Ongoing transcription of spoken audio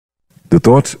The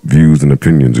thoughts, views, and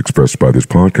opinions expressed by this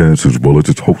podcast, as well as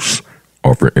its hosts,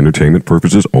 are for entertainment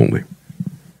purposes only.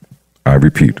 I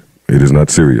repeat, it is not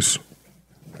serious.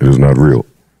 It is not real.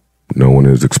 No one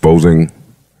is exposing,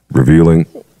 revealing,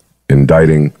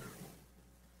 indicting,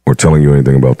 or telling you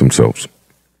anything about themselves.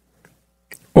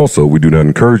 Also, we do not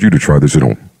encourage you to try this at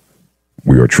home.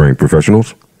 We are trained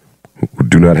professionals who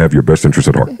do not have your best interests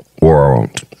at heart, or our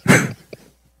own.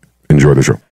 Enjoy the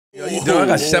show. Yo, I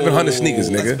got 700 sneakers,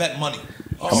 nigga. Let's bet money.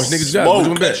 How much niggas you got? What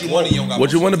you want to bet?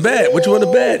 What you want to bet? What you want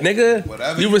to bet, nigga?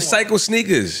 Whatever you you recycle want.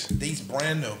 Sneakers. These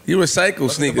brand new. You recycle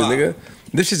sneakers, nigga.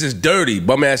 This shit is dirty,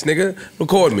 bum ass nigga.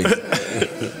 Record me.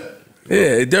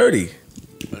 Yeah, it's dirty.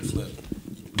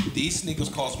 These sneakers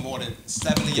cost more than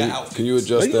 7 of your outfits. Can you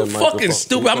adjust You that microphone? fucking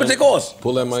stupid. How much it cost?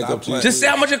 Pull that mic up to you. Just say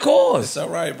how much it costs. It's all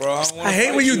right, bro. I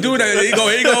hate when you do that. Here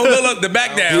you go, look, the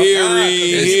back down. Here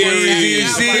You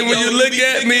see, when you look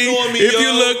at me, if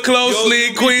you look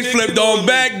closely, Queens flip, don't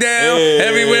back down.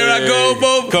 Everywhere I go,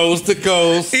 both coast to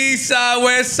coast, east side,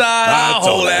 west side, I'll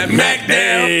hold that Mac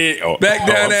down. Back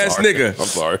down ass nigga. I'm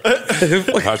sorry.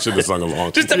 I should have sung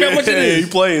along. Just tell me how much it is.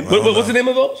 You playing. What's the name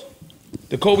of those?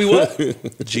 The Kobe what?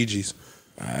 GG's.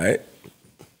 All right.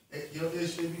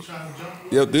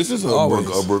 Yo, this is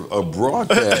a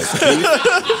broadcast. Nah,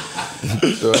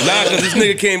 because this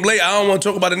nigga came late. I don't want to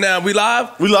talk about it now. We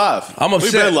live? We live. I'm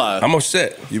upset. We been live. I'm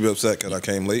upset. You be upset because I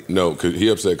came late? No, cause he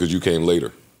upset because you came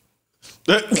later.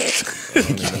 I know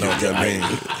what that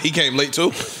means. He came late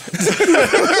too?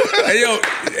 Hey, yo,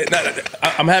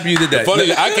 I'm happy you did that.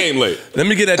 Funny, I came late. Let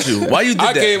me get at you. Why you did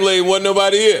that? I came late, wasn't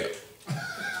nobody here.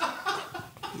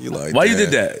 You like Why that? you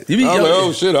did that? You be I'm like,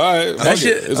 oh shit, all right. That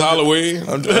shit. It's Halloween.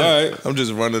 I'm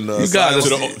just running the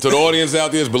to the audience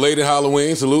out there, it's belated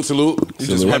Halloween. Salute. You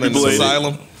just running an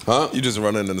asylum? Huh? You just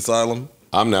running an asylum?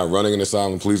 I'm not running an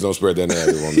asylum. Please don't spread that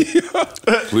narrative on me.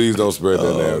 Please don't spread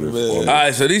that narrative on me. All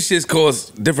right, so these shits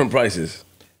cost different prices.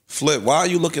 Flip, why are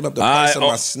you looking up the price of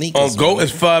my sneakers? On GOAT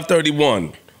is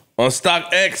 $531. On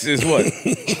StockX is what?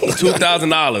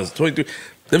 $2,000. 23.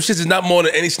 Them shits is not more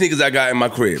than any sneakers I got in my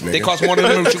crib, man. They cost more than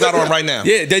them that you got on right now.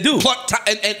 Yeah, they do.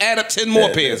 And add up 10 more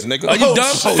pairs, nigga. Are you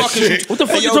dumb? What the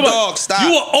fuck you talking about? Dog, stop. You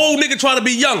an old nigga trying to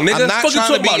be young, nigga. I'm not fuck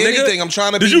trying you to be about, anything. Nigga? I'm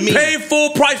trying to be Did me. you pay full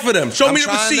price for them? Show I'm me the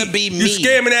trying receipt. to be You me.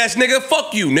 scamming ass nigga.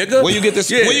 Fuck you, nigga. Where you get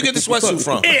this? Where you get the sweatsuit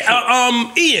from? Ian,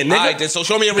 nigga. All right, then, so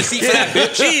show me a receipt for that,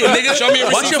 bitch. Ian, nigga. Show me a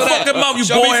receipt Watch your for that. fucking mouth, you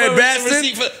Show me boy-head a bastard.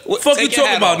 receipt for- Fuck Take you your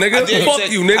talking hat about, off. nigga. I dare you Fuck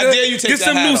take- you, nigga. I dare you take Get that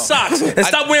some hat new off. socks and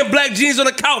stop wearing black jeans on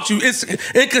the couch, you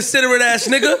inconsiderate ass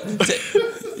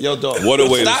nigga. Yo, dog. What a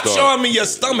way to Stop start. showing me your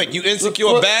stomach, you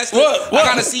insecure bastard. What? I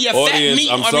gotta see your fat Audience, meat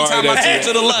I'm every sorry time I that turn you-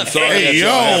 to the left. sorry that Hey,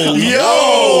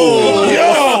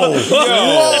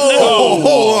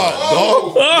 Hold up,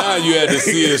 dog. Now you had to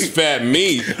see his fat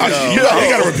meat. You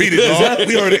gotta repeat it, dog.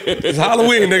 We heard it. It's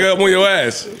Halloween, nigga. I'm on your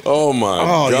ass. Oh my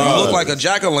You God. look like a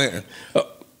jack-o'-lantern.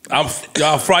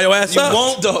 Y'all fry your ass You up?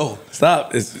 won't, though.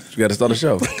 Stop. You gotta start the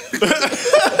show.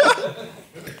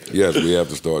 Yes, we have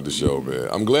to start the show, man.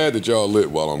 I'm glad that y'all lit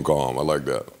while I'm calm. I like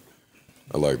that.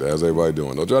 How's everybody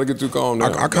doing? Don't try to get too calm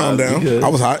now. I calmed down. I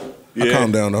was hot. I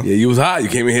calmed down, though. Yeah, you was hot. You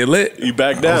came in here lit. You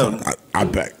back down. I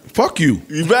back. Fuck you.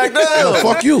 You back down. No,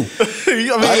 fuck you.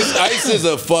 Ice is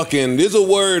a fucking, there's a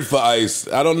word for ice.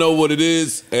 I don't know what it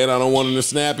is, and I don't want him to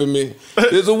snap at me.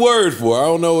 There's a word for it. I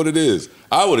don't know what it is.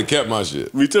 I would have kept my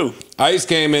shit. Me too. Ice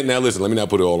came in. Now listen, let me not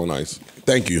put it all on ice.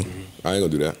 Thank you. I ain't gonna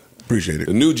do that. Appreciate it.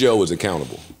 The new Joe is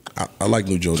accountable. I like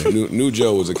New Joe. New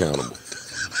Joe is accountable.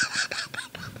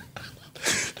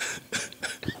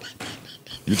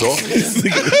 You talking? They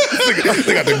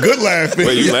got the good laugh.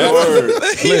 Wait, you laughing?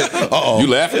 Uh-oh. You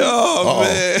laughing? Oh,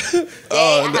 man. Today,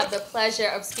 I have the pleasure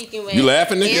of speaking with You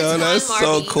laughing, nigga? Yo, Anton that's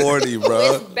so Marby, corny, who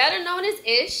bro. is better known as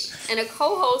Ish and a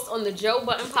co-host on the Joe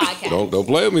Budden podcast. Don't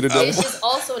play with me today. Ish is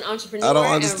also an entrepreneur I don't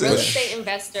and understand. real estate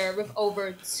investor with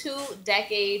over 2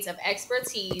 decades of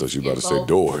expertise. I thought you in about to say both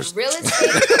doors. Real estate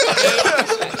and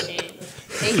construction.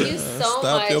 Thank you so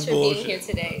Stop your much for bullshit. being here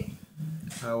today.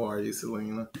 How are you,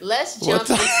 Selena? Let's jump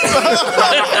into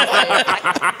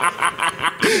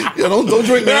Yeah, don't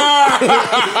drink now.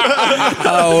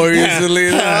 How are you,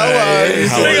 Selena?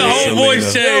 Nigga, whole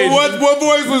voice changed. What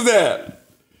voice was that?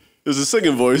 It was a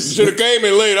singing voice. Should have came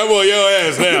in late. I'm on your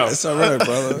ass now. It's all right,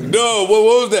 brother. No, what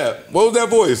was that? What was that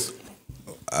voice?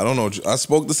 I don't know. I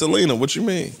spoke to Selena. What you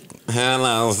mean?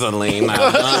 Hello, Selena. These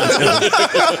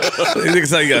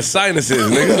niggas like you got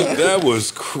sinuses, nigga. That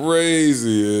was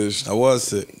crazy-ish. I was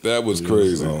sick. That was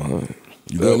crazy. You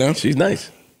good now? She's nice.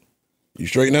 You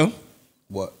straight now?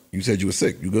 What? You said you were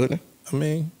sick. You good now? I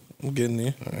mean, I'm getting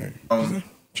there. All right.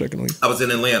 Checking on you. I was in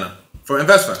Atlanta for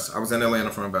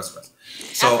InvestFest.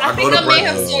 So I I go think to I may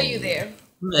have breakfast. saw you there.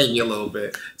 Maybe a little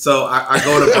bit. So I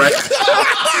go to breakfast.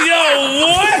 Yo,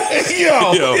 what?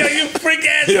 Yo, you freak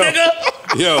ass nigga.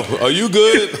 Yo, are you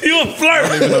good? You a flirt. I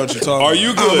don't even know what you're talking Are about.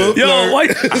 you good? Yo, why?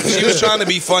 She was trying to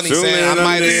be funny, saying I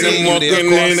might have seen you there.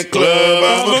 in the club,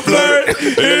 I'm a flirt.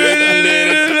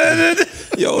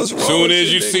 Yo, what's wrong? Soon with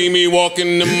as you nigga? see me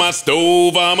walking to my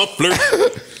stove, I'm a flirt.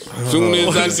 Soon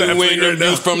as I see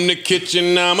interviews from the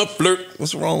kitchen, I'm a flirt.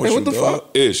 What's wrong with Hey, you, what the dog? fuck?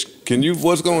 Ish, can you?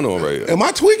 What's going on right here? Am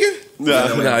I tweaking?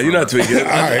 Nah, you're not tweaking. All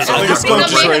right. I think it's We're gonna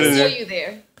scrumptious right in make there. you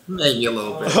there. Maybe a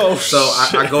little bit. Oh, so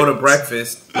I go to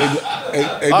breakfast. Hey,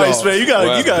 Ice, dog. man, you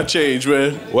gotta change,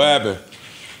 man. What happened?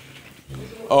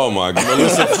 Oh my God,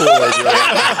 Melissa Ford, yo.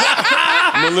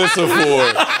 Melissa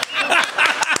Ford.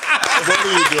 What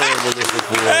are you doing, Melissa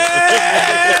Ford?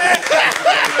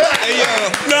 Hey, yo.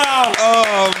 No.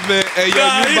 Oh, man. Hey, yo,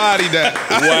 you bodied that.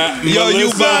 Yo, you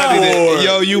Melissa bodied it. Ford.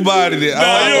 Yo, you bodied it. you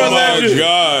Oh was my laughing.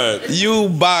 God. You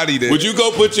bodied it. Would you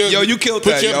go put your you killed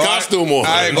put that, your yo. costume on?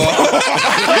 I ain't gonna.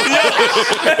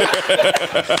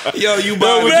 Yo, you Yo,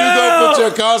 bodied would it. you go put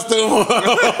your costume on?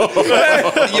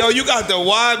 Yo, you got the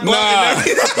wide button. Nah.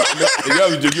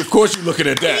 Yo, of course you looking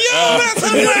at that. Yo,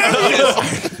 that's hilarious.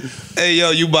 Hey,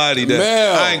 yo, you bodied that.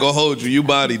 Mel. I ain't gonna hold you. You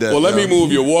bodied that. Well, let yo. me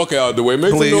move your walk out the way.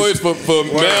 Make Please. some noise for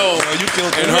Mel You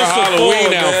killed and that. her Halloween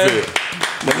Ford, man. outfit.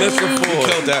 Melissa Ford.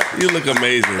 killed that. You look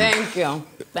amazing. Thank you.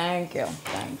 Thank you.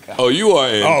 Thank you. Oh, you are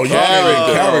in Oh, you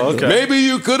character. character. okay. Maybe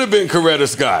you could have been Coretta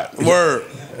Scott. Word.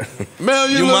 Mel,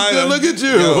 you You look might good. have. Look at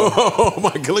you. Yo. Oh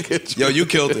my God, look at you. Yo, you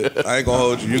killed it. I ain't gonna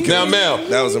hold you. You killed Now, it. Mel.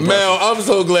 That was impressive. Mel, I'm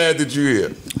so glad that you're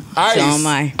here. Ice. So am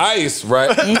I. Ice, right?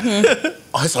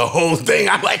 Oh, it's a whole thing.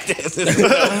 I like this.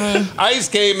 Ice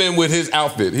came in with his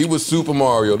outfit. He was Super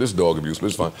Mario. This dog abuse, but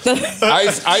it's fine.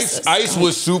 Ice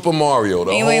was Super Mario.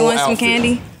 The Anybody whole want some outfit.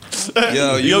 candy?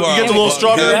 Yo, You are get the little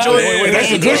strawberry Yeah. joint? Wait, that's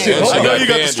the good shit. She I know got you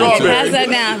got the candy. strawberry. Pass that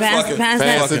down. Pass Pass it that down.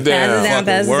 Pass it down.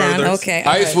 Pass it down. Werther's. Okay.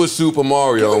 Ice was Super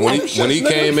Mario, and when he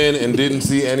came in and didn't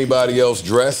see anybody else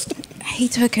dressed, He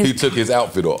took he his. took his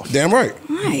outfit off Damn right.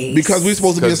 Nice. Because we're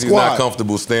supposed to be a because he's not squad.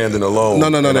 comfortable standing alone. No.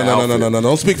 in an outfit.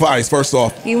 Don't speak for Ice, first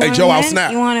off. You Hey, want Joe, a I'll mint?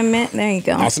 snap. You want a mint? There you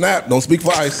go. I'll snap. Don't speak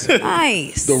for Ice.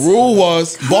 Nice. The rule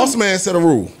was, boss man said a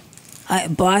rule.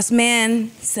 Boss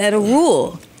man said a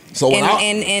rule. So when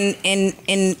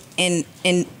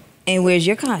And where's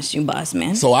your costume, boss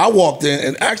man? So I walked in,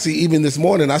 and actually, even this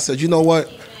morning, I said, you know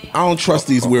what? I don't trust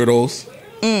these weirdos.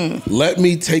 Let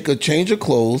me take a change of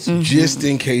clothes just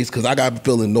in case, because I got a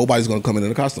feeling nobody's going to come in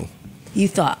a costume. You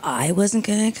thought I wasn't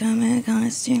gonna come in a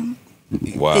costume?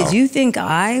 Wow. Did you think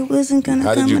I wasn't gonna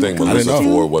How come did you in think a Melissa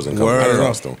costume? Ford wasn't coming in Word. a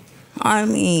costume? I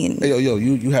mean, Hey, yo,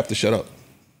 you have to shut up.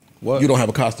 What? You don't have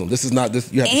a costume. This is not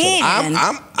this. You have to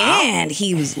shut up. and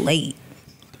he was late.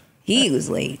 He was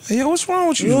late. Hey, yo, what's wrong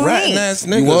with you, You ratting ain't. ass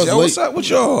You niggas? was Yo, what's late. up with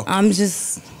y'all? I'm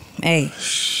just, hey,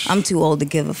 I'm too old to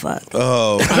give a fuck.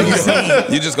 Oh,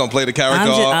 you just gonna play the character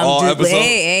all episode?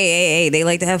 Hey, they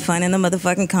like to have fun in the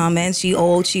motherfucking comments. She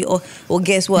old. Well,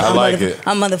 guess what? I like it.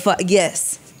 I'm motherfucker.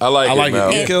 Yes. I like it,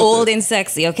 Mel. And killed old it. and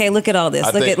sexy. Okay, look at all this.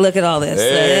 I Look think- at all this.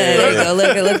 Hey. There you go.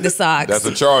 Look at the socks. That's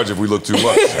a charge if we look too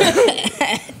much.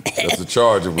 That's a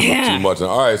charge if we look too much.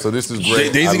 All right, so this is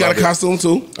great. Daisy I got love a it. costume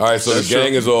too. All right, so the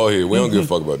gang is all here. We don't give a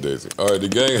fuck about Daisy. All right, the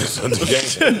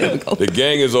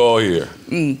gang is all here.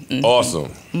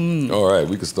 Awesome. All right,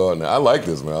 we can start now. I like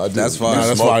this, man. That's fine. You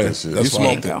That's smoked fire. this shit. You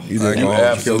smoked it. You did. You You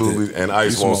absolutely, and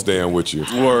Ice won't stand with you.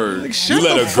 Word. You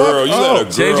let a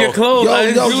girl. Change your clothes. Yo,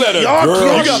 Ice. yo, You let a y'all- girl.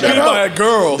 y'all You got shut beat up. by a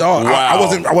girl. Dog, Wow.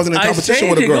 I wasn't in Ice, competition change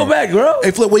with a it. girl. Go back, girl.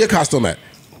 Hey, Flip, where your costume at?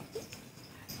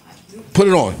 Put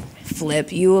it on.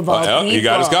 Flip you of all people. He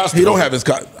got his costume. He don't have his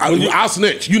costume. I'll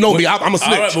snitch. You know me. I'm a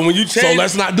snitch. All right, but when you change, so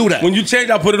let's not do that. When you change,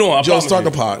 I'll put it on. I Joe, promise start you.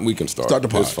 the pod. We can start. Start the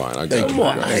pod. It's fine. I got Thank it. you. Come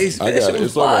on, Ice. I That got shit it. was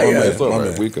It's all right. fire. It's all My right.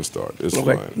 man. We can start. It's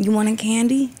Okay. fine. You want a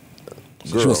candy?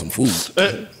 She want some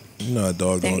food. You know a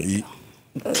dog don't eat.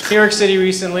 New York City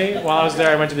recently. While I was there,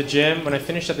 I went to the gym. When I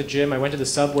finished at the gym, I went to the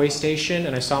subway station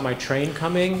and I saw my train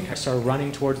coming. I started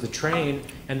running towards the train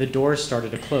and the doors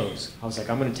started to close. I was like,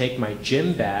 I'm gonna take my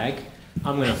gym bag,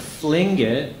 I'm gonna fling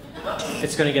it,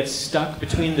 it's gonna get stuck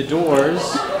between the doors.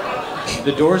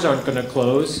 The doors aren't gonna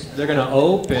close, they're gonna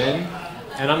open,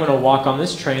 and I'm gonna walk on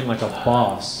this train like a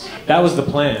boss. That was the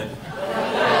plan.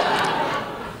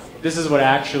 This is what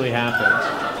actually happened.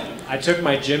 I took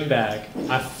my gym bag,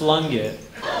 I flung it,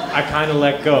 I kind of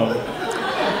let go.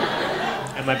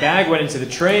 And my bag went into the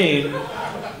train,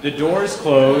 the doors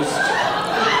closed,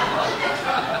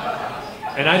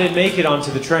 and I didn't make it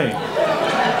onto the train.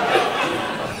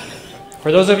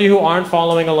 For those of you who aren't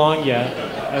following along yet,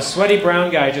 a sweaty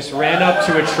brown guy just ran up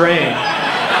to a train,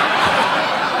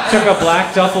 took a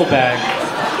black duffel bag,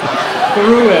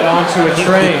 threw it onto a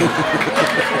train,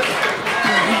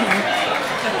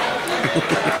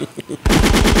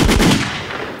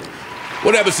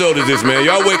 What episode is this, man?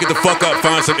 Y'all wake it the fuck up,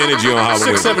 find some energy on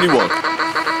Halloween.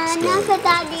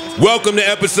 671. Welcome to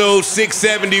episode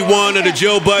 671 of the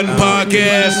Joe Budden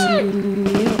Podcast.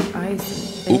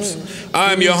 Oops.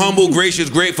 I'm your humble, gracious,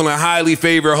 grateful, and highly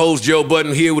favored host, Joe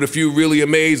Budden, here with a few really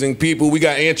amazing people. We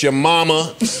got Aunt Your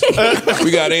Mama.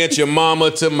 We got Aunt Your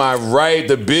Mama to my right,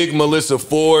 the big Melissa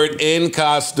Ford in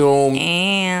costume.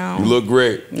 Damn. You look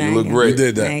great. You look great. You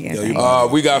did that.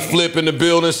 We got Flip in the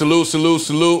building. Salute, salute,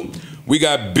 salute. We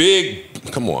got Big.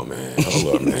 Come on, man.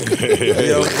 Hold up, man.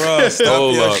 Yo, bro, stop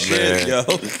Hold your up, shit, man. yo.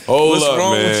 Hold What's up,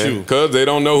 wrong man. with you? Because they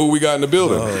don't know who we got in the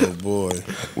building. Oh, boy.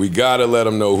 We got to let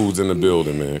them know who's in the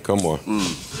building, man. Come on.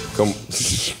 Come.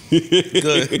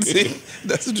 Good. See?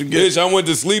 That's what you get. Bitch, I went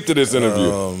to sleep to this interview.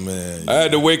 Oh, man. I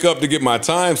had to wake up to get my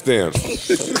timestamps.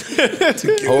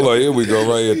 Hold on, here we go,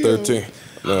 right here, 13.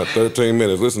 13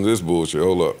 minutes. Listen to this bullshit.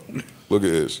 Hold up. Look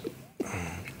at this.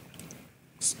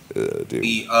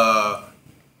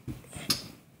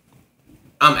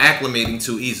 I'm acclimating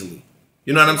too easily.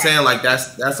 You know what I'm saying? Like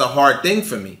that's a hard thing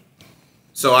for me.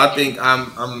 So I think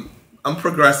I'm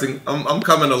progressing. I'm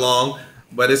coming along,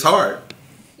 but it's hard.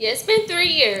 Yeah, it's been 3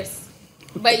 years,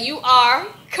 but you are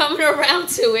coming around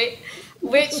to it,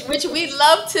 which we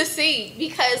love to see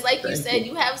because, like you said,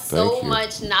 you have so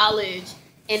much knowledge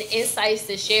and insights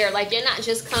to share. Like you're not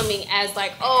just coming as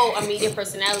like, oh, a media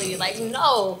personality. Like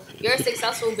no, you're a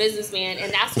successful businessman,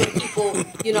 and that's what people,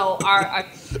 you know, are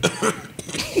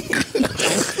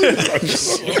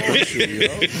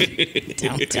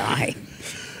Don't die.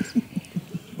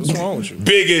 What's wrong with you?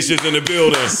 Big Issues in the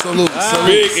building. Salute.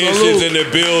 Big Issues in the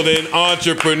building.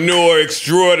 Entrepreneur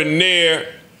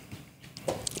extraordinaire.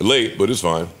 Late, but it's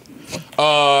fine.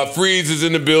 Freeze is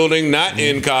in the building, not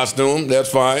in costume. That's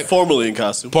fine. Formerly in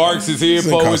costume. Parks is here, He's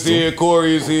in Poe is costume. here,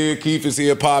 Corey is here, Keith is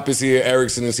here, Pop is here,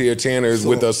 Erickson is here, Tanner is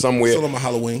with us somewhere. Still on my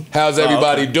Halloween. How's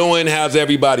everybody doing? How's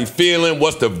everybody feeling?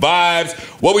 What's the vibes?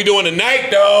 What we doing tonight,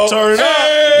 though? Turn it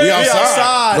up. We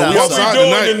outside. We We What outside we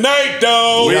doing tonight. tonight,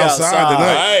 though? We We outside outside.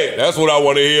 tonight. Hey, that's what I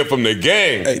want to hear from the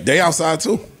gang. Hey, they outside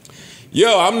too.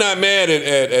 Yo, I'm not mad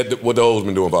at what the hoes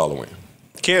been doing for Halloween.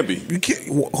 Can't be. You can't,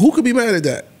 who could be mad at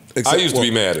that? I used to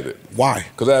be mad at it Why?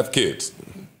 because I have kids.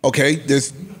 Okay,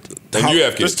 there's And you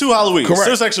have There's kids. 2 Halloweens. correct.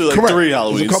 There's actually like Correct. 3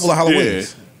 Halloweens. There's a couple of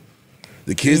Halloweens. Yeah.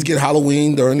 The kids get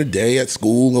Halloween during the day at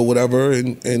school or whatever,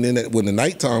 and then when the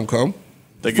nighttime come,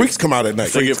 They get- freaks come out at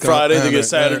night. They get Freaks come out. Friday, they get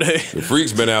Saturday. The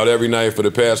Freak's been out every night for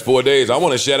the past 4 days. I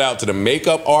want to shout out to the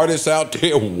makeup artists out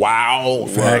there. Wow.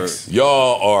 Facts.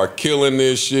 Y'all are killing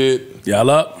this shit. Y'all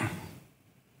up?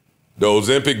 Those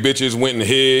Ozempic bitches went and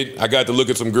hid. I got to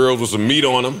look at some girls with some meat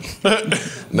on them.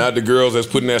 Not the girls that's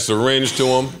putting that syringe to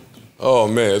them. Oh,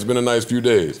 man, it's been a nice few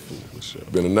days.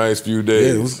 Been a nice few Yeah,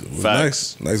 days. it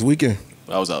was nice weekend.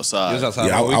 I was outside.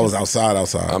 Yeah, I was outside.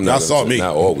 I'm Y'all not saw me.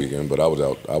 Not all weekend, but I was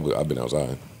out. I've been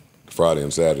outside. Friday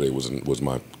and Saturday was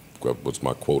my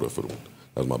quota for that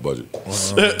was my budget. That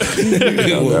was the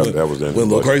end of Went a the little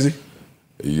budget. crazy.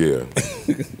 Yeah,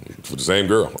 for the same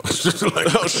girl. Oh,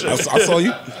 shit. I saw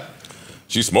you.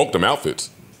 She smoked them outfits.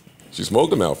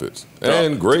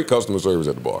 And great customer service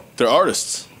at the bar. They're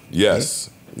artists. Yes,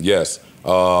 yes.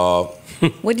 What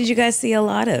did you guys see a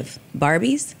lot of?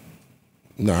 Barbies?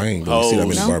 No, I ain't really see that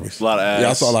many Hoes. Barbies. A lot of ass. Yeah,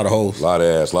 I saw a lot of hoes. A lot of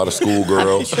ass, a lot of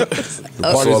schoolgirls. I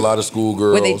saw a lot of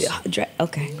schoolgirls. Were they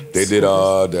okay? They did.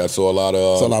 I saw a lot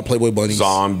of. Saw a lot of Playboy bunnies.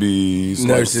 Zombies, like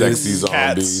Nurses. sexy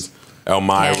zombies. Cats.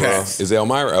 Elmira. Cats. Is it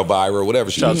Elmira? Elvira,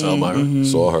 whatever she Shout out is. to Elmira.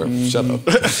 Saw her. Shut up.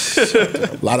 A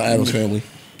lot of Addams Family.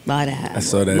 Lot of I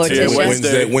saw that too. Morticia.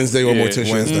 Wednesday. Wednesday or Yeah,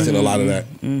 Morticia. Wednesday. I did a lot of that.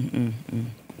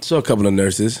 Saw a couple of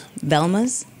nurses.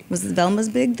 Velma's? Was it Velma's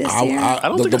big this year? I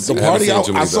don't think I've seen the it. party. I haven't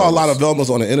seen too I many saw a lot of Velmas. Velmas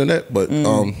on the internet, but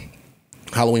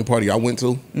Halloween party I went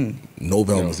to, no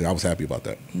Velmas there. I was happy about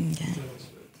that. Okay.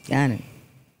 Got it.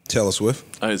 Taylor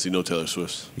Swift. I didn't see no Taylor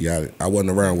Swifts. Yeah, I wasn't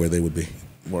around where they would be.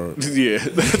 Yeah,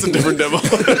 that's a different demo.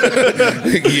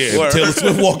 Yeah, if Taylor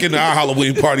Swift walk into our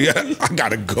Halloween party, I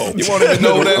gotta go. You won't even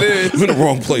know who that is. I'm in the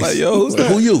wrong place. Like, yo, who's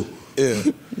that? Who you? Yeah.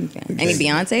 Okay. Any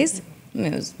Beyonce's? I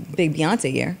mean, it was a big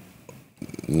Beyonce year.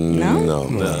 No? No.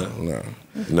 No.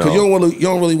 Because you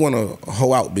don't really want to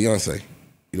hoe out Beyonce.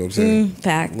 You know what I'm saying?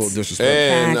 Facts. A little disrespect.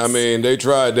 And Facts. I mean, they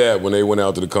tried that when they went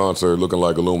out to the concert looking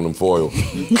like aluminum foil.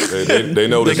 they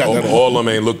noticed They got that all of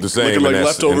them ain't look the same Looking like in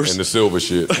leftovers. in the silver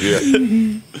shit.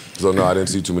 Yeah. So no, I didn't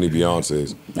see too many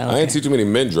Beyonces. I Okay. didn't see too many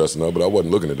men dressing up, but I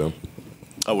wasn't looking at them.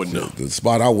 I wouldn't know. The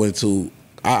spot I went to,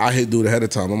 I hit dude ahead of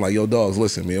time. I'm like, yo, dogs,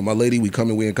 listen, me and my lady, we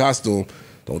coming, we in costume.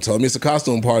 Don't tell me it's a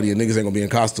costume party and niggas ain't gonna be in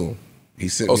costume. He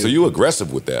sent Oh, me so you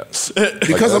aggressive with that?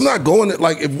 because I'm not going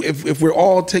like if we're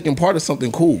all taking part of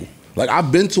something cool. Like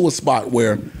I've been to a spot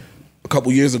where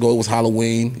couple years ago, it was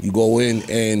Halloween. You go in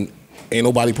and ain't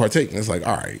nobody partake. And it's like,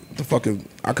 all right, the fuck is,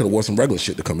 I could have wore some regular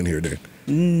shit to come in here then.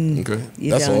 Okay.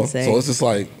 That's all. So it's just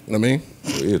like, you know what I mean?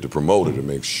 So you had to promote it and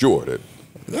make sure that.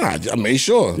 Nah, I made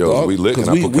sure. Yo, dog, we lit. Can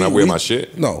I wear my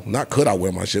shit? No, not could I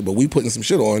wear my shit, but we putting some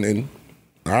shit on and,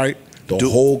 all right, the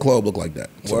whole club looked like that.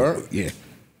 So, Word? Yeah.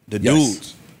 The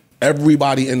dudes.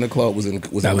 Everybody in the club was in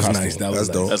costume. Nice. That's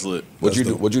dope. That's lit. What'd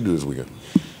you do this weekend?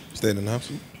 Stayed in the house.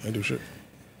 I do shit.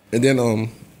 And then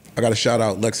I got to shout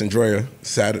out Lex and Drea.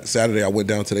 Saturday I went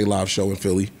down to their live show in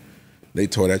Philly. They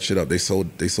tore that shit up. They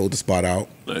sold the spot out.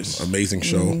 Nice. Amazing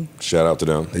show. Shout out to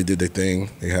them. They did their thing.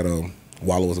 They had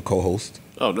Wallow as a co-host.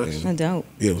 Oh, nice. Dope.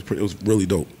 Yeah, it was really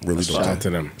dope. Really dope. Shout out to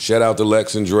them. Shout out to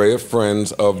Lex and Drea,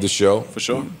 friends of the show. For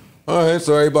sure. All right,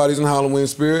 so everybody's in Halloween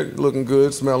spirit, looking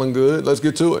good, smelling good. Let's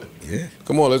get to it. Yeah.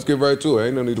 Come on, let's get right to it.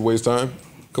 Ain't no need to waste time.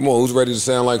 Come on, who's ready to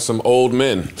sound like some old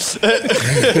men?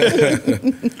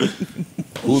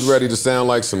 Who's ready to sound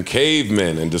like some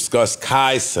cavemen and discuss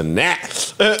Kai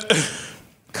Cenat?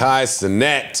 Kai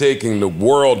Cenat taking the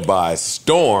world by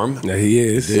storm. Yeah, he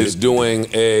is. Is doing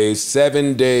a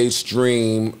 7-day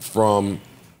stream from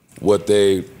what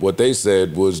they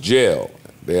said was jail.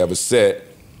 They have a set,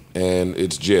 and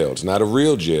it's jail. It's not a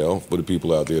real jail for the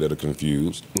people out there that are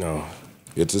confused. No.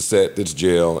 It's a set that's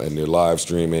jail, and they're live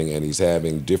streaming, and he's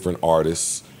having different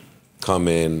artists come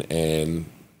in and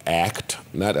act.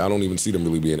 I don't even see them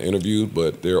really being interviewed,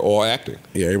 but they're all acting.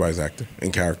 Yeah, everybody's acting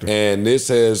in character. And this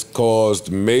has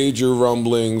caused major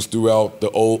rumblings throughout the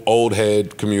old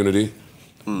head community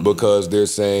because they're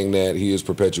saying that he is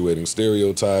perpetuating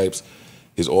stereotypes.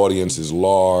 His audience is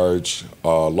large,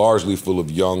 largely full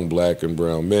of young black and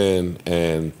brown men,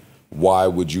 and why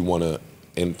would you want to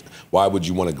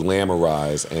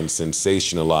glamorize and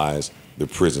sensationalize the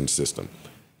prison system?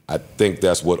 I think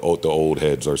that's what the old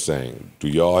heads are saying. Do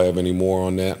y'all have any more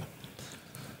on that?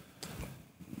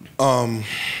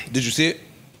 Did you see it?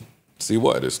 See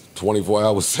what? It's 24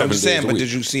 hours, 7 I'm days just saying, a but week.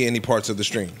 did you see any parts of the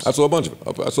streams? I saw a bunch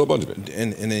of it.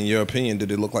 And in your opinion, did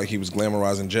it look like he was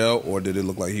glamorizing jail, or did it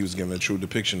look like he was giving a true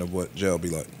depiction of what jail be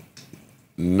like?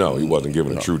 No, he wasn't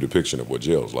giving a true depiction of what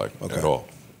jail's like at all.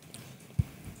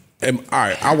 And all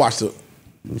right, I watched it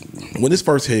when this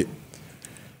first hit,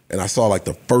 and I saw like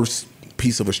the first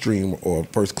piece of a stream or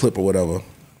first clip or whatever.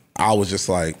 I was just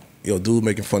like, yo, dude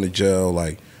making fun of jail,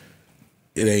 like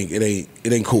it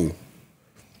ain't cool.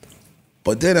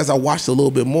 But then as I watched a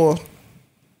little bit more,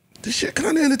 this shit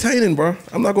kind of entertaining, bro.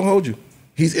 I'm not gonna hold you.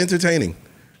 He's entertaining,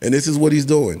 and this is what he's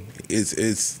doing.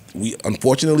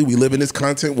 Unfortunately we live in this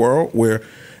content world where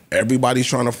everybody's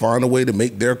trying to find a way to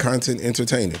make their content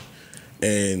entertaining,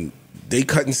 and they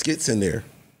cutting skits in there.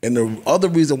 And the other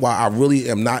reason why I really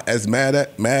am not as mad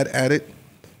at it,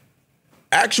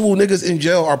 actual niggas in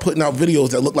jail are putting out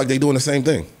videos that look like they doing the same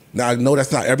thing. Now I know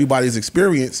that's not everybody's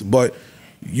experience, but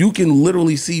you can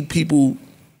literally see people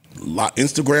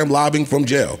Instagram lobbing from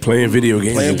jail, playing video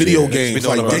games.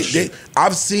 Like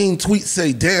I've seen tweets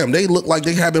say, "Damn, they look like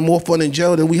they having more fun in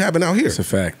jail than we having out here." It's a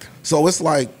fact. So it's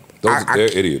like they're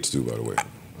idiots too, by the way.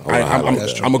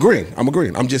 I'm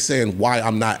agreeing. I'm just saying why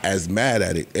I'm not as mad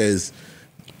at it as,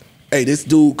 hey, this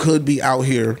dude could be out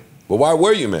here. But why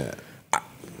were you mad?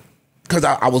 Because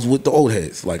I was with the old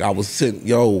heads. Like I was sitting,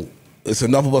 yo, it's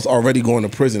enough of us already going to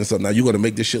prison and stuff. Now you're gonna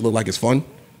make this shit look like it's fun?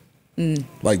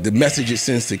 Like the message it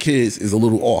sends to kids is a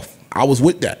little off. I was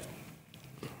with that.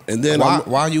 And then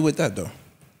why are you with that though?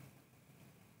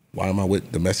 Why am I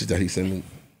with the message that he's sending?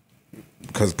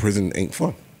 Because prison ain't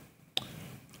fun.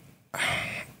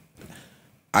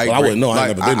 I wouldn't know.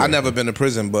 I've never been to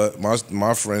prison, but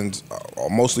my friends,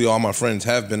 mostly all my friends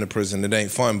have been to prison. It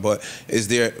ain't fun, but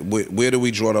where do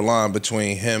we draw the line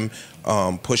between him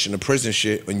pushing the prison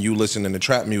shit and you listening to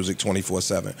trap music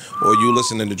 24/7, or you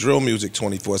listening to drill music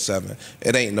 24/7?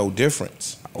 It ain't no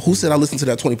difference. Who said I listen to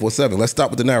that 24/7? Let's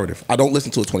stop with the narrative. I don't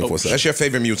listen to it 24/7. That's your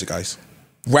favorite music, Ice.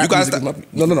 Rap music is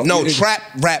No,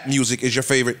 rap music is your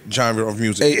favorite genre of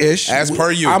music. Hey, Ish, as per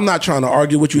you. I'm not trying to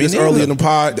argue with you this early in the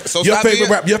pod. So your favorite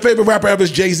rapper ever is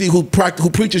Jay-Z, who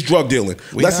preaches drug dealing.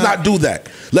 Let's not do that.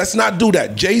 Let's not do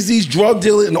that. Jay-Z's drug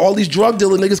dealing and all these drug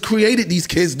dealing niggas created these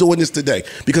kids doing this today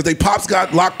because they pops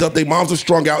got locked up, their moms were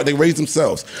strung out, and they raised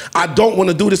themselves. I don't want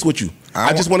to do this with you.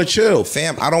 I just want to chill.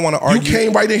 Fam, I don't want to argue. You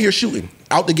came right in here shooting.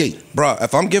 out the gate. Bro,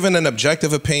 if I'm giving an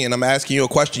objective opinion, I'm asking you a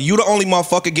question. You the only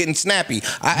motherfucker getting snappy.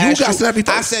 I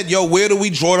said, yo, where do we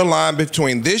draw the line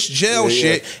between this jail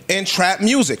shit and trap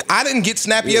music? I didn't get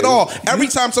snappy at all. Every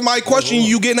time somebody questions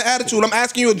you get an attitude. I'm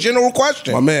asking you a general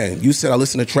question. My man, you said I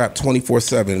listen to trap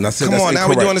 24/7, and I said, come on, now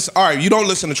we're doing this. All right, you don't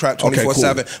listen to trap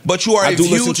 24/7, but you are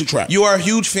you are a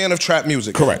huge fan of trap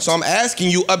music. Correct. So I'm asking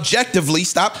you objectively.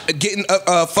 Stop getting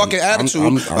a fucking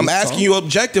attitude. I'm asking you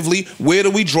objectively, where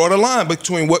do we draw the line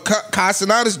between what Kai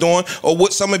Cenat is doing or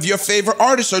what some of your favorite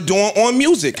artists are doing on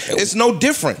music? It's no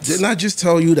difference. Didn't I just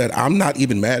tell you that I'm not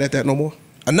even mad at that no more?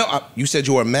 No, you said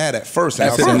you were mad at first, and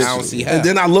I don't see how. And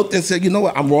then I looked and said, you know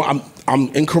what? I'm wrong. I'm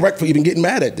incorrect for even getting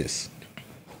mad at this.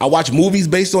 I watch movies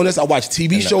based on this. I watch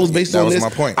TV shows based on this. That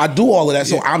was my point. I do all of that,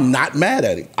 so I'm not mad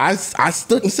at it. I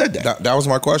stood and said that. That was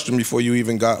my question before you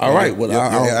even got all right. Well,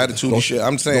 your attitude and shit.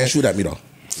 I'm saying, don't shoot at me though.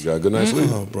 You got a good night's sleep,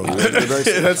 bro.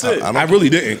 That's it. I really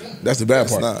didn't. That's the bad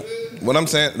part. Not. What I'm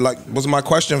saying, like, was my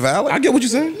question valid? I get what you're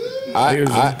saying.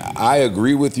 I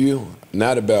agree with you.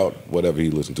 Not about whatever he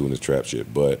listened to in his trap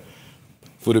shit, but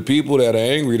for the people that are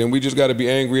angry, then we just got to be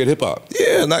angry at hip hop.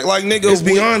 Yeah, like niggas. It's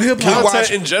beyond hip hop.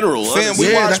 Content in general. Fam,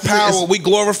 we watch Power. We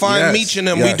glorifying Meech and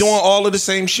them. We doing all of the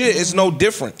same shit. It's no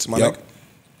difference, my nigga.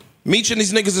 Meech and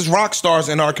these niggas is rock stars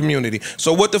in our community.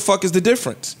 So what the fuck is the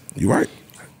difference? You right.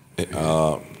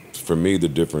 For me, the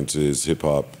difference is hip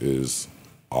hop is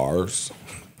ours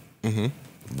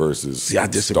versus. See, I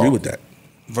disagree with that.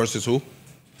 Versus who?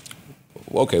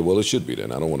 Okay, well, it should be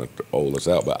then. I don't want to hold us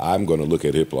out, but I'm going to look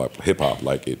at hip hop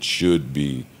like it should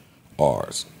be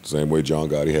ours. Same way John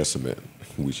Gotti has cement.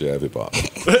 We should have hip hop. You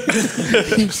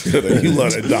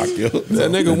love that doc, yo.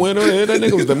 That nigga went on here. That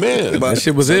nigga was the man. But that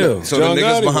shit was ill. So the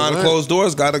niggas behind closed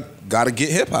doors gotta get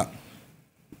hip hop.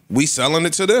 We selling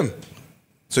it to them.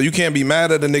 So you can't be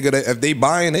mad at the nigga that if they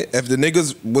buying it. If the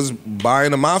niggas was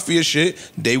buying the mafia shit,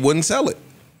 they wouldn't sell it.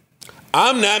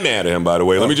 I'm not mad at him, by the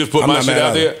way. Let me just put my shit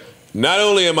out there. Not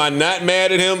only am I not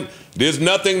mad at him, there's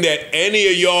nothing that any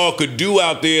of y'all could do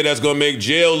out there that's gonna make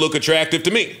jail look attractive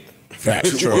to me.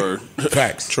 Facts. True.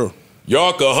 Facts. True.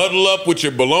 Y'all could huddle up with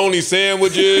your bologna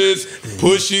sandwiches,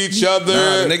 push each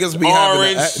other. The niggas be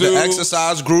having the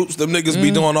exercise groups. Them niggas be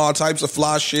doing all types of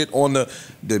fly shit on the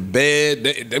bed.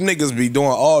 Them niggas be doing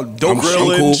all dope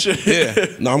grilling cool. shit.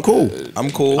 Yeah. No, I'm cool.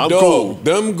 I'm cool.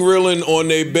 Them grilling on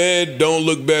their bed don't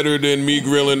look better than me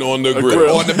grilling on the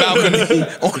grill. On the balcony.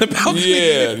 On the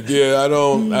balcony. Yeah. I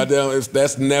don't.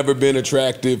 That's never been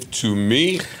attractive to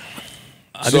me.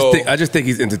 I just think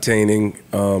he's entertaining.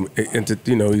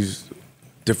 He's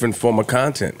different form of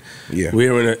content. Yeah,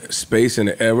 we're in a space and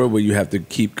an era where you have to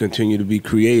continue to be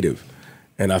creative,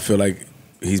 and I feel like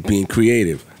he's being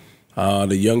creative.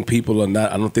 The young people are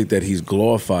not. I don't think that he's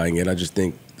glorifying it. I just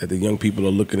think that the young people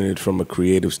are looking at it from a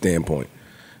creative standpoint.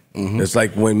 It's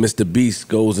like when Mr. Beast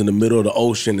goes in the middle of the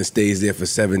ocean and stays there for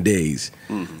 7 days.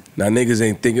 Now niggas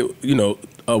ain't thinking.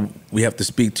 We have to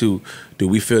speak to. Do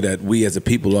we feel that we as a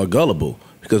people are gullible?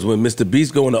 Because when Mr.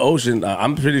 Beast go in the ocean,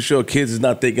 I'm pretty sure kids is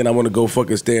not thinking I want to go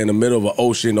fucking stay in the middle of an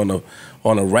ocean on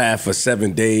a raft for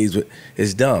 7 days.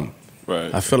 It's dumb.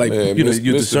 Right. I feel like Man, you Mr.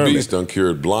 discern Beast done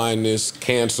cured blindness,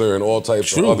 cancer, and all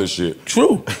types of other shit.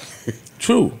 True.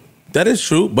 That is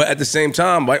true. But at the same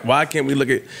time, why can't we look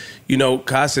at,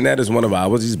 Kai Cenat is one of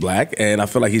ours. He's black, and I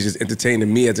feel like he's just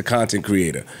entertaining me as a content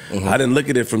creator. I didn't look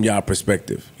at it from y'all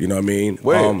perspective. You know what I mean?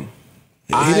 Wait.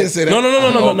 He didn't say that.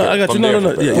 No. I got you. No.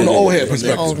 Yeah, from the old head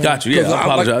perspective. Got you. Yeah, I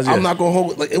apologize. I'm not gonna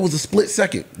hold it. Like, it was a split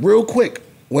second, real quick,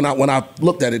 when I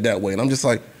looked at it that way, and I'm just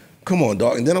like, come on,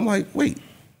 dog. And then I'm like, wait,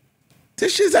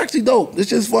 this shit's actually dope. This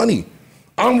shit's funny.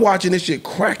 I'm watching this shit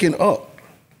cracking up.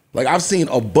 Like, I've seen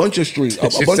a bunch of streams, a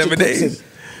bunch of clips.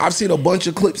 I've seen a bunch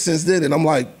of clips since then, and I'm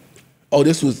like, oh,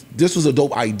 this was a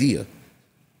dope idea.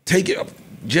 Take it,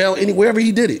 jail, wherever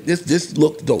he did it. This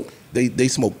looked dope. They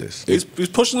smoked this. He's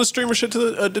pushing the streamer shit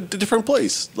to a different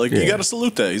place. Like, you got to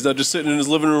salute that. He's not just sitting in his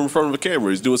living room in front of a camera.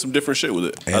 He's doing some different shit with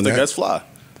it. I think that's fly.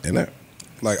 And that.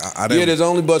 Like, I didn't. Yeah, there's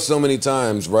only but so many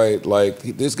times, right? Like,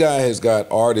 this guy has got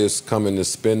artists coming to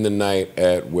spend the night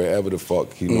at wherever the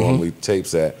fuck he normally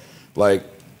tapes at. Like,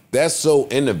 that's so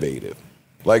innovative.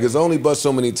 Like, it's only but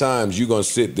so many times you're going to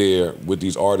sit there with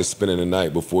these artists spending the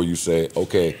night before you say,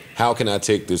 okay, how can I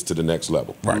take this to the next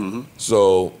level? Right.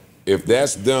 So if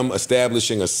that's them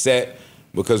establishing a set,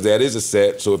 because that is a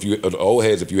set, so if you, the old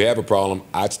heads, if you have a problem,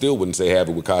 I still wouldn't say have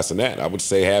it with Kai Cenat. I would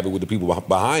say have it with the people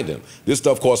behind him. This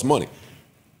stuff costs money.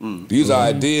 These are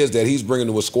ideas that he's bringing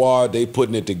to a squad, they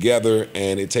putting it together,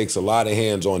 and it takes a lot of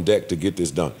hands on deck to get this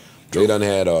done. They done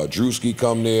had Drewski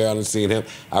come there, I done seen him.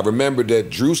 I remember that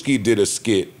Drewski did a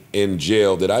skit in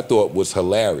jail that I thought was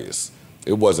hilarious.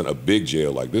 It wasn't a big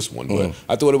jail like this one, but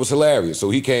I thought it was hilarious. So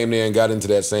he came there and got into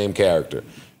that same character.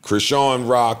 Krishan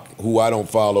Rock, who I don't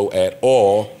follow at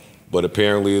all, but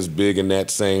apparently is big in that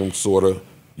same sort of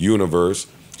universe.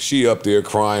 She up there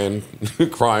crying,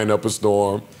 crying up a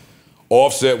storm.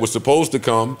 Offset was supposed to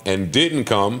come and didn't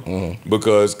come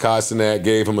because Kai Cenat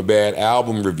gave him a bad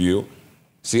album review.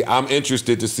 See, I'm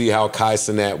interested to see how Kai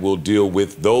Cenat will deal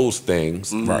with those things.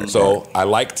 So I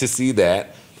like to see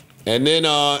that. And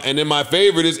then my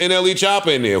favorite is NLE Chopper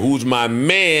in there, who's my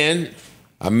man.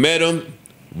 I met him,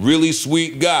 really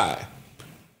sweet guy.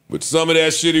 But some of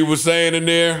that shit he was saying in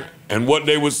there and what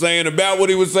they were saying about what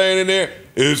he was saying in there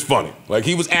is funny. Like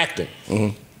he was acting.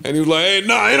 And he was like, hey,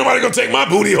 nah, ain't nobody gonna take my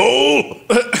booty hole.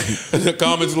 And the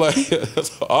comments like,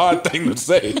 that's an odd thing to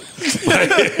say.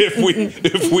 Like,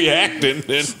 if we acting,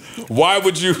 then why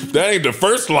would you, that ain't the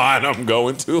first line I'm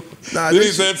going to. Then he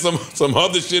said some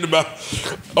other shit about,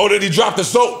 oh, then he dropped the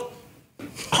soap.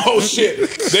 Oh shit,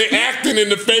 they acting in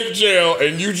the fake jail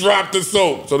and you dropped the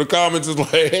soap. So the comments is like,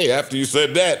 hey, after you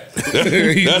said that,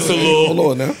 that's a little, hold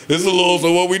on now. It's a little,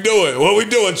 so what we doing? What we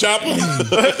doing, Chopper?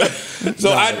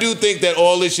 So I do think that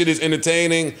all this shit is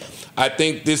entertaining. I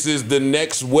think this is the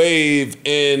next wave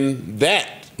in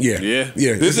that.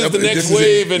 This is the next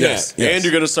wave in that. And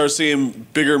you're going to start seeing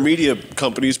bigger media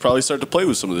companies probably start to play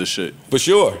with some of this shit. For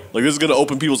sure. Like, this is going to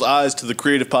open people's eyes to the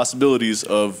creative possibilities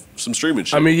of some streaming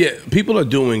shit. I mean, yeah, people are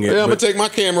doing it. Yeah, I'm going to take my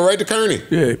camera right to Kearney.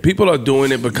 Yeah, people are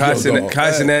doing it, but Kai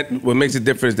Cenat, what makes a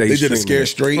difference is that they did a Scared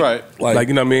Straight. Right. Like,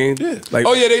 you know what I mean? Yeah. Like,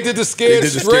 oh, yeah, they did the Scared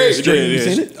Straight. You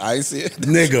seen it? I ain't see it.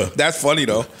 Nigga. That's funny,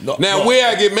 though. Now, where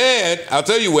I get mad, I'll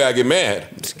tell you where I get mad.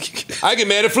 I get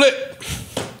mad at Flip.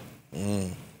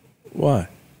 Why?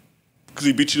 Because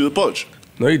he beat you to the punch.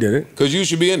 No, he didn't. Because you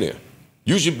should be in there.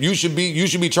 You should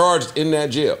be charged in that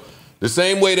jail. The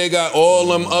same way they got all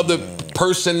them other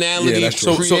personality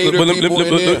creator people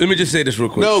in there. Let me just say this real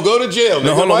quick. No, go to jail.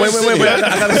 No, hold on, wait. I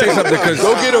gotta say something because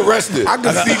go get arrested. I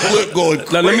can see Flip going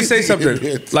crazy. Now, let me say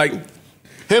something. Like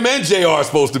him and JR are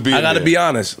supposed to be. I gotta there. be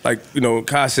honest. Like, you know,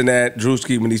 Kai Cenat,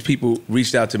 Drewski, when these people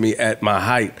reached out to me at my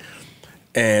height,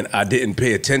 and I didn't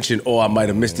pay attention, or I might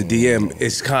have missed a DM.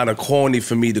 It's kind of corny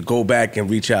for me to go back and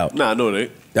reach out. Nah, no, it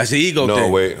ain't. That's the ego thing. No,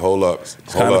 wait, hold up. It's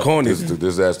kind of corny. This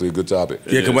is actually a good topic.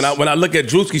 Yeah, because when I look at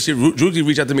Drewski shit, Drewski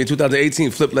reached out to me in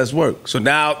 2018, Flip Let's Work. So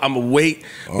now I'm going to wait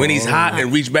when he's hot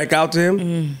and reach back out to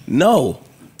him? No.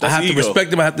 That's I have ego. to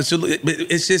respect him. I have to salute.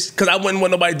 It's just because I wouldn't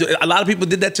want nobody to do it. A lot of people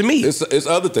did that to me. It's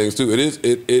other things too. It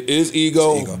is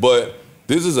ego, but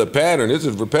this is a pattern. This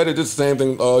is repetitive. This is the same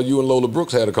thing you and Lola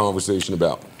Brooks had a conversation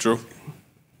about. True.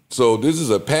 So this is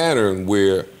a pattern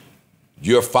where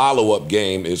your follow-up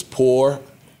game is poor,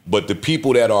 but the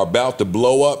people that are about to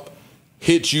blow up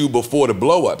hit you before the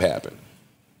blow-up happened.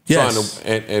 Yes.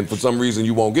 And for some reason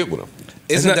you won't get with them.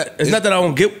 It's not that I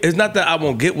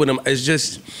won't get with him. It's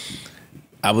just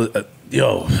I was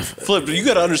Flip, you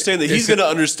got to understand that he's going to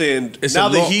understand now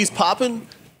that he's popping.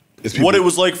 What it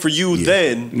was like for you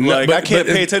then. No, like, I can't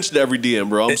pay attention to every DM,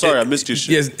 bro. I'm sorry, I missed your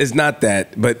shit. Yes, it's not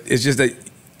that, but it's just that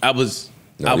these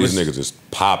niggas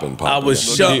just popping. I was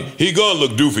shunned. He gonna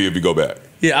look doofy if you go back.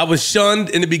 Yeah, I was shunned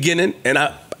in the beginning, and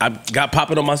I got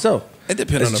popping on myself. It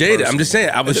depends on the jaded. person. I'm just saying,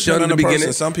 I was shunned in the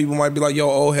beginning. Some people might be like, yo,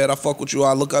 old head, I fuck with you.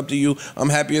 I look up to you. I'm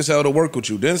happy as hell to work with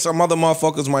you. Then some other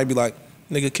motherfuckers might be like,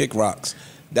 nigga, kick rocks.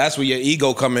 That's where your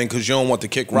ego come in because you don't want to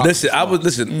kick rocks.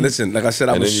 Listen, listen. Like I said,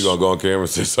 and then you gonna go on camera and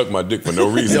say, "Suck my dick" for no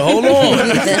reason. Yo, hold on.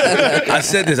 I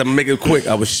said this. I'm gonna make it quick.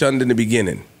 I was shunned in the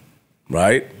beginning,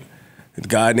 right? The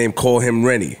guy named Call Him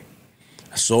Rennie.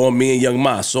 I saw him, me and Young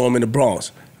Ma. I saw him in the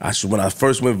Bronx. When I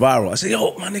first went viral, I said,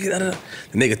 "Yo, my nigga."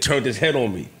 The nigga turned his head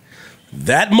on me.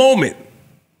 That moment,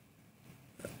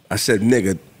 I said,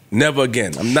 "Nigga, never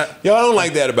again." I'm not. Yo, I don't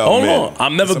like that about men. Hold on.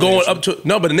 I'm never going up to.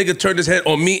 No, but the nigga turned his head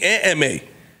on me and MA.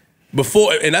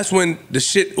 Before, and that's when the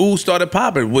shit started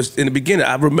popping, was in the beginning.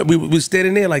 I remember we was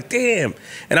standing there like, damn.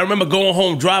 And I remember going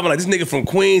home driving like, this nigga from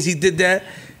Queens, he did that.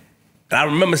 And I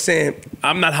remember saying,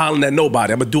 I'm not hollering at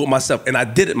nobody. I'm gonna do it myself. And I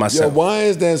did it myself. Yo, why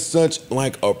is that such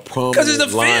like a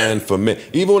prominent line for men?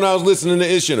 Even when I was listening to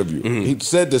Ish interview, he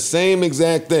said the same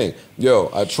exact thing.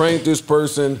 Yo, I trained this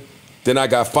person, then I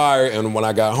got fired, and when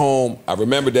I got home, I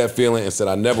remembered that feeling and said,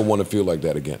 I never want to feel like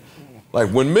that again. Like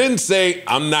when men say,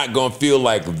 I'm not gonna feel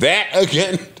like that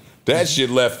again, that shit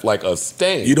left like a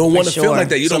stain. You don't want to feel like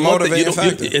that. You don't want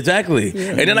that. Exactly.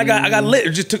 Yeah. And then I got lit. It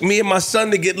just took me and my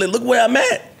son to get lit. Look where I'm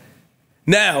at.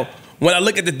 Now, when I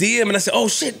look at the DM and I say, oh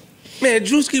shit, man,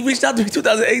 Drewski reached out to me in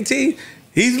 2018.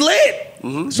 He's lit. So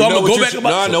I'm gonna go back.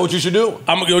 No, I know what you should do.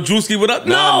 I'm gonna go, Drewski, what up?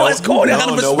 No, that's corny. I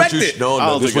gotta respect it.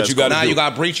 No, this is what you gotta do. Now you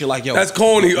gotta breach it like, yo. That's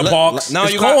corny, Parks. Now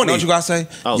It's you corny. know what you gotta say?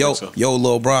 Yo,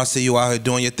 little bro, I see you out here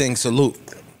doing your thing. Salute.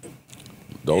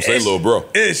 Don't say little bro.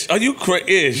 Ish. Are you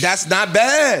Ish? That's not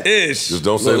bad. Ish. Just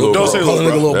don't say little bro. Don't say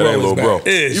little bro. That ain't little bro.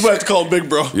 Ish. You might have to call him big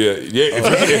bro. Yeah.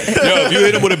 If you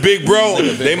hit him with a big bro,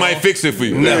 they might fix it for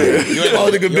you. Don't call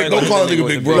a nigga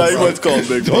big bro. Nah, you might have to call him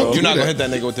big bro. You're not gonna hit that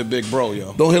nigga with the big bro,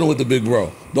 yo. Don't hit him with the big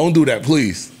bro. Don't do that,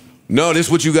 please. No, this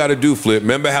is what you got to do, Flip.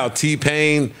 Remember how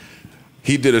T-Pain,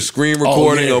 he did a screen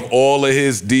recording of all of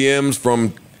his DMs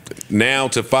from now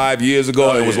to 5 years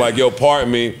ago and was like, yo,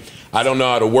 pardon me, I don't know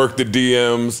how to work the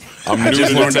DMs. I'm new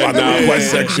to the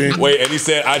technology. Wait, and he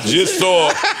said, I just saw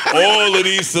all of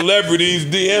these celebrities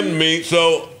DM me,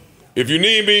 so if you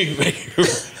need me,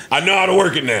 I know how to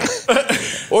work it now.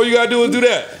 All you got to do is do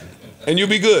that, and you'll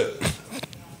be good.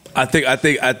 I think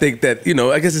that, you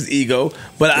know, I guess it's ego,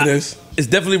 but it's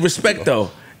definitely respect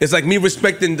though. It's like me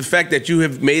respecting the fact that you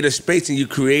have made a space and you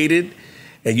created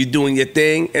and you're doing your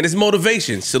thing, and it's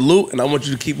motivation. Salute, and I want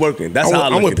you to keep working. That's how I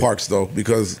look I'm with at it. Parks though,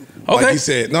 because like he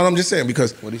said, I'm just saying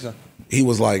because what he said? He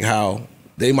was like how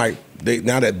they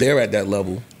now that they're at that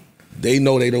level, they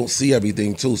know they don't see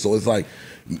everything too. So it's like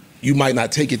you might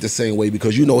not take it the same way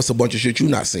because you know it's a bunch of shit you're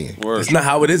not seeing. It's not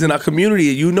how it is in our community,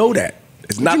 and you know that.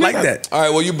 It's not like that. All right,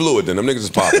 well, you blew it then. Them niggas is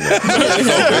popping.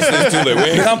 It's too late.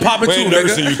 Nigga, I'm popping too,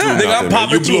 nigga. I'm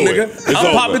popping too, nigga.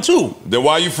 I'm popping too. Then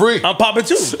why you free? I'm popping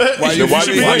too. Why you got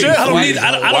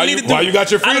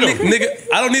your freedom? Nigga,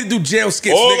 I don't need to do jail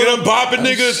skits, All nigga. of them popping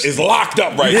niggas is locked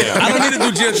up right now. I don't need to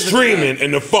do jail skits. Streaming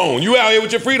in the phone. You out here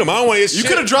with your freedom. I don't want to hear shit. You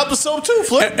could have dropped the soap too,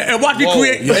 Flip. And watch me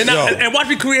create and watch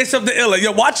me create something iller.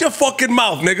 Yo, watch your fucking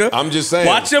mouth, nigga. I'm just saying.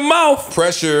 Watch your mouth.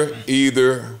 Pressure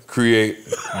either create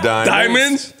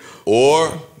diamonds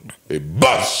or a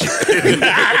bust.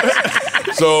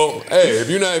 So, hey, if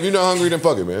you're not hungry, then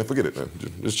fuck it, man. Forget it, man.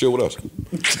 Just chill with us.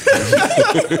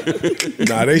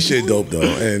 Nah, they shit dope though,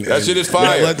 and that shit is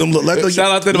fire. Let them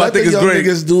shout out to them. I think the it's young great.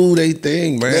 niggas do they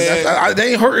thing, man.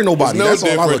 They ain't hurting nobody. It's no That's all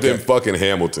I different look than at. fucking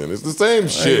Hamilton. It's the same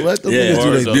shit. Hey, let them niggas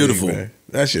do they beautiful. thing, man.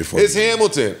 That shit funny. It's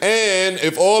Hamilton. And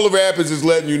if all the rappers is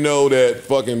letting you know that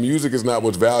fucking music is not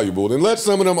what's valuable, then let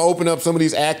some of them open up some of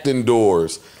these acting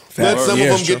doors. Let some of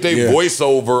them get their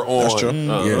voiceover on. That's true.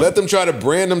 Let them try to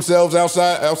brand themselves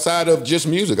outside of just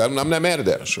music. I'm not mad at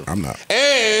that. Sure. I'm not.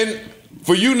 And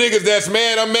for you niggas that's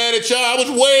mad, I'm mad at y'all. I was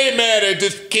way mad at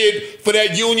this kid for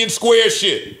that Union Square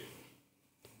shit.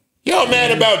 Y'all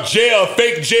mad about jail,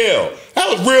 fake jail. That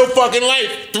was real fucking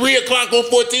life. 3 o'clock on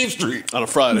 14th Street. On a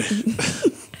Friday.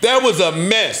 That was a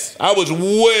mess. I was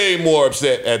way more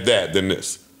upset at that than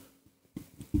this.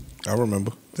 I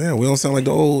remember. Damn, we don't sound like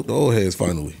the old heads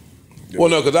finally. Well,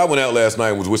 no, because I went out last night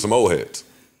and was with some old heads.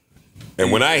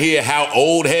 And when I hear how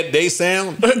old head they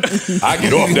sound, I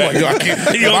get off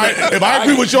that. If I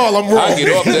agree with y'all, I'm wrong. I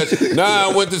get off that.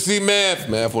 Nah, I went to see Math.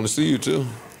 Math want to see you too.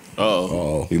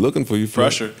 Oh, he looking for you.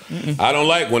 Pressure. I don't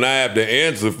like when I have to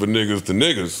answer for niggas to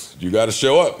niggas. You got to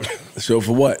show up. Show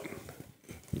for what?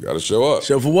 You got to show up.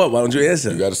 Show for what? Why don't you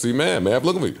answer? You got to see Math. Math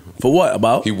looking for you. For what?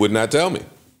 About? He would not tell me.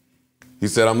 He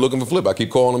said, I'm looking for Flip. I keep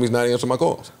calling him. He's not answering my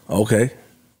calls. Okay.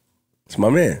 It's my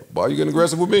man. Why are you getting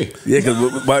aggressive with me? Yeah,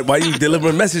 because why you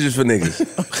delivering messages for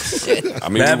niggas? I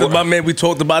mean, Mav is my man. We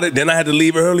talked about it. Then I had to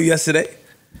leave early yesterday.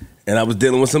 And I was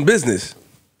dealing with some business.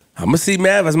 I'm going to see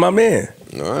Mav as my man.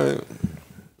 All right.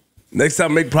 Next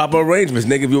time, make proper arrangements,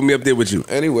 nigga, if you want me up there with you.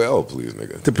 Anyway, oh, please,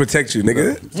 nigga. To protect you,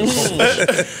 nigga.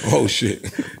 Oh,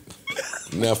 shit.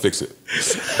 Now fix it.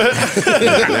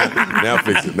 Now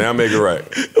fix it. Now make it right.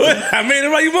 I made it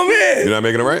right. You my man. You're not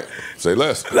making it right? Say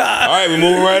less. All right, we're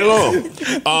moving right along.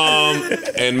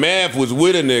 And Mav was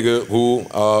with a nigga who,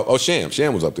 Sham.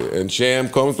 Sham was up there. And Sham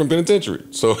comes from penitentiary.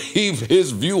 So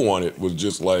his view on it was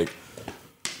just like,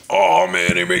 oh,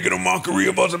 man, they making a mockery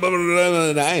of us. Blah, blah,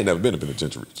 blah, blah. I ain't never been to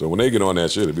penitentiary. So when they get on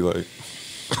that shit, it'd be like,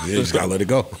 yeah, just gotta let it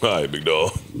go. All right, big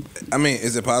dog. I mean,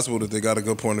 is it possible that they got a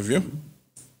good point of view?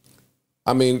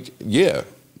 I mean, yeah.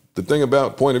 The thing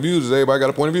about point of views is everybody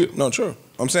got a point of view. No, true.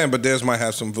 I'm saying, but theirs might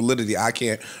have some validity. I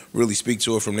can't really speak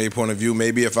to it from their point of view.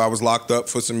 Maybe if I was locked up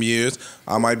for some years,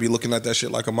 I might be looking at that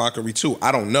shit like a mockery too.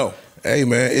 I don't know. Hey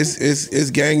man, it's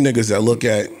gang niggas that look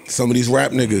at some of these rap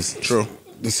niggas. True.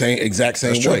 The exact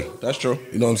same way. That's true.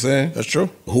 You know what I'm saying? That's true.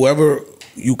 Whoever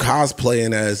you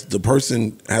cosplaying as, the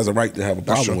person has a right to have a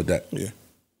problem with that. Yeah.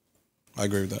 I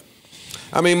agree with that.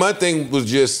 I mean, my thing was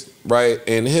just, right,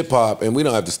 in hip-hop, and we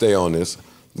don't have to stay on this,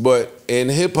 but in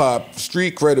hip-hop,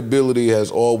 street credibility has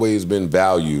always been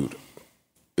valued.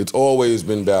 It's always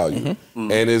been valued.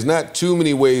 Mm-hmm. And there's not too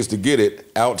many ways to get it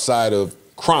outside of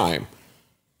crime.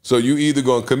 So you either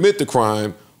gonna commit the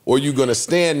crime or you're gonna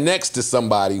stand next to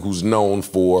somebody who's known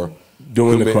for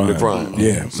doing committing the crime.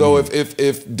 Yeah. So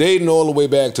if dating all the way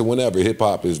back to whenever hip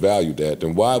hop is valued at,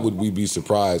 then why would we be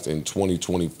surprised in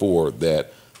 2024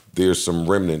 that there's some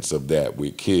remnants of that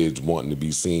with kids wanting to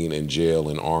be seen in jail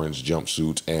in orange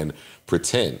jumpsuits and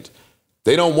pretend?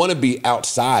 They don't want to be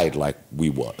outside like we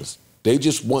was. They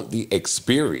just want the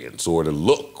experience or the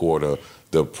look or the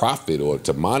profit or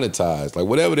to monetize. Like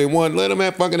whatever they want, let them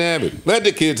fucking have it. Let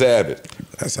the kids have it.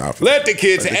 That's how I feel. Let the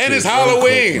kids, and it's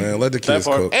Halloween. Cook, man. Let the kids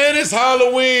cook. And it's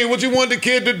Halloween. What you want the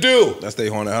kid to do? That's they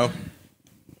haunted house.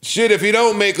 Shit, if he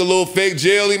don't make a little fake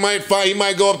jail, he might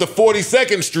go up to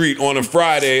 42nd Street on a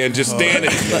Friday and just stand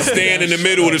in the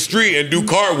middle of the street and do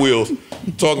cartwheels.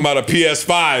 Talking about a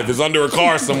PS5 is under a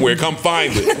car somewhere. Come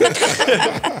find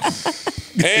it.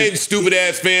 And stupid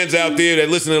ass fans out there that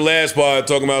listen to the last part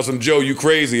talking about some Joe, you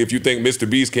crazy if you think Mr.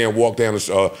 Beast can't walk down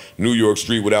a New York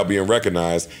street without being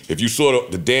recognized. If you saw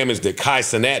the damage that Kai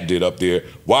Cenat did up there,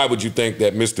 why would you think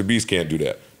that Mr. Beast can't do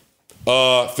that?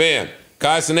 Fan,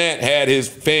 Kai Cenat had his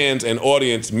fans and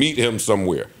audience meet him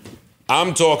somewhere.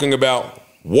 I'm talking about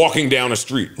walking down a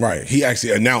street. Right. He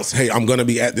actually announced, hey, I'm going to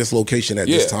be at this location at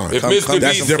this time. If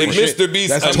Mr. Beast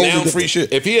that's announced, totally free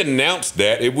shit. If he announced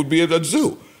that, it would be a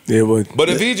zoo. It would. But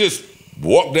if he just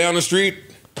walked down the street,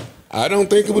 I don't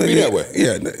think it would be that way.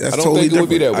 Yeah, that's I don't totally think it would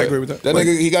be that different. way. I agree with that. That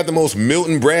nigga, he got the most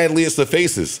Milton Bradleyest of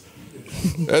faces.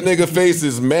 That nigga face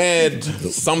is mad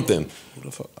something.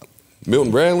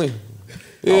 Milton Bradley?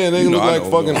 Yeah, nigga look like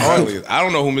fucking Harley. I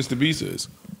don't know who Mr. Beast is.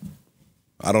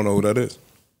 I don't know who that is.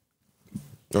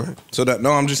 All right. So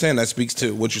I'm just saying that speaks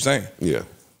to what you're saying. Yeah.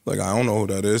 Like, I don't know who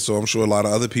that is, so I'm sure a lot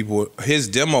of other people, his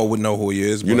demo would know who he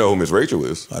is. You know who Miss Rachel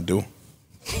is? I do.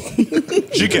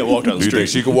 She can't walk down the Do you street. think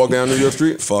she could walk down New York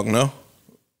Street? Fuck no.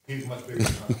 He's much bigger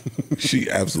than her.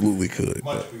 She absolutely could.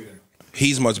 Much bigger than her.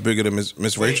 He's much bigger than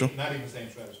Miss Rachel. Not even the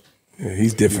same strategy. Yeah,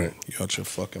 he's different. You out your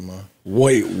fucking mind.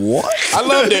 Wait, what? I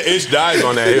love that Ish dies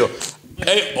on that hill.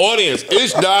 Hey, audience,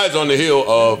 Ish dies on the hill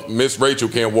of Miss Rachel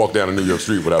can't walk down a New York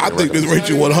street without I think Miss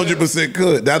Rachel 100%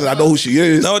 could. Now that I know who she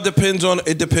is. No, it depends on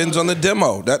the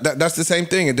demo. That's the same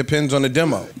thing. It depends on the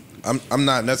demo. I'm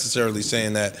not necessarily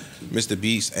saying that Mr.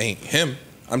 Beast ain't him.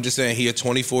 I'm just saying he a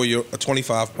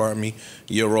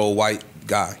 25-year-old white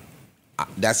guy.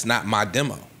 That's not my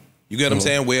demo. You get what I'm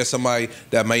saying? Where somebody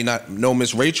that may not know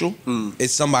Miss Rachel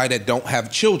is somebody that don't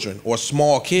have children or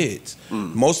small kids.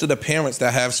 Most of the parents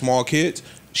that have small kids,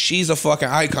 she's a fucking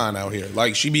icon out here.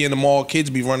 Like, she be in the mall, kids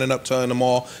be running up to her in the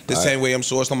mall the same way I'm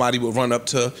sure somebody would run up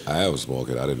to. I have a small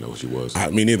kid. I didn't know who she was.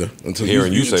 Me neither. Until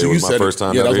hearing you say it was my first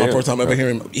time. Yeah, that was my first time ever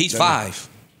hearing. He's 5.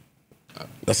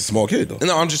 That's a small kid, though.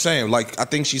 No, I'm just saying, like, I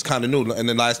think she's kind of new in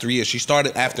the last 3 years. She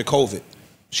started after COVID.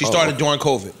 She started during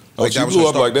COVID. Like, she blew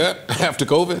up like that after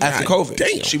COVID? After COVID.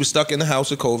 Damn. She was stuck in the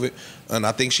house with COVID, and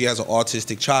I think she has an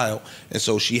autistic child, and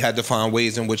so she had to find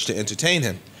ways in which to entertain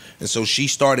him. And so she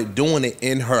started doing it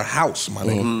in her house, my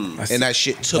nigga. And that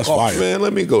shit took off. Man,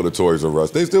 let me go to Toys R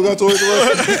Us. They still got Toys R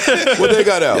Us? What they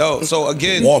got out? Yo, so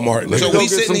again, Walmart. So we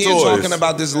sitting here talking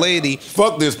about this lady.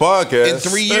 Fuck this podcast. In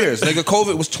 3 years. Nigga,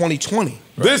 COVID was 2020.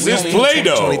 This is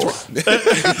Play-Doh.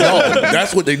 No,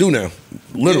 that's what they do now.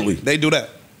 Literally. They do that.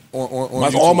 On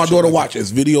That's all my daughter watch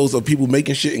is videos of people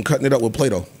making shit and cutting it up with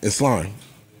Play-Doh and slime.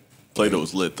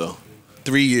 Play-Doh's lit, though.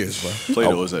 3 years, bro.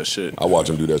 Play-Doh is that shit. I watch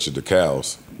them do that shit to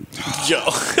cows. Yo.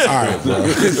 All right, bro.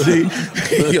 See?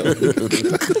 Yo,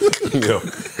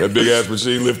 that big ass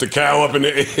machine lift a cow up in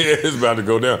the air. It's about to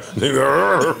go down.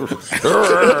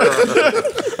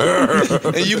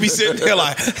 And you be sitting there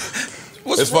like,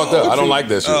 it's fucked up. I don't like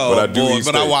that shit, but I do eat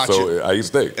steak. But I watch it. I eat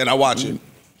steak. And I watch it.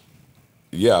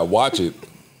 Yeah, I watch it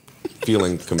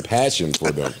feeling compassion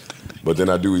for them. But then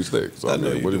I do eat steak. So I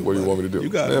mean, what do you want me to do? You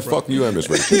got Man, it, bro. fuck you and Miss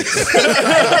Rachel. How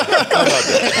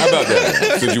about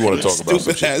that? Since you want to talk about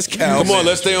some shit. Come on,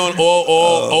 let's stay on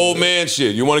old man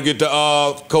shit. You want to get to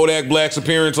Kodak Black's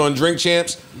appearance on Drink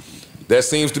Champs? That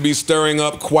seems to be stirring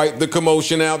up quite the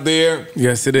commotion out there.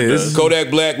 Yes, it is.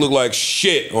 Kodak Black looked like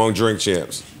shit on Drink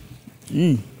Champs.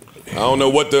 I don't know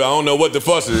what the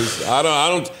fuss is. I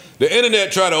don't. The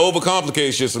internet try to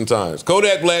overcomplicate shit sometimes.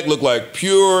 Kodak Black looked like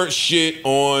pure shit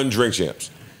on Drink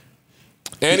Champs.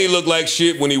 And he looked like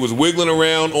shit when he was wiggling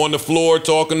around on the floor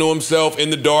talking to himself in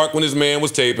the dark when his man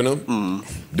was taping him.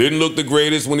 Didn't look the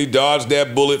greatest when he dodged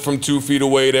that bullet from 2 feet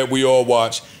away that we all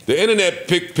watched. The internet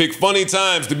pick funny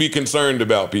times to be concerned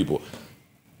about people.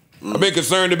 I've been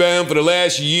concerned about him for the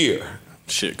last year.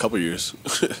 Shit, couple years.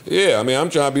 Yeah, I mean,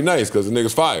 I'm trying to be nice because the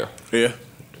nigga's fire. Yeah.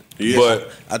 But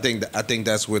I think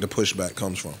that's where the pushback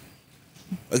comes from.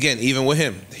 Again, even with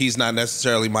him, he's not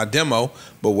necessarily my demo,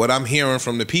 but what I'm hearing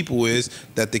from the people is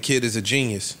that the kid is a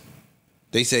genius.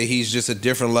 They say he's just a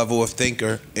different level of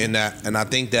thinker in that, and I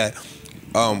think that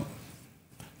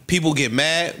people get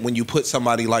mad when you put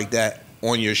somebody like that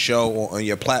on your show or on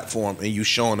your platform and you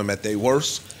showing them at their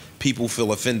worst. People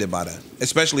feel offended by that,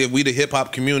 especially if we the hip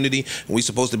hop community and we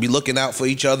supposed to be looking out for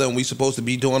each other and we supposed to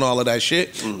be doing all of that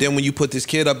shit. Then when you put this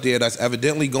kid up there that's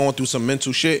evidently going through some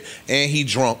mental shit and he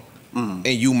drunk, and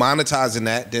you monetizing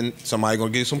that, then somebody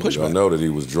gonna get some pushback. We don't know that he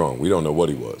was drunk. We don't know what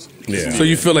he was. Yeah. So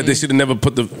you feel like they should have never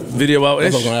put the video out?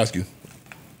 That's what I'm gonna ask you.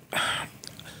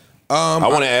 I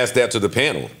want to ask that to the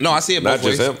panel. No, I see it both Not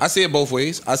just ways. him. I see it both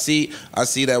ways. I see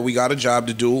that we got a job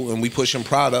to do and we pushing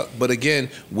product. But again,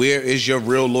 where is your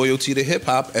real loyalty to hip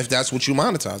hop if that's what you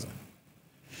monetizing?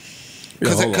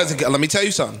 Because let me tell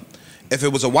you something. If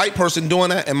it was a white person doing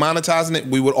that and monetizing it,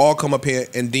 we would all come up here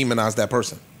and demonize that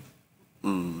person.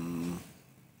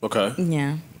 Okay.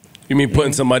 Yeah. You mean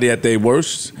putting somebody at their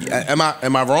worst? Am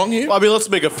I wrong here? Well, I mean, let's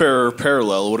make a fair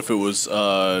parallel. What if it was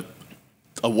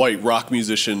a white rock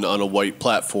musician on a white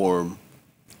platform?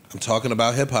 I'm talking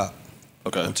about hip hop.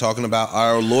 Okay. I'm talking about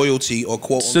our loyalty or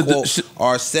quote unquote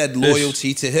our said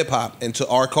loyalty to hip hop and to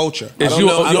our culture. I don't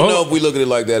know if we look at it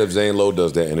like that if Zane Lowe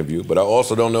does that interview, but I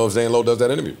also don't know if Zane Lowe does that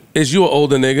interview. Is you an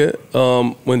older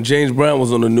nigga? When James Brown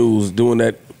was on the news doing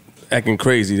that, acting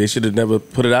crazy, they should have never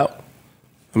put it out.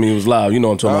 I mean, it was loud. You know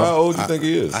what I'm talking about. How old do you think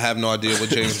he is? I have no idea what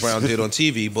James Brown did on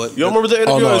TV, but You don't remember the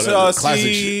interview?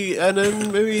 classic shit.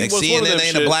 CNN maybe? Like was one of them CNN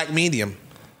ain't a shit. black medium.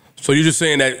 So you're just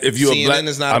saying that if you're CNN a black,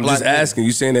 is not a I'm black just asking.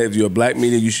 You saying that if you're a black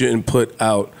media, you shouldn't put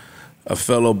out a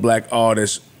fellow black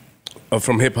artist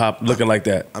from hip hop looking like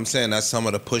that. I'm saying that's some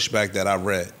of the pushback that I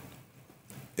read.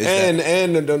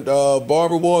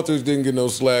 Barbara Walters didn't get no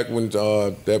slack when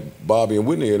that Bobby and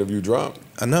Whitney interview dropped.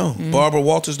 I know. Barbara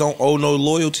Walters don't owe no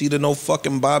loyalty to no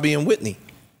fucking Bobby and Whitney.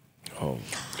 Oh,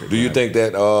 do you think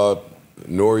that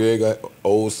Noriega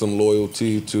owes some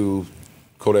loyalty to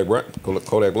Kodak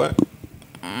Black?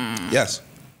 Yes.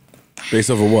 Based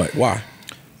off of what? Why?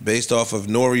 Based off of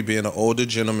Nori being an older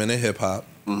gentleman in hip hop.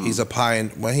 He's a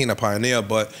pioneer. Well, he ain't a pioneer,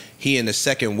 but he in the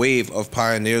second wave of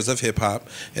pioneers of hip hop.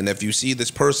 And if you see this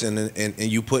person and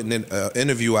you putting an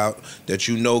interview out that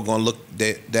you know gonna look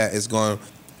that is gonna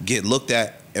get looked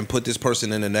at and put this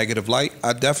person in a negative light,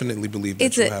 I definitely believe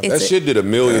that That shit did $1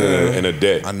 million in a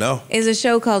day. I know. Is a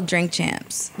show called Drink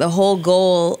Champs. The whole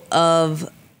goal of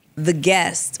the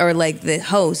guests or like the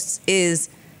hosts is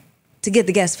to get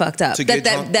the guests fucked up. To get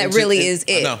drunk That and really to- is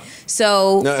I it. know.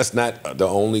 So No, that's not the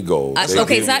only goal.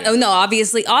 okay, it's not. Oh no,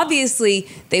 obviously,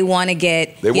 they want to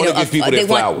get. They wanna give people their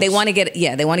flowers. They want to get.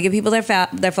 Yeah, they want to give people their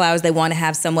flowers. They want to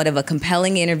have somewhat of a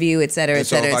compelling interview, et cetera, et And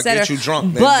so cetera, if et I cetera. get you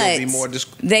drunk, then but you'll be more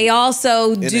they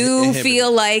also do inhibited.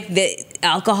 feel like that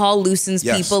alcohol loosens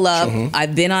Yes. people up. Mhm.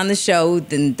 I've been on the show,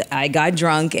 then I got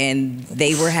drunk, and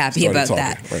they were happy Started about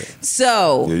talking, that. right.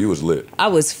 So Yeah, you was lit. I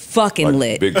was fucking Like,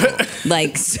 lit, big drunk.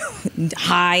 like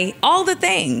high, all the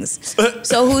things.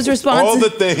 So who's responsible? All the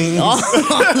things. All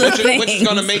the Which is things.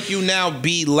 gonna make you now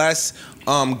be less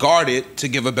guarded to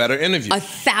give a better interview.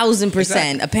 1,000%.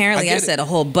 Exactly. Apparently, I get said a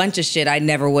whole bunch of shit I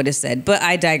never would have said, but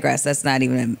I digress. That's not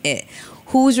even it.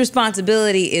 Whose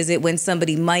responsibility is it when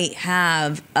somebody might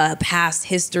have a past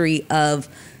history of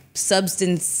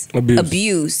substance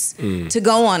abuse to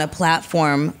go on a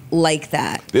platform like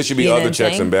that? There should be You know other what I'm checks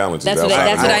saying? and balances. That's what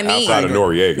I mean. Outside of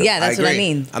Noriega. Yeah, that's what I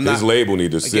mean. His label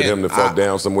need to sit Again, him the fuck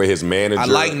down somewhere. His manager, I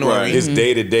like Nori. his Mhm.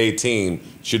 day-to-day team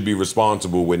should be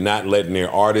responsible with not letting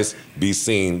their artists be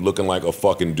seen looking like a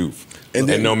fucking doof. And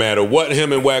no matter what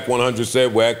him and Wack 100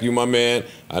 said, Wack, you my man,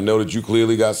 I know that you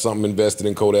clearly got something invested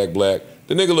in Kodak Black.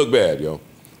 The nigga look bad, yo.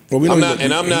 Well, we know I'm he not, look-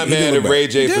 and I'm not he mad look at Ray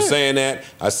bad. J for Yeah. saying that.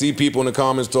 I see people in the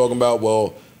comments talking about,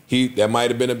 well, that might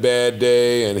have been a bad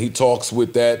day, and he talks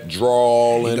with that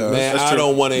drawl, and does. man, That's I true.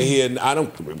 don't want to hear.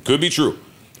 Could be true.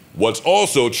 What's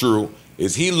also true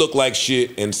is he looked like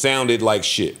shit and sounded like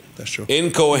shit. That's true.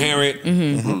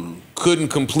 Incoherent. Couldn't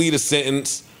complete a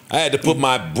sentence. I had to put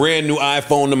my brand new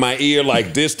iPhone to my ear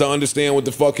like this to understand what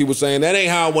the fuck he was saying. That ain't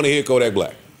how I want to hear Kodak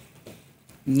Black.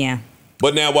 Yeah.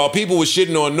 But now, while people were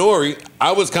shitting on Nori,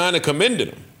 I was kind of commending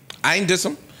him. I ain't diss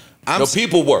him. No,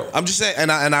 people were. I'm just saying,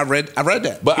 and I read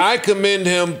that. But I commend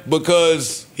him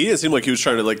because he didn't seem like he was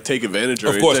trying to like take advantage or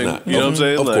Of course anything. not. You know what I'm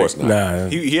saying? Of Like, course not. Nah.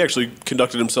 He actually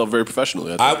conducted himself very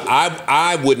professionally.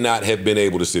 I would not have been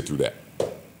able to sit through that.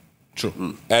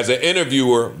 True. As an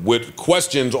interviewer with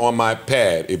questions on my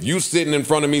pad, if you sitting in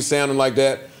front of me sounding like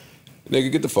that, Nigga,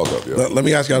 get the fuck up, yo. Let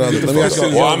me ask y'all another. Let me ask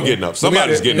y'all. Well, I'm getting up.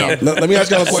 Somebody's getting up. Let me ask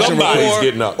y'all a question. Somebody's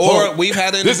getting up. Or we've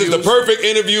had This is the perfect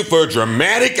interview for a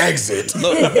dramatic exit.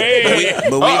 Look, we've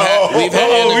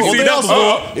had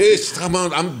interviews.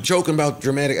 I'm joking about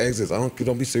dramatic exits.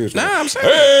 Don't be serious. Nah, I'm saying.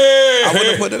 Hey, I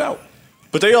wouldn't put it out.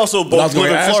 But they also I was both gonna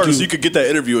live in ask Florida, you- so you could get that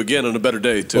interview again on a better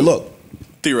day too. But look,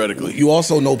 theoretically, you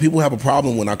also know people have a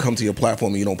problem when I come to your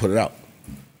platform and you don't put it out.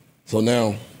 So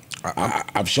now,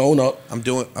 I've shown up. I'm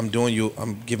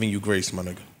giving you grace, my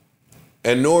nigga.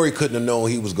 And Nori couldn't have known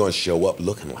he was going to show up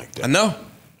looking like that. I know.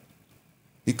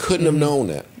 He couldn't have known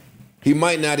that. He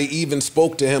might not have even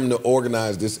spoke to him to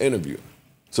organize this interview.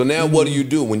 So now what do you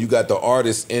do when you got the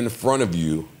artist in front of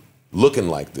you looking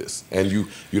like this? And you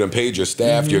done paid your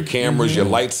staff, your cameras, your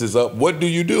lights is up. What do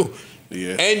you do?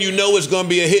 Yeah. And you know it's going to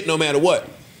be a hit no matter what.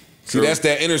 See, that's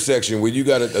that intersection where you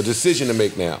got a decision to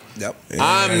make now. Yep.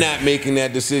 I'm not making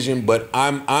that decision, but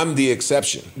I'm the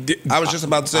exception. I was just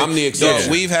about to say, I'm the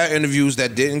exception. we've had interviews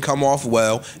that didn't come off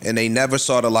well, and they never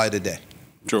saw the light of day.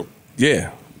 True.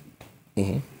 Yeah.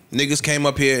 Niggas came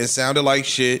up here and sounded like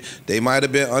shit. They might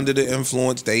have been under the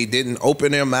influence. They didn't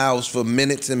open their mouths for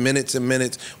minutes and minutes and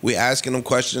minutes. We asking them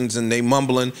questions and they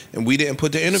mumbling, and we didn't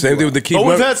put the interview Same thing with the out. Keith But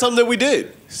Murray. we've had something that we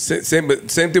did. Same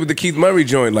thing with the Keith Murray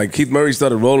joint. Like Keith Murray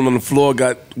started rolling on the floor,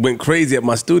 went crazy at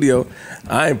my studio.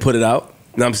 I ain't put it out.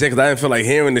 You know what I'm saying? Because I didn't feel like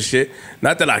hearing the shit.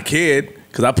 Not that I cared,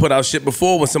 because I put out shit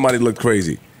before when somebody looked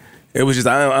crazy. It was just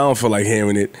I don't feel like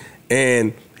hearing it.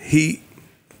 And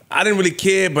I didn't really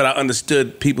care, but I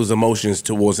understood people's emotions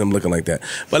towards him looking like that.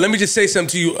 But let me just say something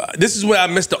to you. This is where I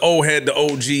miss the old head, the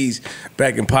OGs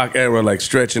back in Pac era, like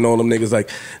Stretch and all them niggas. Like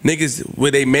niggas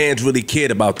where they mans really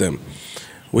cared about them.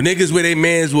 When niggas where they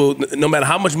mans will, no matter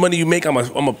how much money you make, I'm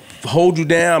gonna hold you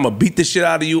down, I'm gonna beat the shit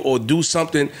out of you or do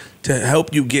something to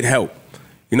help you get help.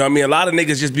 You know what I mean? A lot of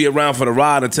niggas just be around for the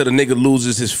ride until the nigga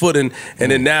loses his footing,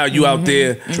 and then now you out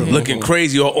there looking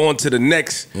crazy or on to the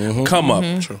next come up.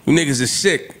 You niggas is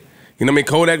sick. You know what I mean?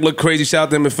 Kodak looked crazy, shout out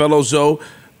to him and fellow Zoe,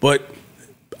 but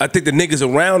I think the niggas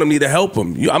around him need to help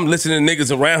him. I'm listening to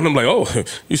niggas around him like, oh,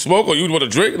 you smoke or you want to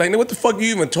drink? Like, what the fuck you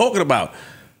even talking about?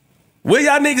 Where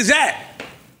y'all niggas at?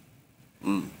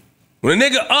 When a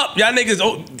nigga up, y'all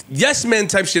niggas, yes men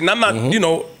type shit, and I'm not, you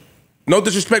know, no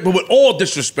disrespect, but with all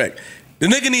disrespect, the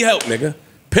nigga need help, nigga,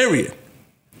 period.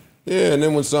 Yeah, and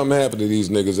then when something happened to these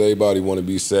niggas, everybody want to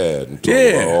be sad. And talk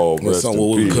Yeah. about, oh, When rest something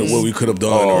in what peace. we could have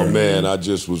done. Oh or- man, I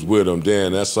just was with him.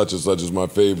 Damn, that's such and such is my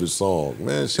favorite song.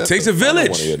 Man, It takes a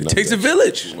village. It takes a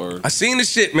village. I seen the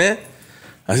shit, man.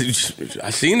 I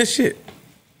seen the shit.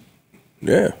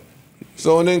 Yeah.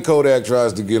 So and then Kodak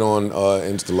tries to get on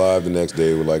Insta Live the next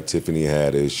day with like Tiffany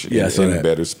Haddish Yeah, I saw in that.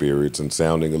 better spirits and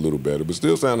sounding a little better, but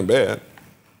still sounding bad.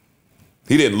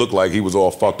 He didn't look like he was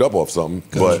all fucked up off something,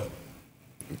 but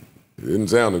it didn't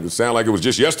sound like it was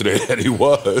just yesterday that he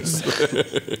was.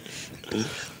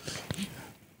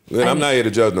 And I'm not here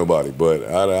to judge nobody, but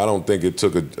I don't think it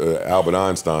took a Albert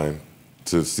Einstein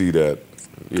to see that.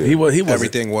 Yeah. He was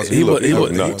Everything wasn't. He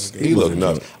looked nuts. He looked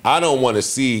nuts. I don't want to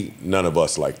see none of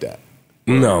us like that.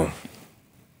 No.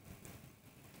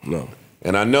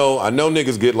 And I know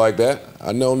niggas get like that.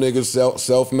 I know niggas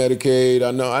self-medicate.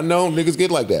 I know niggas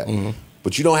get like that.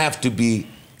 But you don't have to be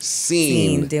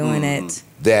seen doing it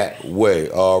that way.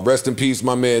 Rest in peace,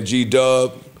 my man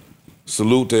G-Dub.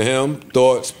 Salute to him.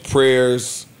 Thoughts,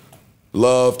 prayers,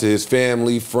 love to his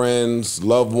family, friends,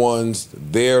 loved ones,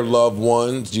 their loved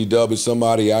ones. G-Dub is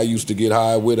somebody I used to get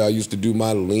high with. I used to do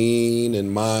my lean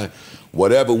and my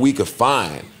whatever we could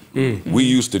find. We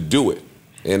used to do it.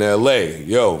 In LA,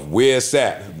 yo, where it's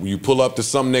at? You pull up to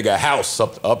some nigga house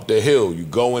up the hill. You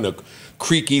go in a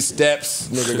creaky steps.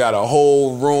 Nigga got a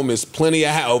whole room. There's plenty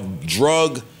of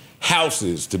drug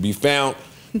houses to be found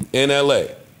in LA.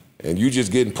 And you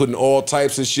just putting all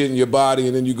types of shit in your body,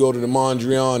 and then you go to the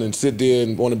Mondrian and sit there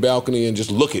on the balcony and just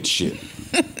look at shit.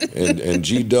 and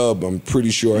G-Dub, I'm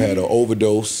pretty sure, had an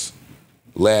overdose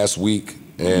last week.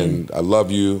 And I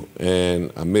love you,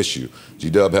 and I miss you.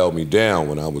 G-Dub held me down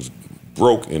when I was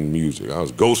broke in music. I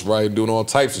was ghostwriting, doing all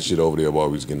types of shit over there while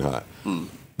we was getting high.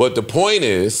 But the point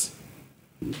is,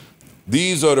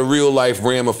 these are the real life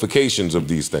ramifications of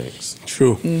these things.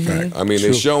 True. I mean,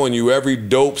 they're showing you every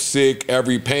dope sick,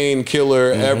 every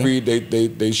painkiller,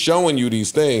 they showing you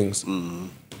these things.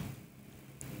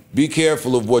 Be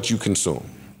careful of what you consume.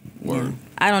 Yeah.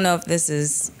 I don't know if this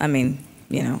is, I mean,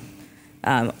 you know,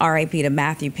 R.I.P. to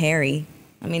Matthew Perry.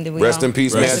 I mean, did we Rest all- in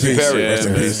peace, Matthew Perry. Rest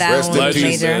in peace. That Rest one in was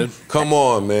peace. major. Come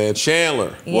on, man.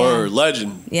 Chandler. Yeah. Word,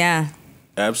 legend, Yeah,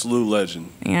 absolute legend.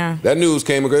 yeah. That news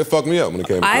came and it fucked me up when it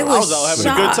came. I I was out having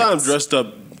a good time, shocked. dressed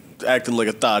up, acting like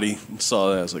a thotty.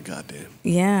 Saw that, I was like, God damn.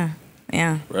 Yeah.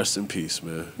 Yeah. Rest in peace,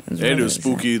 man. was And it really was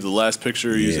spooky. The last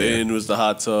picture he's in was the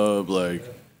hot tub. Like,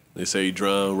 they say he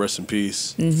drowned. Rest in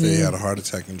peace. Say he had a heart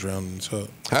attack and drowned in the tub.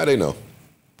 How they know?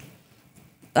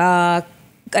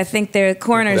 I think their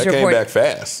coroner's That came report. back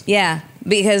fast. Yeah,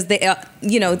 because they,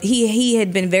 he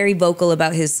had been very vocal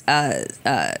about his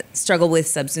struggle with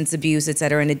substance abuse, et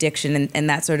cetera, and addiction and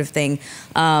that sort of thing.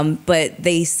 But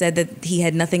they said that he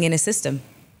had nothing in his system.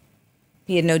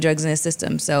 He had no drugs in his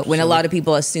system. So when a lot of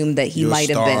people assumed that he might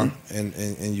have been,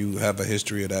 and you have a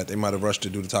history of that, they might have rushed to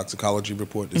do the toxicology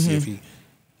report to see if he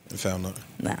found nothing.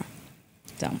 no,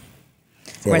 don't.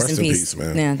 Well, Rest in peace,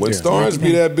 man. Yeah. When stars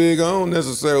be that big, I don't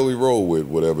necessarily roll with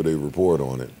whatever they report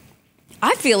on it.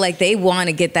 I feel like they want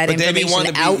to get that But they be information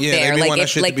wanting to be- out yeah, there. they be like wanting if, that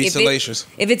shit to like be if, salacious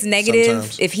if it's negative,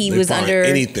 sometimes. if he They was find under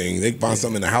anything. They find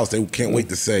something in the house. They can't wait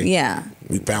to say. Yeah.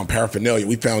 We found paraphernalia.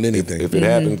 We found anything. If it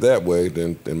happens that way,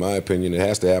 then in my opinion, it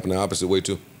has to happen the opposite way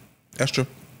too. That's true.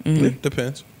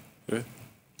 Depends. Yeah.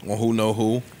 On who know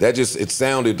who. That just it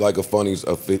sounded like a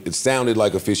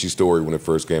fishy story when it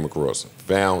first came across.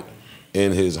 Found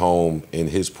in his home, in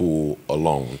his pool,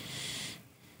 alone.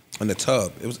 In the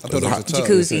tub. I thought it was a tub.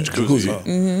 Jacuzzi.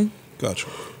 Jacuzzi. Gotcha.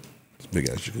 It's a big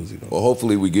ass jacuzzi though. Well,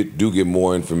 hopefully we do get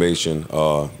more information.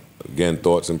 Again,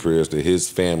 thoughts and prayers to his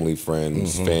family,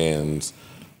 friends, fans,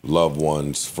 loved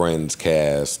ones, friends,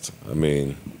 cast. I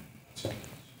mean,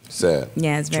 sad.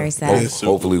 Yeah, it's very sad.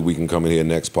 Hopefully we can come in here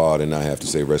next pod and not have to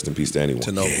say rest in peace to anyone.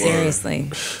 To know Seriously.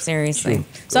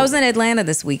 So I was in Atlanta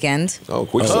this weekend. Oh,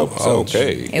 quick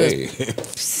okay. It was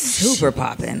super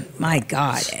popping. My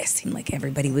God, it seemed like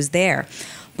everybody was there.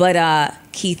 But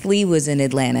Keith Lee was in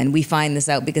Atlanta, and we find this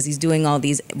out because he's doing all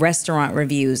these restaurant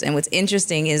reviews. And what's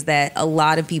interesting is that a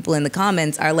lot of people in the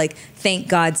comments are like, thank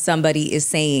God somebody is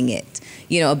saying it,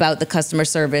 about the customer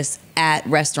service at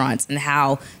restaurants and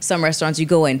how some restaurants you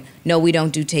go in, no, we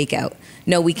don't do takeout.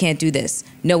 No, we can't do this.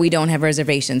 No, we don't have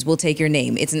reservations. We'll take your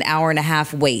name. It's an hour and a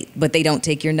half wait, but they don't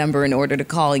take your number in order to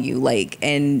call you.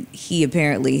 And he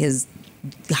apparently has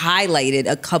highlighted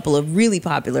a couple of really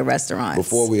popular restaurants.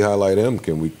 Before we highlight him,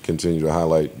 can we continue to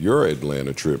highlight your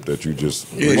Atlanta trip that you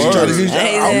just... Yeah, you try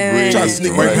to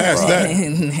sneak right past that.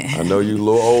 I know you're a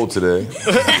little old today.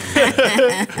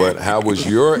 But how was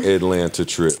your Atlanta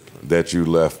trip that you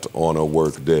left on a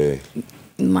work day?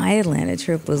 My Atlanta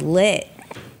trip was lit.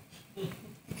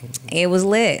 It was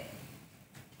lit.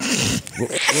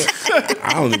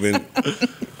 I don't even...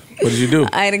 What did you do?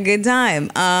 I had a good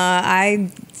time. I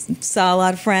saw a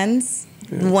lot of friends.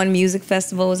 One music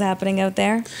festival was happening out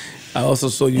there. I also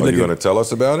saw you. Are you going to tell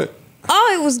us about it?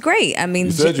 Oh, it was great. I mean,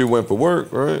 You said you went for work,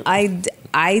 right?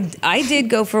 I did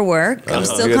go for work. I'm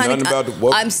still kind of.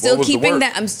 I'm still keeping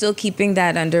that. I'm still keeping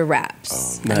that under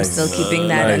wraps. Nice. I'm still keeping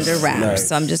that Nice. under wraps. Nice.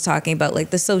 So I'm just talking about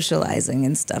like the socializing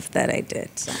and stuff that I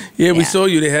did. So, Yeah, we saw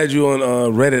you. They had you on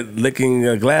Reddit licking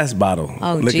a glass bottle.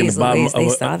 Oh, licking geez, Louise, they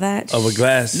saw that? of a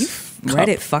glass.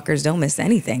 Reddit fuckers don't miss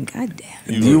anything. God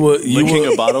damn. You were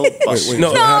licking a bottle?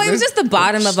 No, No, it was just the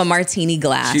bottom of a martini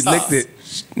glass. she licked it.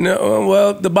 No,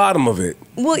 well, the bottom of it.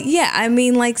 Well, yeah, I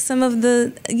mean, like some of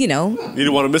the, You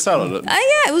didn't want to miss out on it.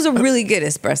 yeah, it was a really good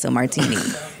espresso martini,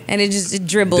 and it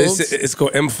dribbled. It's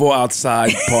called M4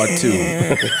 Outside Part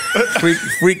 2.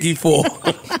 Freaky 4.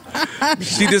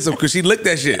 She did some, because she licked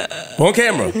that shit on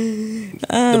camera.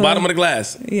 The bottom of the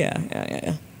glass.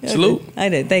 Yeah. Salute. I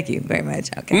did. Thank you very much.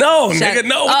 Okay. No, Shout- nigga,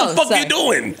 no. What the fuck sorry. you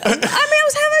doing? I mean, I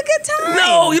was having a good time.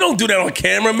 No, you don't do that on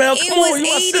camera, Mel. Come It on, was you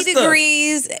my 80 sister.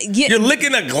 degrees. You're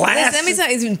licking a glass? Let me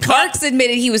tell you, Parks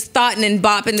admitted he was thoughting and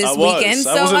bopping this weekend. So,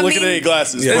 I wasn't I licking mean, any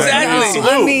glasses. Yeah. but Exactly.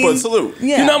 Salute, but salute.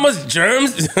 Yeah. You know how much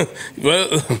germs?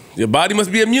 Well, your body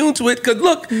must be immune to it, because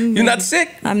look, you're not sick.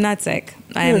 I'm not sick.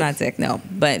 I am not sick, no.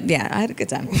 But yeah, I had a good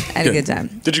time.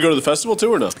 Did you go to the festival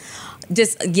too or no?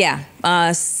 Just,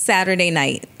 Saturday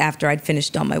night after I'd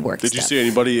finished all my work Did you stuff. see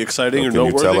anybody exciting or Can you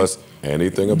noteworthy? tell us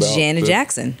anything about Janet the-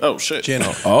 Jackson. Oh, shit.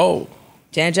 Oh.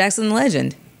 Janet Jackson, the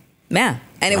legend. Yeah.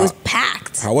 And it was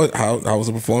packed. How was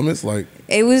the performance? Like,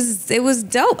 It was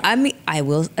dope. I mean, I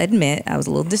will admit I was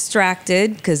a little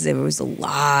distracted because there was a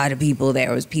lot of people there.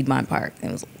 It was Piedmont Park.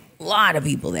 There was a lot of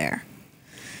people there.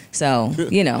 So,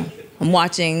 I'm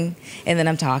watching and then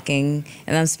I'm talking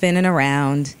and I'm spinning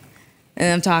around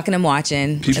and I'm talking and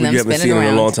watching People and I'm you haven't spinning seen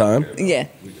around. in a long time. Yeah.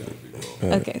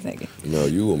 Okay, thank you. No,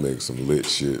 you will make some lit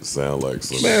shit sound like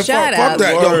some... man, Shut fuck up.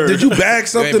 that. Yo, did you bag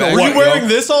something or Were what? you wearing yo?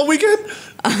 this all weekend?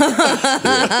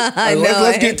 I know.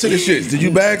 Let's get to the shits. Did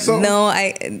you bag something?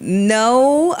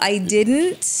 No, I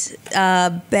didn't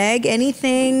bag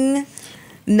anything.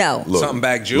 No. Look, Something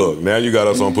back, Jew. Look, now you got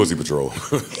us on Pussy Patrol.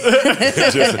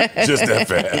 just that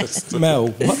fast. Mel,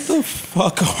 what the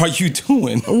fuck are you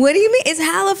doing? What do you mean? It's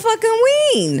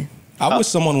Halloween. I wish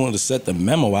someone wanted to set the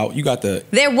memo out. You got the...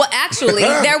 There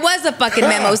was a fucking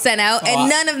memo sent out, and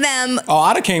none of them... Oh,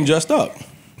 I'd have came dressed up.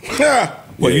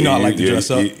 Well, you know I like to dress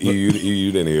up. You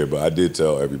didn't hear, but I did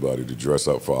tell everybody to dress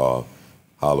up for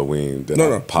Halloween. Then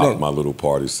I popped my little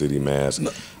Party City mask.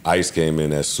 Ice came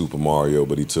in as Super Mario,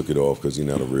 but he took it off because he's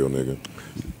not a real nigga.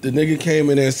 The nigga came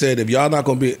in there and said, if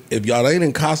y'all ain't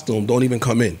in costume, don't even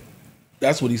come in.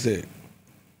 That's what he said.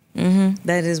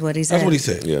 That is what he said. That's what he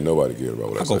said. Yeah, nobody cared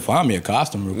about what I said. I'll go find me a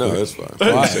costume real quick. No, that's fine.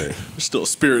 There's still a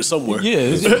spirit somewhere.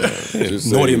 Yeah.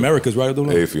 Naughty America's right up the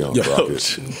road. Afion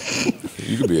Crockett.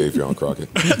 You could be Afion Crockett.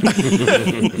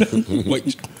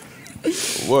 Wait.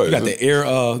 What? You got the Air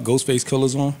Ghostface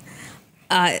colors on?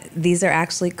 These are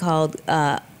actually called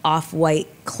off-white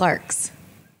Clarks.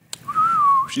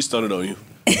 She stunted on you.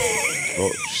 Oh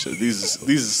shit! These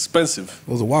is expensive.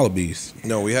 Those are Wallabies.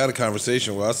 No, we had a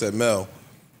conversation where I said, Mel,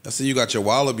 I said, you got your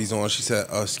Wallabies on. She said,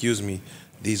 excuse me,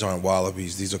 these aren't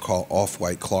Wallabies. These are called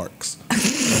off-white Clarks.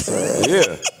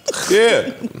 Yeah.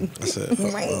 Yeah. I said,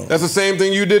 that's the same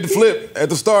thing you did to Flip at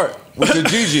the start with the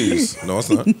GGs. No, it's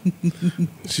not.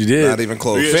 She did. Not even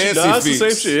close. Yeah, Fancy feet.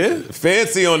 The same shit, yeah.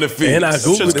 Fancy on the feet. And I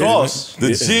Googled it. The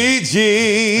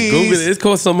GGs. Google it. It's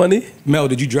cost some money. Mel,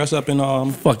 did you dress up in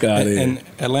Fuck out of here. in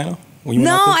Atlanta? When you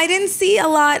went No, out there? I didn't see a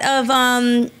lot of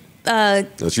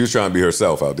She was trying to be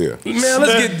herself out there. Man,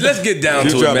 let's get down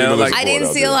She's to trying it, to be man. Like, Melissa I didn't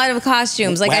Ford see out a lot of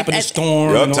costumes. Like What happened to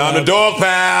Storm? Yup, and all time to that? dog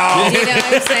pound. You know what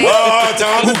I'm saying? Oh,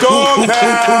 time to dog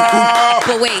pound.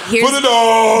 But wait, For the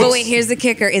dogs. here's the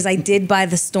kicker: is I did buy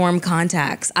the Storm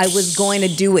contacts. I was going to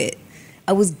do it.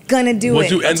 I was gonna do what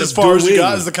it. you end That's up as far as you doing.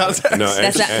 got is the contacts. No,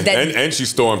 That's and she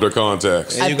stormed her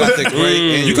contacts. And you got the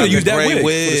gray, and you got could've the used that gray wig for the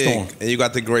wig. Storm. And you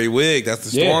got the gray wig. That's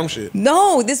the Yeah. Storm shit.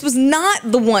 No, this was not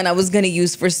the one I was going to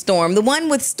use for Storm. The one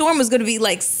with Storm was going to be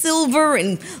like silver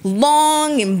and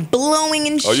long and blowing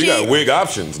and Oh, shit. you got wig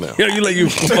options now. Yeah, you like you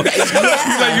was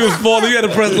falling. You had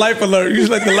to press life alert. You was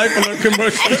like the life alert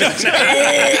commercial.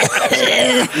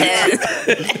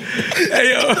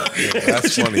 Hey yo,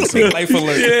 That's funny. So. Life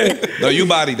alert. yeah. No, you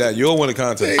bodied that. You'll win a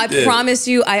contest. I promise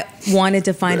you, I wanted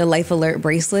to find a Life Alert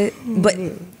bracelet, but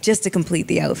just to complete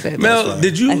the outfit. Mel,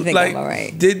 did you I think like? I'm all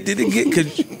right. Did it get?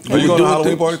 Are you going to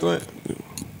Halloween party tonight?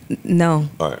 No.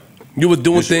 All right. You were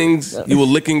doing things. You were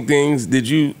licking things. Did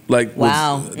you like?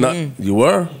 Wow. You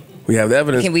were. We have the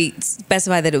evidence. Can we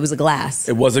specify that it was a glass?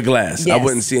 It was a glass. I Yes.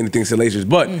 wouldn't see anything salacious.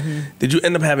 But did you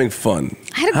end up having fun?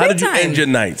 I had a How great did you time. end your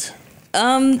night?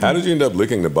 How did you end up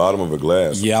licking the bottom of a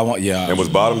glass? Yeah. And was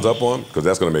bottoms up on? Because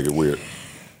that's going to make it weird.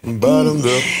 Bottoms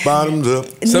up, bottoms up.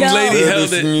 Some No. lady held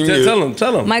it.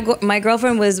 Tell him. My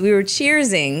girlfriend we were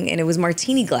cheersing, and it was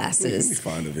martini glasses. He's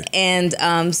fond of it.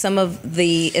 And some of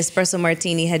the espresso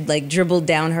martini had like dribbled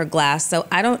down her glass. So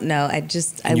I don't know. Wait,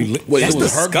 That's it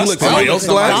was disgusting. somebody else's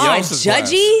God,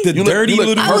 judgy. The dirty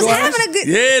little I was glass? having a good.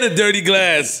 Yeah, the dirty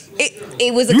glass.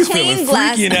 It was a You was clean feeling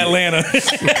glass. freaky in Atlanta.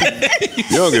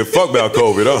 You don't give a fuck about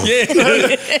COVID, huh?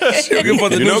 Yeah. You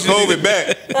know COVID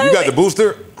back. You got the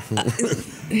booster?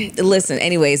 Listen,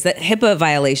 anyways, that HIPAA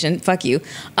violation. Fuck you.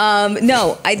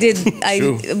 No, I did.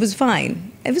 True. It was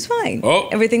fine. It was fine. Oh,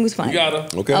 everything was fine. You got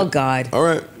her. Okay. Oh God. All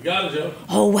right. You got it, Joe.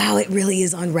 Oh wow, it really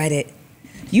is on Reddit.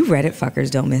 You Reddit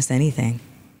fuckers don't miss anything.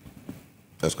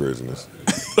 That's craziness.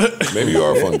 Maybe you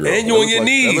are a fun girl. And you on your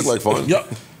knees. That looks like fun. Yup.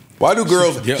 Why do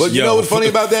girls? Yo, But you yo. know what's funny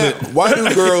about that? Why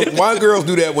girls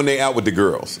do that when they out with the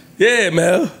girls? Yeah,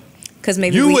 man. Because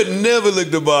maybe You would never lick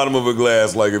the bottom of a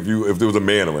glass like if there was a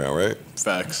man around, right?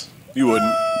 Facts. You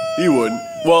wouldn't. You wouldn't.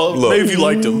 Well, Look. maybe if you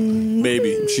liked him.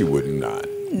 Maybe. She would not.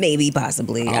 maybe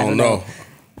possibly. I don't know.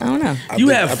 I don't know. You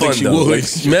have fun she though. would.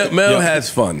 Like, Mel has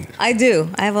fun. I do.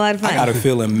 I have a lot of fun. I got a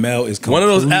feeling Mel is One of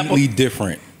those completely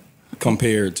different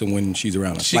compared to when she's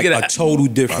around us. She Like get a total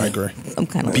different. I'm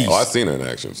kind of. Oh, I've seen her in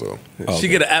action, so. She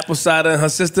get an apple cider in her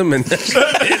system and she's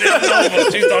start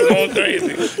going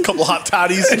crazy. Couple hot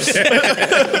toddies.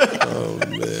 Oh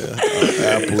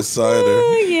man, apple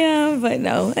cider. Yeah, but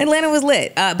no. Atlanta was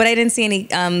lit, but I didn't see any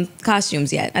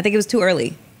costumes yet. I think it was too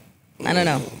early. I don't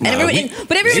know. And everybody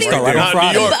start right on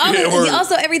Friday. but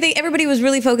also everybody was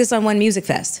really focused on one music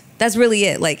fest. That's really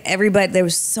it. Like everybody, there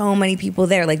was so many people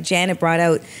there. Like Janet brought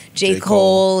out J.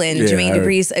 Cole and Yeah, Jermaine I heard.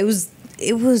 Dupri.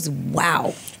 It was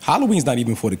wow. Halloween's not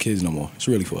even for the kids no more. It's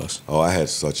really for us. Oh, I had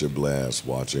such a blast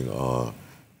watching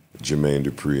Jermaine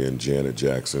Dupri and Janet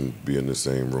Jackson be in the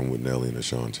same room with Nelly and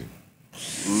Ashanti.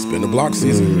 It's been the block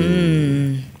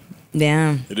season.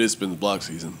 Yeah. It is been the block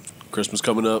season. Christmas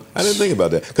coming up. I didn't think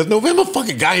about that because November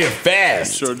fucking got here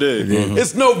fast. Sure did.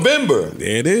 It's November.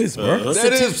 There it is, bro.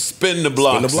 That is spin the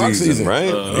block, season, right?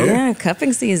 Yeah,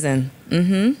 cuffing season.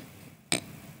 Mm-hmm.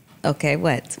 Okay,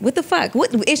 what? What the fuck?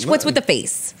 What's with the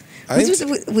face? What's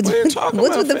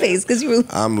with the face? Because you.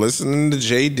 I'm listening to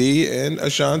JD and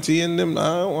Ashanti and them.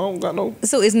 I don't got no.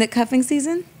 So isn't it cuffing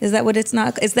season? Is that what it's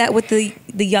not? Is that what the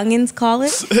youngins call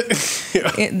it?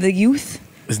 The youth.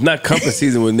 It's not cuffing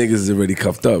season when niggas is already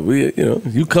cuffed up.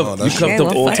 You cuffed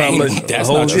up all time. That's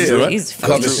not true. Right?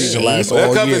 Cuffing season lasts all year.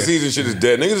 That cuffing season shit is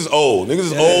dead. Niggas is old.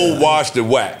 Niggas is old, washed, and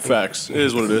whack. Facts. It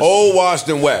is what it is. Old, washed,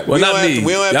 and whack. Well, not me.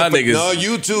 We don't have to. Y'all niggas. No,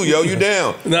 you too, yo. You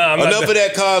down. Nah, Enough of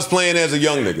that cosplaying as a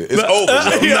young nigga. It's over,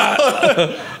 yo.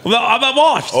 I'm not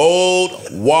washed. Old,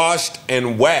 washed,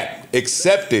 and whack.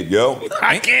 Accept it, yo.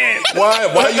 I can't.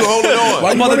 Why are you holding on?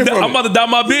 I'm about to dye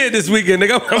my beard this weekend,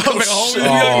 nigga. I'm gonna make a whole new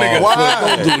young nigga.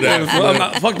 Why? Don't do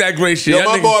that. Fuck that gray shit. Yo,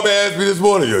 my barber asked me this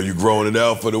morning, yo, you growing it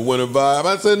out for the winter vibe?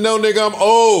 I said, no, nigga, I'm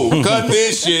old. Cut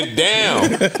this shit down.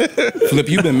 Flip,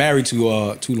 you've been married too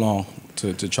long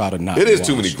to try to not. It is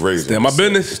too many grays. Damn, my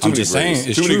business. I'm just saying,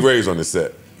 it's too many true. grays on the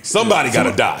set. Somebody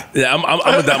gotta die. Yeah, I'm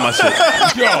gonna dye my shit.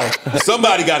 Yo,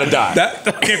 somebody gotta die.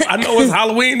 I know it's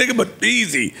Halloween, nigga, but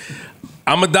easy.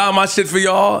 I'm gonna dye my shit for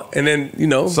y'all, and then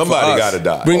somebody gotta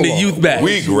die. Bring the youth back.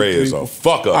 We gray as a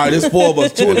fuck up. All right, there's 4 of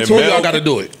us. Two of y'all gotta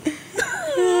do it.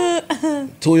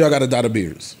 2 of y'all gotta dye the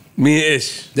beards. Me and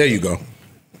Ish. There you go.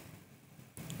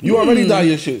 You already dye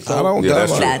your shit. So I don't dye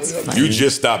my that's true. You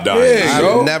just stopped dyeing.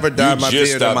 I've never dyed my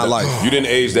beard in my life. You didn't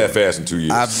age that fast in 2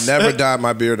 years. I've never dyed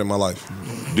my beard in my life.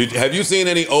 Have you seen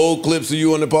any old clips of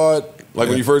you on the pod? Like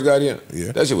when you first got in?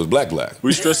 Yeah. That shit was black.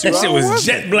 We stressed you out. That shit was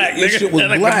jet black, nigga. That shit was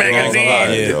like black.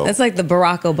 Yeah. That's like the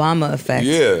Barack Obama effect.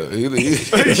 Yeah.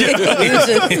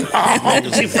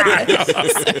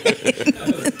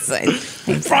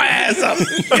 Fry ass up.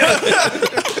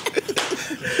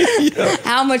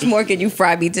 How much more can you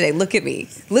fry me today? Look at me.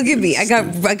 Look at me. I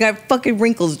got fucking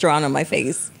wrinkles drawn on my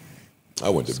face. I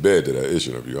went to bed to that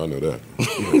issue interview. I know that.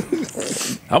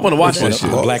 I want to watch that shit.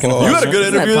 Black and you had a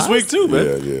good interview this week too,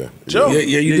 man. Yeah. Joe.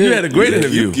 Yeah, you did. You had a great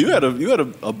interview. You had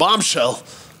a bombshell.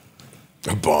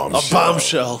 A bombshell. A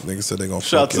bombshell. Niggas said they gonna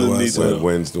Shout fuck to your the ass Nito. up.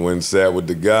 When sat with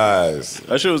the guys.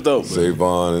 That shit was dope.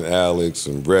 Savon and Alex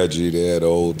and Reggie, they had a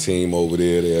whole team over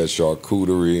there. They had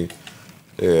charcuterie.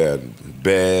 They had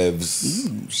Bevs.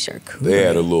 Charcuterie. They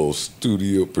had a little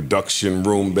studio production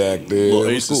room back there. Little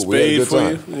Ace of Spade for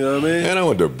you. You know what I mean? And I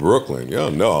went to Brooklyn. Y'all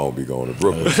know I don't be going to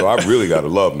Brooklyn. So I really got to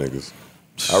love niggas.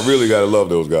 I really got to love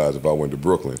those guys if I went to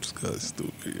Brooklyn.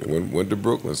 Stupid. Went to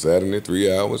Brooklyn, sat in there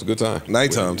 3 hours. Good time.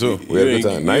 Nighttime, too. We had a good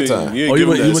time. Nighttime.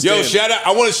 Yo, shout out.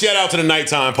 I want to shout out to the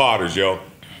nighttime potters, yo.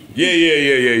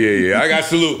 Yeah. I got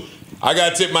salute. I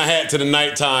got to tip my hat to the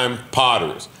nighttime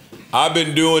potters. I've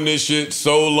been doing this shit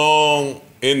so long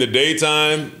in the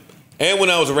daytime, and when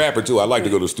I was a rapper too. I like to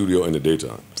go to the studio in the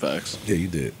daytime. Facts. Yeah, you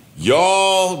did.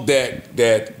 Y'all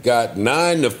that got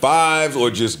 9 to 5s or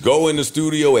just go in the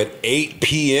studio at 8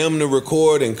 p.m. to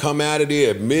record and come out of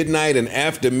there at midnight and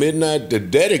after midnight, the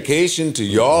dedication to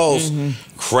y'all's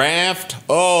craft.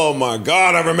 Oh my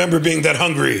God, I remember being that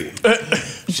hungry.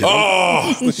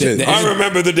 I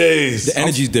remember the days. The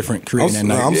energy's different creating that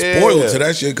night. I'm spoiled to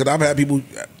that shit because I've had people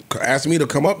ask me to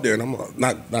come up there and I'm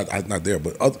not there,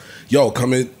 but yo,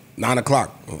 come in 9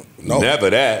 o'clock. No. Never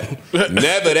that.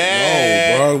 Never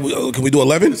that. No, bro. Can we do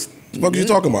 11? What the fuck are you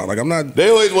talking about? Like, I'm not. They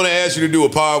always want to ask you to do a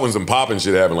pod when some popping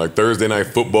shit happen, like Thursday night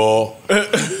football.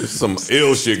 Some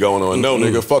ill shit going on. No,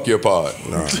 nigga, fuck your pod.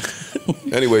 Nah.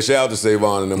 Anyway, shout out to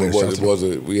Savon and them.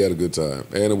 We had a good time.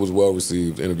 And it was well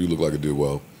received. Interview looked like it did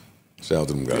well. Shout out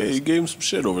to them guys. Yeah, you gave him some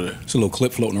shit over there. It's a little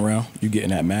clip floating around. You getting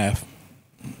that math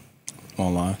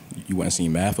online. You went and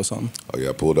seen math or something? Oh yeah,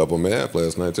 I pulled up on math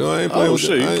last night too. I ain't playing. Oh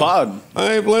shit, you podding.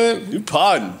 I ain't playing. You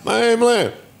podding. I ain't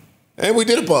playing. And we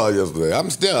did a pod yesterday. I'm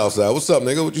still outside. What's up,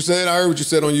 nigga? What you said? I heard what you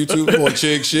said on YouTube on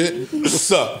Chig shit.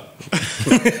 What's up?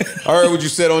 I heard what you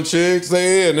said on Chig.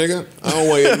 Say here, nigga. I don't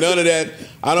want to hear none of that.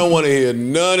 I don't want to hear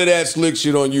none of that slick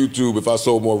shit on YouTube if I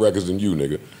sold more records than you,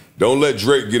 nigga. Don't let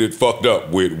Drake get it fucked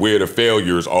up with where the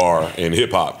failures are in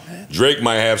hip hop. Drake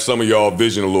might have some of y'all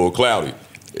vision a little cloudy.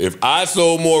 If I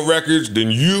sold more records than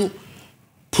you,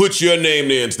 put your name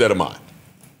there instead of mine.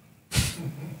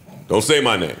 Don't say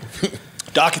my name.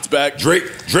 Docket's back. Drake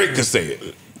can say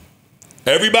it.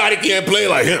 Everybody can't play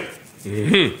like him.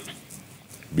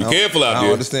 Be careful out there. I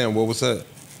don't understand. What was that?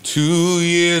 2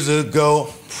 years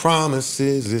ago,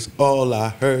 promises is all I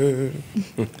heard.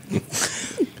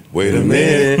 Wait a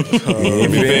minute.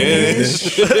 Let me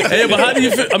finish. Hey, but how do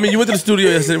you feel? I mean, you went to the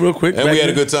studio yesterday real quick. And we had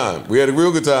a good time. We had a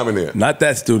real good time in there. Not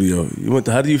that studio.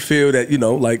 How do you feel that,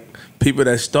 like people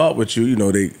that start with you,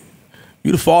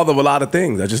 you're the father of a lot of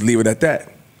things. I just leave it at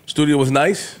that. Studio was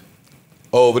nice.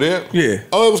 Oh, over there? Yeah.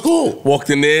 Oh, it was cool. Walked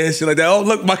in there, shit like that. Oh,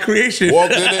 look, my creation.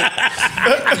 Walked in there.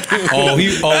 we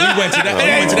went to that. We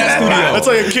went to that studio. That's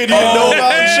like a kid you didn't know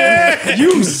about and shit.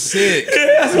 You sick.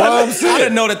 Well, I'm sick. I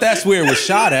didn't know that's where it was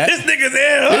shot at. This nigga's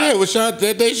there. Yeah, it was shot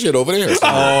at they shit over there.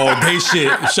 Oh, they shit.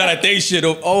 Shot at they shit.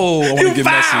 Oh, I want to get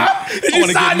messy. Did I you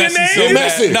want to sign get your messy. name? So Get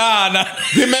messy. bad. Nah.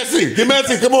 Get messy. Get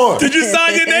messy. Come on. Did you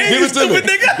sign your name? Give it to me. Stupid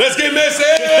nigga. Let's get messy.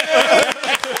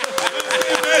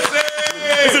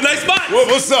 It's a nice spot.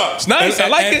 What's up? It's nice. I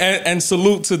like it. And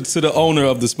salute to the owner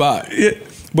of the spot. Yeah.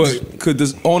 But could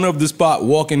this owner of the spot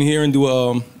walk in here and do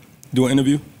an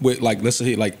interview with, like, let's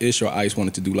say like Ish or Ice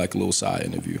wanted to do like a little side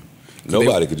interview?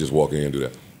 Nobody could just walk in and do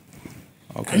that.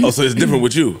 Okay. Oh, so it's different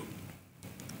with you.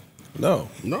 No.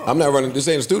 I'm not running. This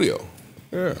ain't a studio.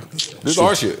 Yeah. This is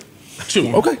our shit.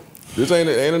 True. Okay. This ain't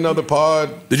another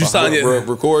pod. Did you sign it?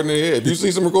 Recording it here. If you see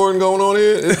some recording going on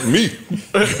here, it's me.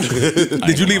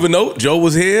 Did you leave a note? Joe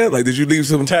was here. Like, did you leave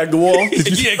some? Tag the wall.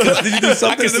 Did you do something?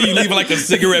 I can see you leaving like a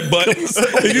cigarette butt.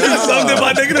 Did you do something,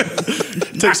 my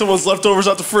nigga? Take someone's leftovers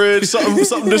out the fridge. Something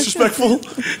disrespectful.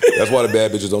 That's why the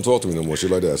bad bitches don't talk to me no more. Shit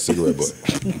like that. Cigarette butt.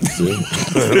 See?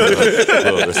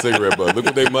 Oh, the cigarette butt. Look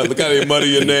how they muddy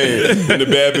your name, and the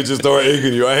bad bitches start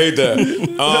egging you. I hate that.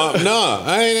 Nah,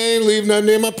 I ain't leave nothing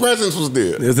there. My presence was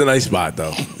there. It was a nice spot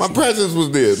though. My presence was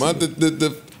there.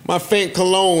 My faint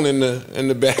cologne in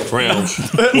the background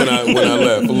when I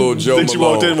left. A little Joe Think you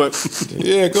Malone. walked in and went,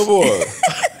 yeah, come on.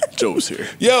 Joe's here.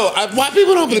 Yo, why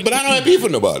people don't? But I don't have beef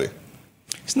with nobody.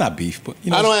 It's not beef, but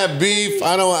I don't have beef.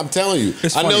 I'm telling you.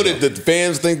 It's I know funny, that the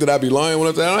fans think that I be lying when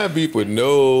I say I don't have beef with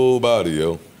nobody,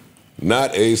 yo.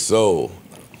 Not a soul.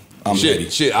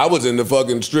 Shit. I was in the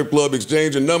fucking strip club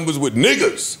exchanging numbers with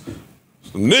niggas.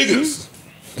 Some niggas.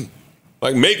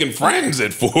 Like making friends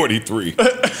at 43.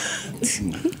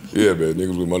 Yeah, man.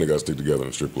 Niggas with money got to stick together in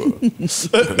the strip club.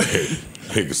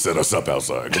 They can set us up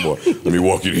outside. Come on. Let me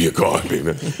walk you to your car, baby.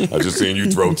 I just seen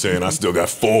you throw 10. I still got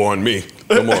 4 on me.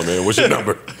 Come on, man. What's your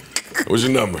number? What's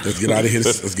your number? Let's get out of here.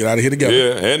 Let's get out of here together.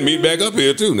 Yeah, and meet back up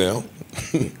here too now.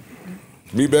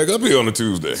 Meet back up here on a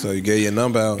Tuesday. So you gave your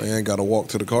number out and ain't got to walk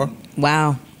to the car?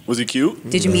 Wow. Was he cute?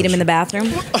 Did you meet him in the bathroom?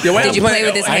 Yo, Did you play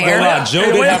with his I ain't gonna hair? lie,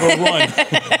 Joe did have a run.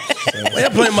 Why you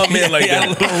playing my man like He had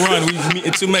a that? little run. We was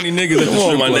meeting too many niggas at the Come on,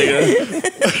 strip my club. nigga.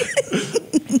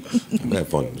 I had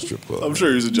fun in the strip club. I'm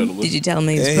sure he's a gentleman. Did you tell him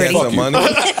he was Ain't pretty? got some money.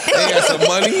 Ain't got some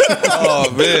money.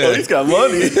 Oh man, He's got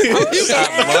money.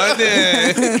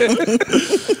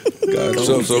 you got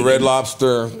money. So Red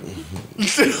Lobster.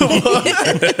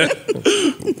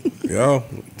 Yo,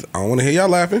 I don't want to hear y'all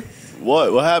laughing.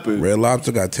 What? What happened? Red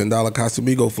Lobster got $10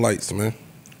 Casamigo flights, man.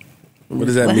 What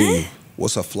does that mean?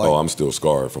 What's a flight? Oh, I'm still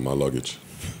scarred from my luggage.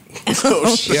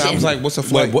 Oh, shit. Yeah, I was like, what's a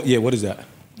flight? What is that?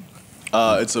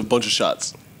 It's a bunch of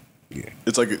shots. Yeah.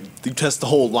 It's like you test the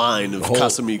whole line of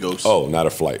Casamigos. Oh, not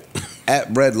a flight. At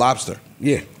Red Lobster.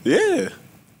 Yeah. Yeah.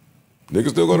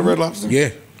 Niggas still go to Red Lobster? Yeah.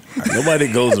 Nobody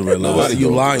goes to Red Lobster. You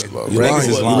lying. You lying.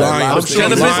 You lying. I'm trying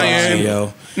to lying.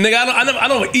 yo. Nigga, I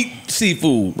don't eat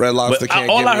seafood. Red Lobster But can't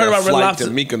all give I heard me a about Red flight Lobster.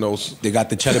 to Mykonos. They got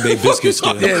the cheddar bay biscuits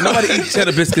still. Yeah, nobody eats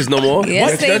cheddar biscuits no more.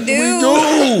 Yes, they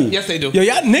do. Yes, they do. Yo,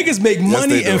 y'all niggas make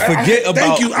money they do. and forget about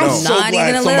Thank you. I'm so Not glad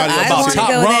even a somebody little. I about don't about wanna top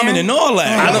go ramen there. and all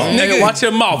that. I don't, nigga, watch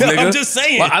your mouth, nigga. I'm just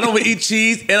saying. Well, I don't eat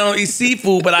cheese and I don't eat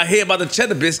seafood, but I hear about the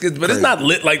cheddar biscuits, but it's not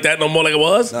lit like that no more like it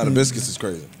was. Nah, the biscuits is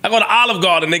crazy. I go to Olive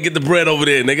Garden and they get the bread over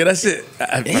there, nigga. That's it.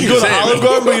 You go to Olive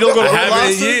Garden, but you don't go to I Red haven't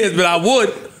in Lobster? years, but I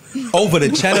would. Over the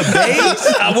cheddar bay?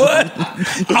 I would.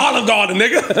 Olive Garden,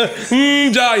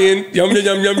 nigga. Giant. Yum, yum,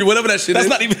 yum, yum, whatever that shit That's is.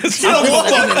 not even.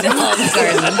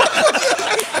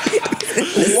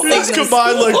 Let's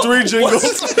combine like 3 jingles.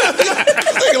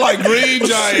 Nigga like Green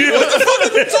Giant. What the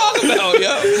fuck are you talking about,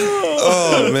 yo?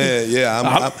 Oh man,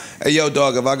 yeah. Hey, yo,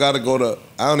 dog. If I gotta go to,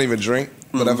 I don't even drink,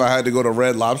 but if I had to go to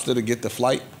Red Lobster to get the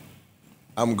flight,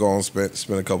 I'm going to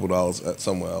spend a couple dollars at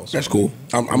somewhere else. That's cool.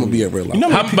 I'm gonna be at Red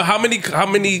Lobster. But how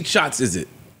many shots is it?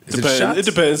 Is it shots? It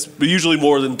depends, but usually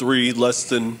more than 3, less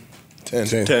than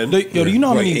 10. Yo, do you know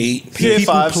how Like many 8?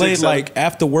 people 5, play 6, like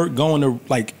after work going to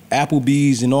like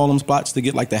Applebee's and all them spots to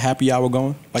get like the happy hour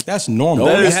going? Like that's normal.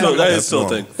 That is That's still a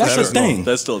thing. That's a thing.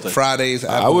 That's still a thing. Fridays,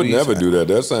 I would Applebee's. never do that.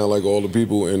 That sounds like all the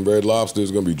people in Red Lobster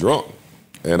is gonna be drunk.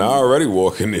 And I already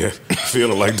walk in there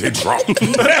feeling like they drunk.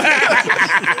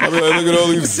 I be like, look at all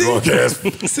these drunk ass.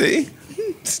 See?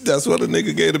 That's what the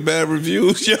nigga gave the bad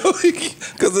reviews, yo.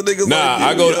 Because the niggas Nah,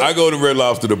 like you, I go to Red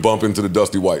Lobster to bump into the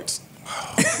Dusty Whites.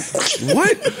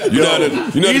 What? You know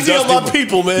the Easy on my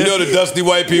people, man. You know the Dusty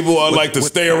White people are like to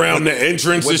stay around the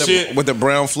entrance and shit. With the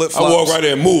brown flip I flops. walk right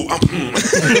there and move.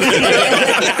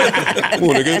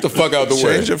 Move, nigga, get the fuck out the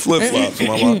way. Change your flip flops,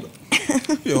 mama.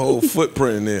 Your whole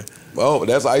footprint in there. Oh,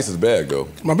 that's Ice's bag, though.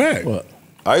 My bag. What?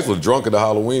 Ice was drunk at the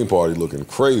Halloween party looking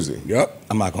crazy. Yep.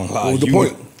 I'm not gonna lie. What was the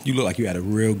point? You look like you had a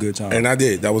real good time. And I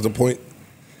did. That was the point.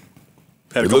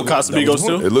 Had a couple Casamigos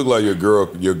too? It looked like your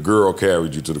girl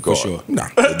carried you to the car. For sure. Nah.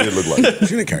 It did look like it.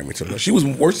 She didn't carry me to the She was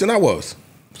worse than I was.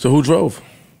 So who drove?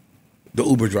 The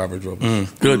Uber driver drove.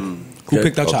 Good. Who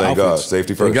picked out your Thank outfits? God.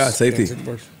 Safety first. Thank God, safety.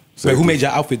 Wait, who made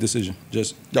your outfit decision?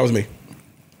 Just That was me.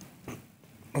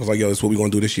 I was like, yo, this is what we're gonna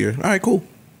do this year. All right, cool.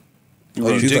 She's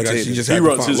like, she just He had to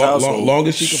runs find, his household. long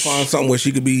as she could find something where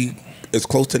she could be as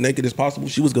close to naked as possible,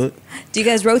 she was good. Do you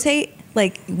guys rotate?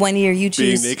 Like 1 year you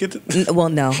choose. Being naked? Well,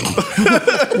 no.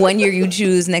 1 year you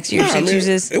choose. Next year Nah, she man,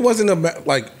 chooses. It wasn't about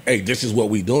like, hey, this is what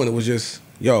we doing. It was just,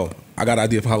 yo, I got an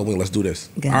idea for Halloween. Let's do this.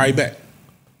 Okay. All right, bet.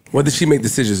 What did she make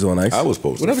decisions on, Ice? I was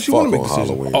supposed to Whatever she fuck wanna on make decisions.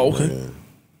 Halloween. Oh, okay. Man.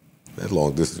 That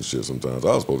long distance shit sometimes.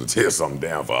 I was supposed to tear something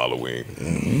down for Halloween.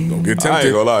 Don't get I ain't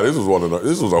tempted. gonna lie, this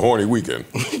was a horny weekend.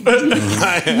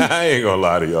 I ain't gonna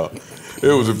lie to y'all. It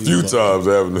was a few times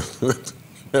having to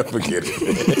forget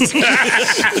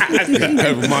it.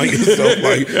 Never mind yourself.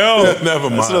 Like, Never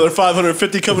mind. That's another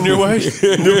 550 coming your way.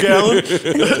 New gallon.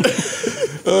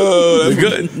 That's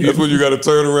good. That's when you got to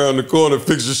turn around the corner,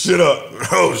 fix your shit up.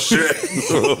 Oh shit!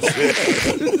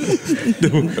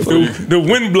 The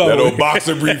wind blower. That old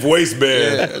boxer brief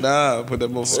waistband. Yeah, nah, put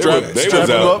that motherfucker. Strap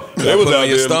him up. They was Put it out on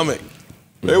your there. stomach.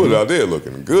 They was out there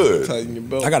looking good. Tighten your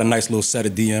belt. I got a nice little set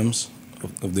of DMs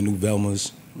of the new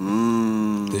Velmas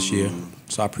this year,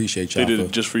 so I appreciate y'all. They did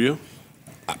it just for you?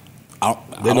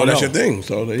 they know that's your thing,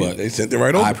 so But they sent it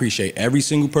right over. I appreciate every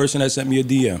single person that sent me a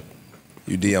DM.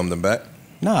 You DM them back?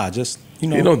 Nah, just, you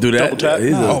know. You don't do that. Double tap?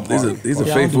 He's Nah. he's a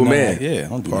Yeah, I don't faithful do none of man. that. Yeah, I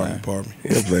don't do that. Pardon me. He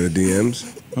don't play the DMs.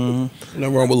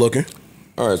 Nothing wrong with looking.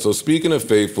 All right, so speaking of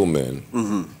faithful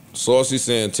men, Saucy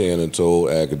Santana told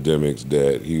Akademiks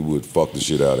that he would fuck the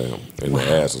shit out of him in the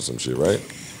ass or some shit, right?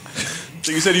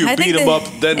 So you said you I beat think him that-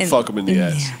 up, then and- fuck him in the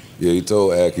ass. Yeah, he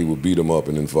told Ak he would beat him up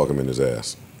and then fuck him in his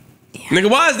ass. Nigga,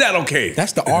 why is that okay?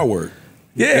 That's the R word.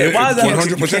 Yeah, why is that okay?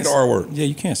 100% the R word. Yeah,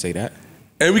 you can't say that.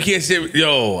 And we can't say,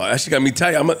 yo, that shit got me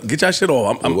tight. I'm gonna get y'all shit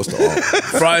off. I'm What's the R?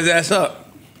 fry his ass up.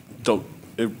 Don't.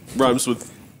 It rhymes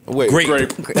with Wait, Grape. grape.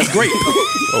 That's great.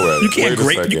 all right, You can't wait a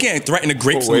grape. You second. can't threaten to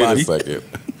grape Wait somebody. a second.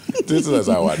 This is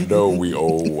how I know we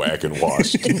old, whack, and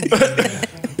washed.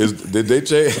 Did they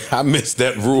change? I missed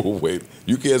that rule. Wait,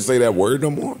 you can't say that word no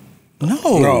more?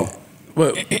 No.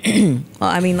 But Well,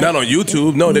 I mean, like, not on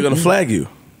YouTube. No, they're gonna flag you.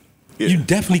 You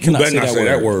definitely cannot Better say not that say word.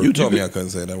 that word. You told me I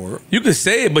couldn't say that word. You can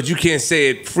say it, but you can't say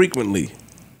it frequently.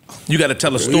 You got to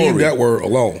tell a Leave story. that word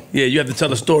alone. Yeah, you have to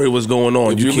tell a story what's going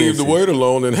on. If you can't leave the say- word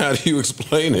alone, then how do you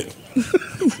explain it?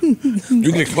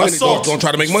 You can explain it. Assault. Don't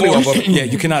try to make money off of it. Yeah,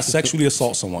 you cannot sexually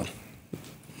assault someone.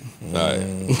 All right,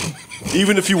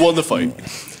 Even if you won the fight.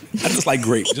 I just like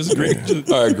grape. Just grape.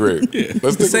 all right, great.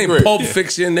 Let's This take a ain't break. Pulp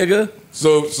Fiction, nigga.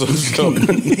 So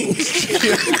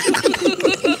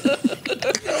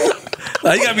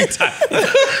Like, you gotta be tight.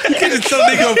 You can't just tell a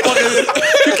nigga to fuck him.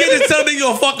 You can't just tell a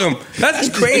nigga to fuck him. That's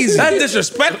crazy. That's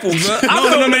disrespectful, man.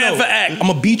 I feel mad for Act. I'm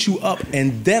gonna beat you up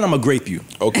and then I'm gonna grape you.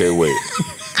 okay, wait.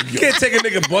 You can't take a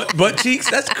nigga butt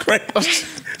cheeks. That's crazy.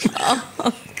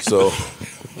 So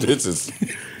this is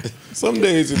some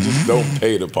days it just don't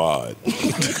pay the pod.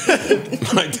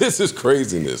 Like this is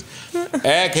craziness.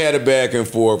 Ak had a back and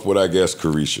forth with I guess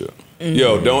Carisha.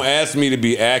 Yo, don't ask me to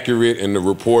be accurate in the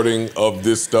reporting of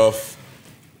this stuff.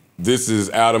 This is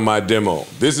out of my demo.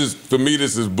 This is for me.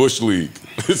 This is Bush League.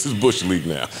 This is Bush League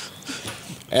now.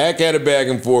 Ak had a back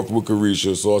and forth with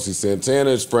Carisha. Saucy Santana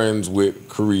is friends with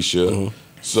Carisha.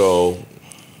 So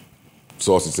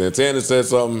Saucy Santana said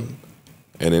something,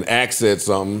 and then Ak said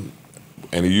something,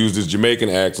 and he used his Jamaican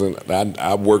accent.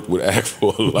 I worked with Ak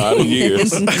for a lot of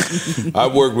years. I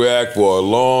worked with Ak for a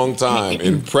long time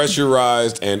in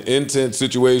pressurized and intense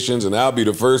situations, and I'll be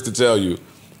the first to tell you,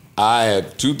 I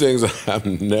had two things I've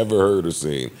never heard or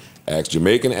seen: Ak's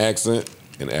Jamaican accent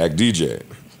and Ak DJ.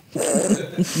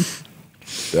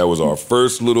 That was our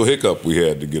first little hiccup we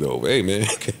had to get over. Hey man,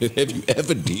 have you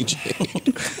ever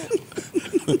DJ'd?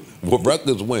 Well,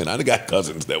 Rutgers win. I got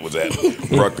cousins that was at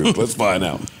Rutgers. Let's find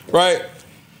out. Right?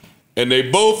 And they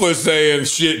both are saying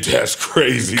shit that's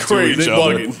crazy to each They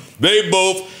other. bugging. They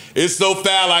both, it's so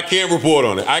foul I can't report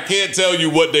on it. I can't tell you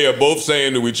what they are both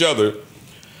saying to each other.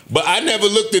 But I never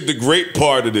looked at the great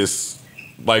part of this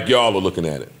like y'all are looking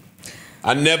at it.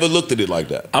 I never looked at it like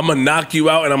that. I'm gonna knock you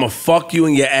out and I'm gonna fuck you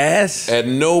in your ass. At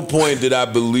no point did I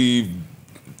believe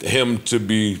him to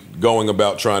be going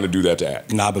about trying to do that to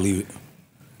Ak. Nah, I believe it.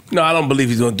 No, I don't believe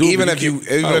he's gonna do it. Even but if you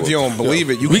don't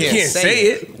believe it, you we can't say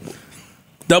it.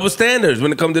 Double standards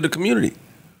when it comes to the community.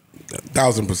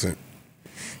 1,000%.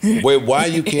 Wait, why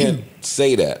you can't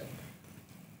say that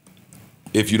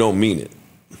if you don't mean it?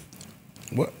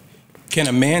 What? Can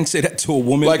a man say that to a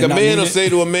woman? Like a and not man mean will it? say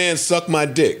to a man, "Suck my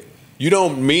dick." You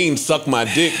don't mean "suck my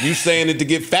dick." You saying it to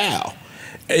get foul.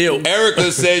 Hey, yo.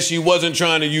 Erica says she wasn't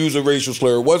trying to use a racial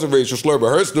slur. It was a racial slur, but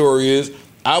her story is,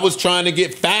 I was trying to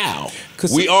get foul.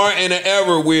 We are in an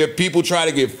era where people try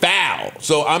to get foul.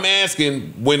 So I'm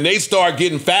asking, when they start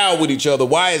getting foul with each other,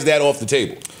 why is that off the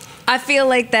table? I feel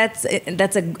like that's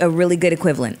a really good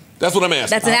equivalent. That's what I'm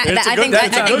asking. That's I think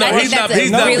that's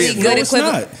a really good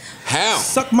equivalent. How?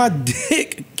 Suck my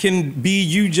dick can be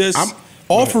you just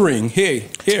offering. Here.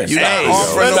 You're not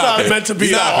offering. That's not meant to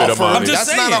be an offer. I'm just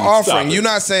That's saying. not an offering. You're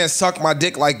not saying suck my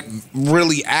dick like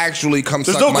really actually come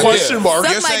There's suck no my question dick. mark.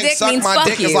 You're Suck my saying dick suck means my fuck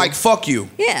dick is you. like fuck you.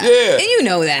 Yeah. Yeah. And you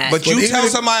know that. But you tell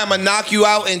somebody I'm gonna knock you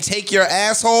out and take your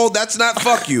asshole, that's not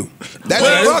fuck you. That's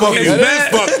fuck you.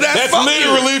 That's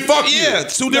literally fuck you. Yeah,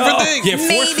 two different things. Yeah,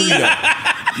 forcefully though.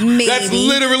 Maybe. That's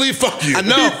literally fuck you. I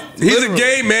know. He's a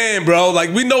gay man, bro.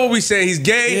 Like, we know what we saying. He's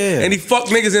gay and he fucked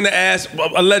niggas in the ass,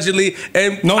 allegedly.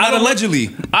 And No, not allegedly.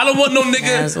 I don't want no nigga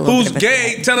That's a little who's bit of a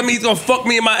gay telling me he's gonna fuck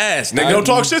me in my ass. Nigga, Don't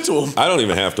talk shit to him. I don't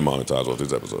even have to monetize off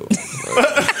this episode.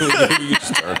 You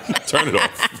just turn it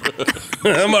off.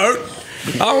 I'm hurt.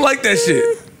 I don't like that shit.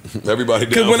 Everybody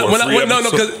down Because for a free no,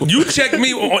 episode. because you checked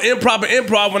me on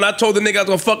improv when I told the nigga I was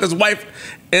gonna fuck his wife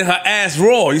in her ass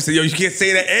raw. You said, yo, you can't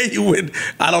say that, and you would.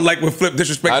 I don't like when Flip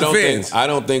disrespect the fans. I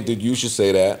don't think that you should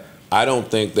say that. I don't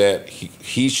think that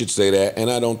he should say that, and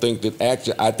I don't think that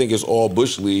actually. I think it's all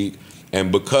Bush League,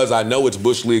 and because I know it's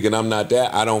Bush League and I'm not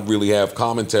that, I don't really have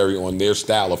commentary on their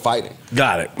style of fighting.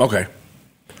 Got it. Okay.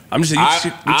 I'm just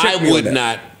saying. I would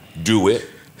not do it,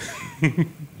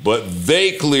 but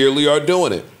they clearly are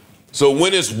doing it. So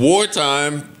when it's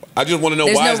wartime, I just want to know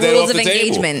why is that off the table?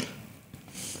 Engagement.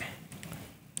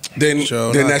 Then that's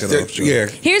yeah.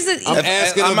 Here's the. I'm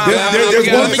asking him. There's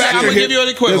one I'm factor gonna here. give you an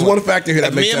equivalent. There's one factor here that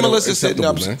If makes me and that Melissa sitting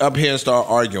acceptable, up here and start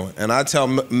arguing, and I tell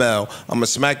Mel, I'm gonna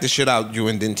smack the shit out you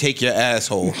and then take your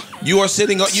asshole. You are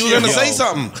sitting. You're gonna say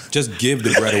something. Just give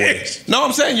the bread away. No,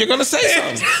 I'm saying you're gonna say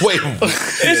something. Wait, wait,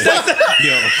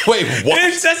 what?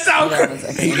 It's just sound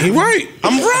crazy. He right.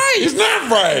 I'm right. He's not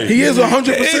right. He is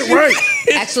 100% right.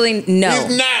 Actually, no.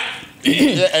 He's not.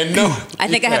 And no, I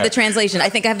think I have the translation.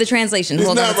 He's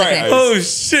Hold on not a second. right. Oh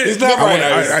shit. He's not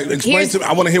right. Explain to me.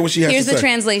 I want to hear what she has to Here's say. the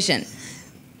translation.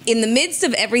 In the midst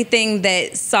of everything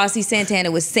that Saucy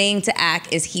Santana was saying to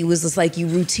Ack, is he was just like, you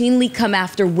routinely come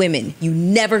after women. You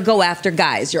never go after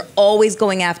guys. You're always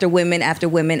going after women, after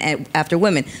women, and after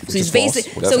women. So he's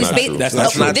basically. That's not true. That's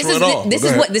not true.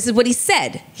 This is what he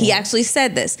said. He actually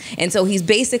said this, and so he's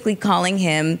basically calling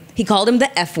him. He called him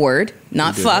the F word,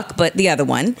 not fuck, but the other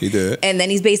one. He did. And then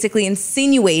he's basically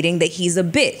insinuating that he's a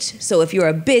bitch. So if you're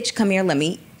a bitch, come here. Let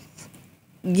me,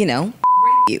 you.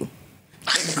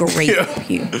 Grape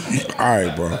you. All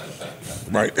right, bro.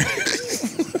 Right.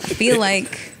 I feel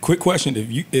like. Quick question: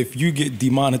 if you get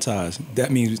demonetized, that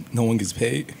means no one gets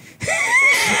paid.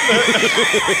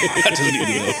 I just need to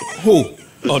know. Who?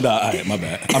 Oh no! All right, my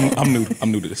bad. I'm new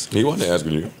to this. He wasn't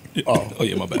asking you. Oh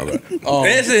yeah, my bad.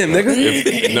 Answer him,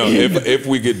 nigga. If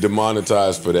we get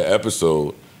demonetized for the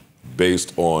episode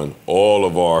based on all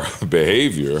of our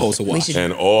behavior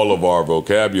and all of our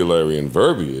vocabulary and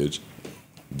verbiage,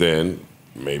 then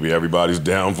maybe everybody's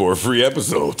down for a free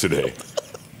episode today.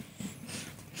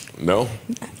 No?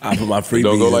 I put my free.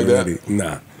 Don't go like that?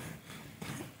 Nah.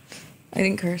 I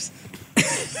didn't curse.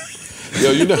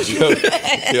 Yo,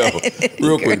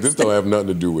 real quick, this don't have nothing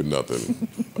to do with nothing.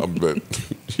 But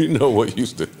you know what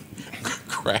used to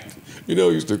crack? You know,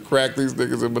 used to crack these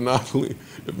niggas in Monopoly.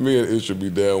 If me and Ish should be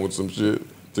down with some shit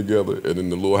together, and then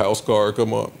the little house car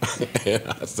come up, and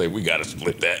I say we gotta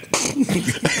split that.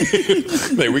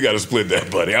 Hey, we gotta split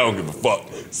that, buddy. I don't give a fuck.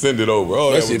 Send it over.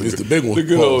 Oh, that was the big one. The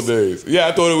good old days. Yeah,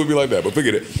 I thought it would be like that, but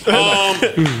forget it. I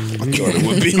thought it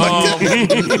would be like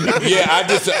that. Yeah, I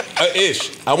just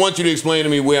Ish. I want you to explain to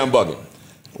me where I'm bugging.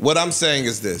 What I'm saying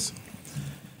is this.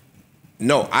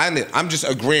 No, I'm just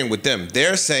agreeing with them.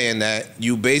 They're saying that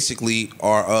you basically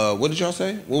are. What did y'all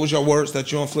say? What was your words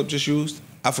that you and Flip just used?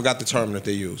 I forgot the term that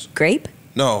they used. Grape?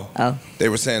 No. Oh. They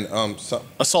were saying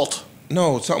assault.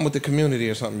 No, something with the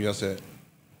community or something y'all said.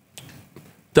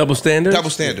 Double standards? Double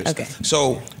standards. Okay.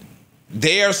 So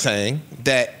they're saying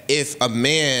that if a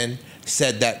man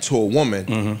said that to a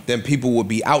woman, then people would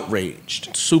be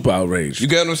outraged. Super outraged. You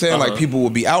get what I'm saying? Like people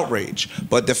would be outraged.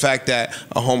 But the fact that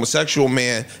a homosexual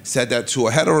man said that to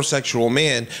a heterosexual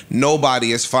man,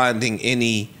 nobody is finding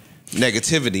any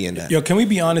negativity in that. Yo, can we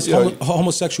be honest?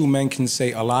 Homosexual men can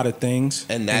say a lot of things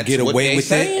and that's get what away they with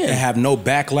saying. it and have no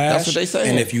backlash. That's what they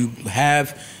saying. And if you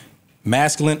have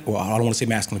masculine, or I don't want to say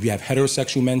masculine, if you have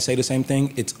heterosexual men say the same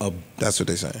thing, that's what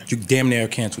they say. You damn near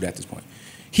canceled at this point.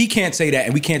 He can't say that,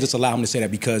 and we can't just allow him to say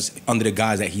that because under the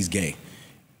guise that he's gay.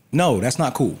 No, that's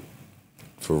not cool.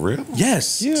 For real?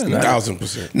 Yes. Yeah,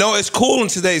 1,000%. No, it's cool in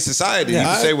today's society. You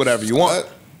can say whatever you want.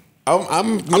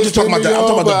 I'm just talking about the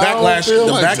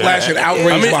backlash and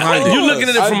outrage behind it. You looking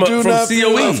at it from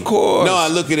COE. Of course. No, I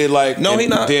look at it like, no, he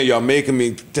not. Damn, y'all making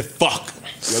me to fuck.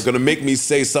 You're gonna make me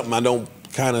say something I don't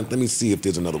kind of. Let me see if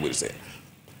there's another way to say it.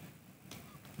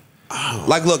 Oh.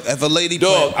 Like, look, if a lady,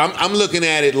 I'm looking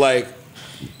at it like,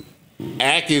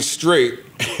 Ack is straight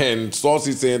and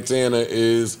Saucy Santana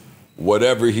is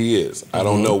whatever he is. I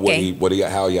don't know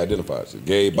how he identifies.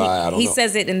 Gay, bi, I don't know. He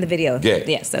says it in the video. Gay.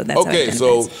 Yeah, so that's okay.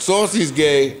 So Saucy's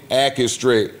gay, Ack is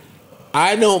straight.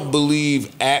 I don't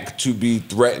believe Ack to be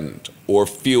threatened or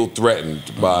feel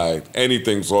threatened by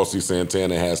anything Saucy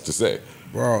Santana has to say.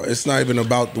 Bro, it's not even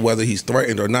about whether he's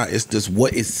threatened or not. It's just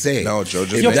what is said. No, Joe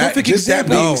just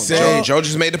Joe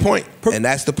just made the point. And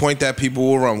that's the point that people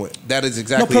will run with. That is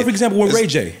exactly perfect example with Ray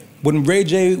J. When Ray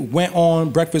J went on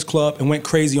Breakfast Club and went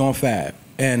crazy on Fab.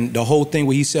 And the whole thing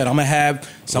where he said, I'm going to have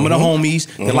some of the homies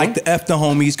that like to F the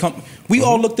homies. We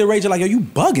all looked at Ray J like, yo, you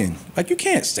bugging. Like, you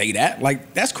can't say that.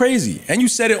 Like, that's crazy. And you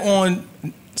said it on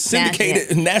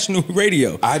syndicated national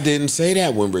radio. I didn't say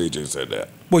that when Ray J said that.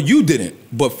 Well, you didn't.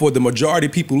 But for the majority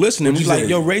of people listening, he's like,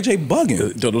 yo, Ray J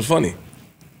bugging. That was funny.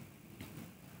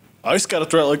 I just got a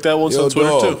threat like that once on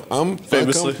Twitter, too.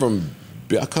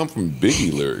 I come from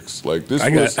Biggie lyrics. Like this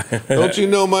don't you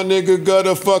know my nigga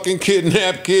gotta fucking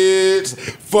kidnap kids,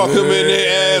 fuck them in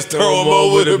their ass, throw them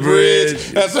over the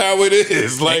bridge. That's how it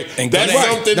is. Like that's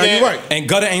something that you're right. And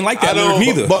Gutter ain't like that lyric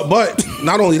neither. But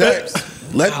not only that,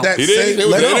 let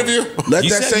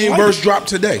that same verse drop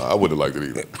today. I wouldn't have liked it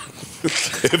either.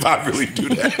 If I really do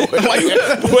that.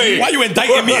 Why you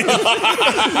indicting me?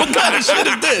 What kind of shit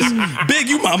is this? Big,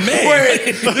 you my man.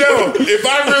 Wait, yo, if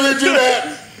I really do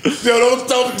that, yo,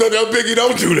 don't Biggie,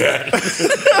 don't do that.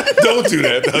 Don't do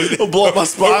that. Don't blow up my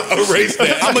spot. Erase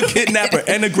that. I'm a kidnapper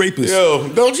and a grapist. Yo,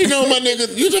 don't you know my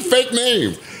nigga? Use a fake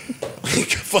name.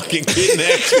 Fucking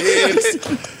kidnap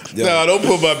kids. No, don't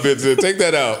put my bits in. Take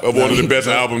that out of one of the best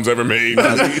albums ever made.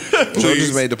 Joe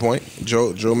just made the point.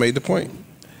 Joe made the point.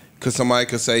 Because somebody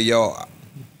could say, yo,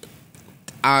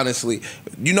 honestly,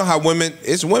 you know how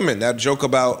it's women that joke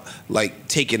about, like,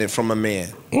 taking it from a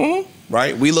man.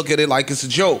 Right? We look at it like it's a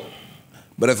joke.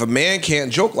 But if a man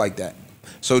can't joke like that.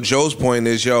 So Joe's point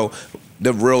is, yo,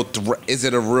 is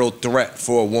it a real threat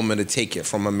for a woman to take it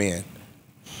from a man?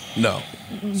 No.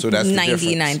 So that's the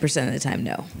 99% of the time,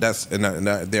 no.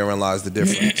 Therein lies the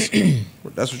difference.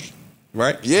 That's what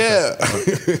right? Yeah.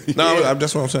 No,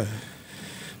 that's what I'm saying.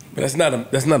 But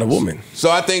that's not a woman.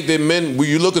 So I think that men, when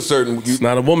you look at certain, it's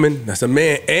not a woman. That's a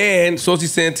man. And Saucy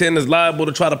Santana is liable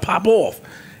to try to pop off,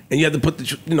 and you have to put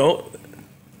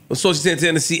Saucy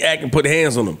Santana see Ack and put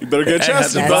hands on him. You better get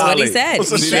chested. That's what he said.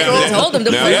 He told him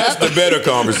to now that's the better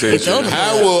conversation.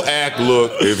 How will Ack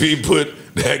look if he put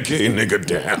that gay nigga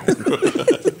down?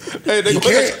 Hey,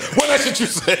 nigga, what that shit you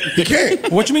say? He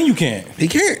can't. What you mean you can't? He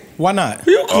can't. Why not?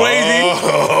 You crazy.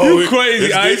 You crazy,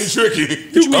 it's Ice. getting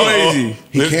tricky. You crazy.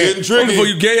 It's getting tricky. Before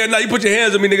you gay or not, you put your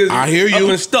hands on me, niggas. I hear you.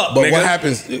 Up and stuck, but nigga. what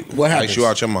happens? What happens? Ice, you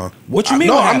out your mind. What you mean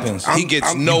what happens? He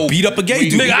gets no... beat up a gay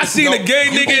dude. Nigga, I seen a gay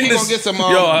nigga in this... You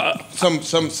gonna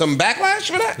get some backlash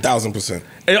for that? 1,000%.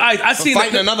 I seen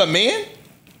fighting another man?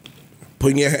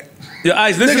 Putting your head... Yo,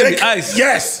 Ice, listen to me, Ice.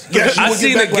 Yes. I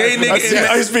seen a gay nigga in that.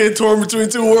 Ice being torn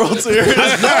between two worlds here. No,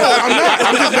 I'm not.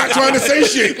 I'm just not trying to say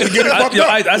shit to get it fucked up.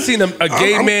 I seen a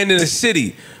gay man in the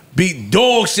city beat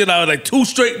dog shit out of like two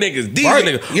straight niggas. These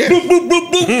niggas. Yeah. Boop, boop,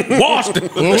 boop, boop. Washed him.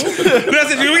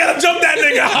 That's it. We gotta jump that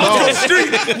nigga out the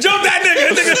street. Jump that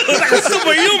nigga. That nigga was like a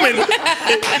superhuman.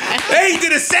 And he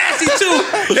did a sassy too.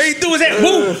 And he threw his head.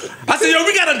 Woo. I said, yo,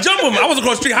 we gotta jump him. I was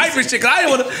across the street hyping shit because I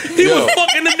didn't want to. He was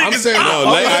fucking the niggas out.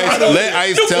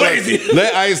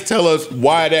 Let Ice tell us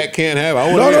why that can't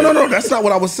happen. No. That's not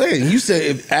what I was saying. You said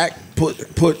if Ack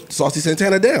put Saucy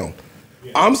Santana down.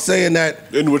 I'm saying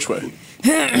that. In which way?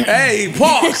 Hey,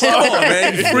 pause. Come on,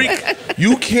 man, you freak.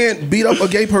 You can't beat up a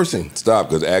gay person. Stop,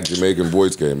 because Ack Jamaican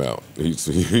voice came out. He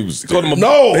was.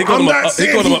 No, I'm not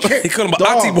saying he can't. He called him an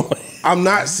auntie boy. I'm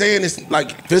not saying it's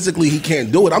like physically he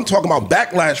can't do it. I'm talking about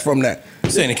backlash from that.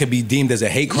 I'm saying it could be deemed as a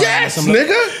hate crime. Yes, or something.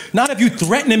 nigga. Not if you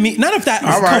threatening me. Not if that.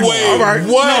 All right. Wait, all right.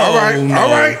 what?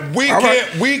 All right. We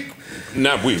can't.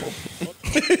 Not we.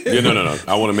 Yeah, no.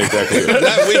 I want to make that clear.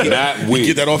 Not we.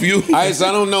 Get that off you. Ice,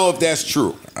 I don't know if that's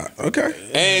true. Okay.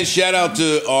 And shout out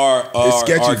to our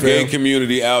gay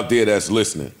community out there that's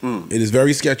listening. It is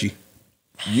very sketchy.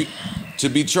 To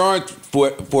be charged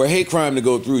for a hate crime to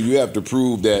go through, you have to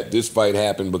prove that this fight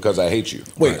happened because I hate you.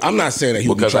 Wait, I'm not saying that he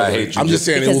will be because charged. I hate you. I'm just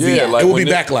saying it will be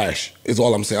backlash. Is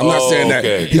all I'm saying. I'm not saying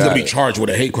that he's gonna be charged with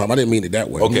a hate crime. I didn't mean it that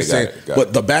way. I'm just saying,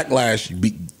 but the backlash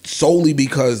solely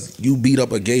because you beat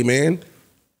up a gay man,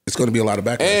 it's going to be a lot of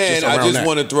backlash. And I just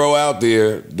want to throw out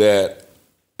there that,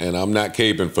 and I'm not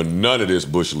caping for none of this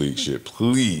Bush League shit,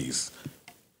 please.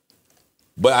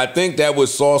 But I think that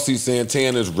was Saucy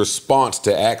Santana's response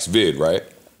to Axe Vid, right?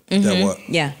 That what?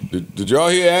 Yeah. Did y'all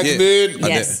hear Axe Vid?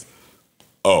 Yes.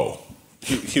 Oh.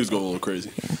 He was going a little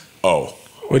crazy. Oh.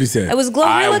 What'd he say? It was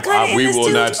Glorilla kind of. We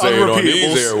will not say it on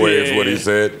these airwaves what he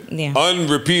said. Yeah.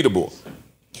 Unrepeatable.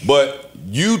 But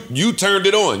you turned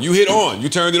it on. You hit on. You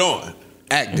turned it on.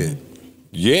 Act did.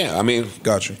 Yeah, I mean.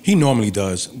 Gotcha. He normally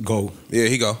does go. Yeah,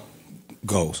 he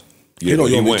goes. Yeah, he don't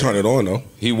normally went. turn it on though.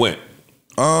 He went.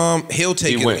 He'll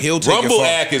take it. He'll take Rumble it.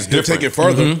 Act is He'll different. take it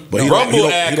further. But Rumble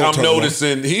Act, I'm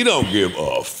noticing he don't give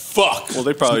a fuck. Well,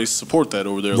 they probably support that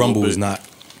over there. Rumble is not.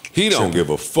 He don't give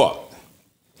a fuck.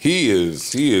 He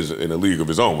is in a league of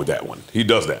his own with that one. He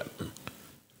does that.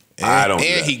 I don't.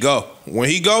 And he go. When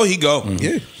he go, he go. Mm-hmm.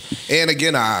 Yeah. And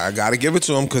again, I gotta give it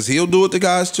to him because he'll do it to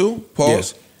guys too.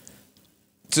 Pause.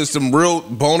 To some real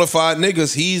bona fide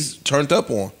niggas, he's turned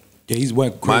up on. Yeah, he's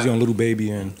went crazy on Little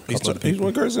Baby and he's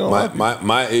went crazy on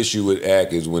my issue with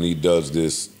Ack is when he does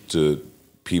this to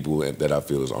people that I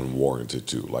feel is unwarranted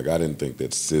too. Like I didn't think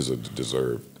that SZA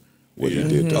deserved what he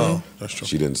did to her. Oh, that's true.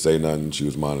 She didn't say nothing. She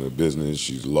was minding her business.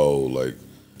 She's low. Like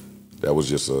that was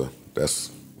just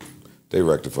they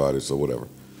rectified it, so whatever.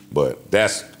 But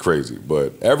that's crazy.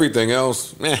 But everything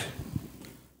else, meh.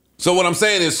 So what I'm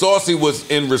saying is Saucy was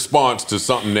in response to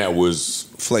something that was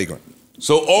flagrant.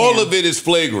 So all of it is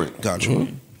flagrant. Gotcha.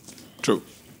 Mm-hmm. True.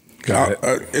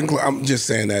 I'm just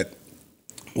saying that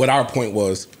what our point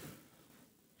was,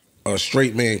 a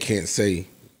straight man can't say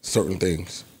certain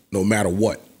things, no matter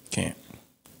what. Can't.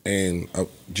 And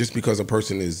just because a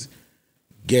person is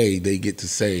gay, they get to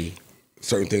say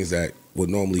certain things that would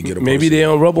normally get a Maybe person. they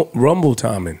on rumble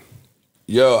timing.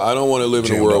 Yo, I don't want to live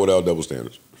in a world without double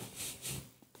standards.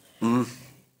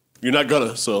 You're not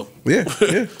gonna, so yeah.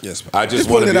 Yes. I just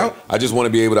want to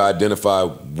be able to identify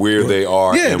where they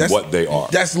are and what they are.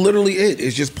 That's literally it.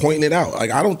 It's just pointing it out.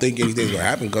 Like I don't think anything's gonna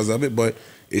happen because of it, but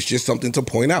it's just something to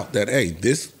point out that hey,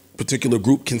 this particular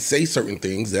group can say certain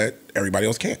things that everybody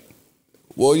else can't.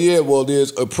 Well, yeah. Well,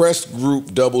 there's oppressed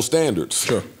group double standards.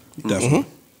 Sure. Definitely.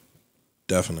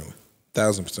 Definitely.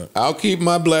 1000%. I'll keep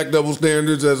my black double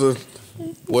standards as a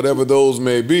whatever those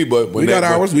may be, but when we got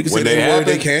ours. We can say they word,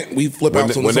 they can't. We flip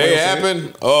out when they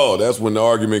happen. Oh, that's when the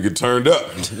argument get turned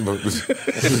up.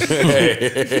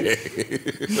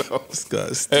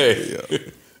 Hey,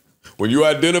 when you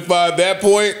identify that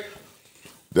point,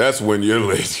 that's when you're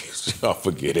lazy. Oh,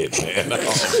 forget it, man.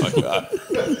 Oh my God,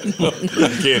 I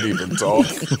can't even talk.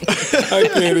 I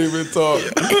can't even talk.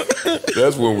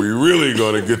 That's when we really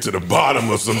gonna get to the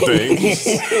bottom of some things.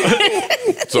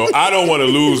 So I don't want to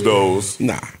lose those.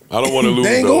 Nah, I don't want to lose.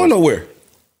 They ain't those. going nowhere.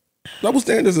 Double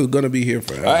standards is gonna be here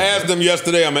forever. I asked them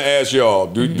yesterday. I'm gonna ask y'all.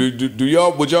 Do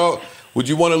y'all would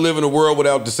you want to live in a world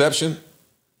without deception?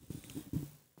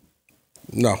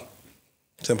 No,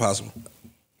 it's impossible.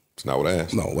 It's not what I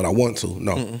asked. No, what I want to.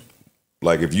 No. Mm-mm.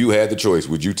 Like if you had the choice,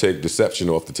 would you take deception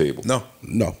off the table?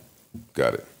 No.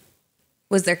 Got it.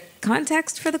 Was there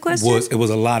context for the question? It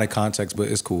was a lot of context, but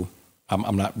it's cool. We're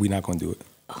not going to do it.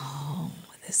 Oh,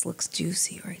 this looks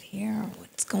juicy right here.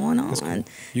 What's going on? Cool.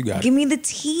 You got it. Give me the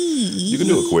tea. You can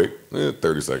do it quick.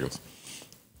 30 seconds.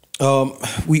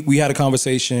 We had a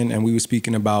conversation and we were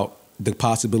speaking about the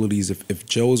possibilities if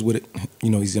Joe's with it,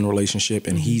 he's in a relationship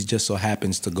and he just so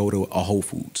happens to go to a Whole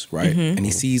Foods, right? Mhm. And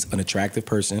he sees an attractive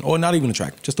person, or not even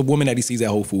attractive, just a woman that he sees at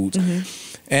Whole Foods.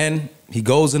 And he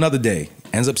goes another day,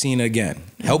 ends up seeing her again,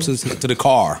 helps us to the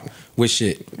car with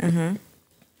shit. And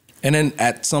then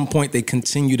at some point they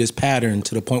continue this pattern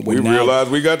to the point where we now realize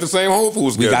we got the same Whole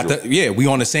Foods schedule. we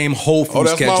on the same Whole Foods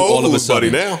that's schedule my Whole all of a Foods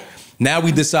buddy sudden. now. Now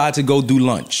we decide to go do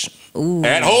lunch. Ooh.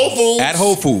 At Whole Foods. At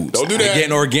Whole Foods. Don't do that.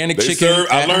 Getting organic They chicken. serve-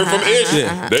 I learned from Ish.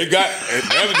 Yeah. They got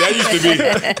that used to be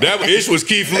that Ish was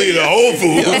Keith Lee the Whole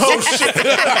Foods. Oh shit.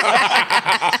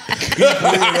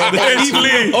 Keith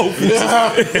Lee.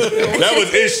 That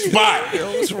was Ish's spot.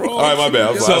 What's wrong? All right, my bad.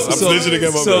 I'm listening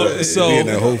again. My bad. Being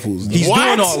at Whole Foods. He's What?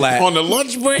 doing all that. On the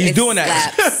lunch break? He's doing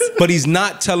that. But he's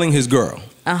not telling his girl.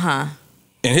 Uh-huh.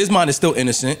 In his mind, it's still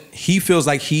innocent. He feels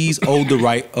like he's owed the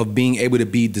right of being able to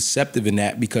be deceptive in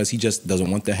that because he just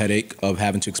doesn't want the headache of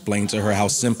having to explain to her how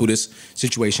simple this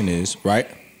situation is, right?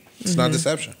 It's not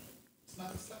deception.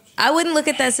 I wouldn't look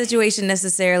at that situation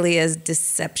necessarily as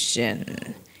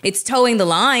deception. It's towing the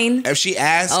line. If she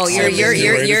asks, Oh,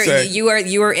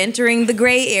 you are entering the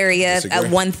gray area at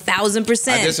 1,000%.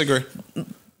 I disagree.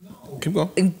 Keep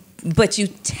going. But you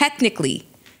technically,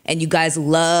 and you guys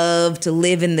love to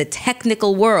live in the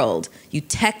technical world, you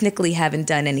technically haven't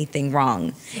done anything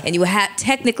wrong, and you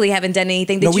technically haven't done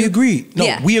anything that we agreed.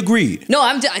 We agreed. No,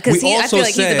 I'm because I feel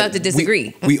like he's about to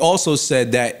disagree. We also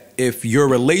said that if your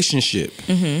relationship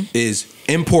is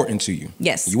important to you,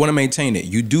 yes, you want to maintain it,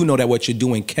 you do know that what you're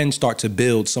doing can start to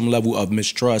build some level of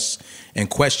mistrust and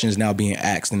questions now being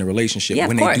asked in the relationship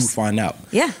when they do find out.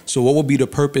 Yeah. So what would be the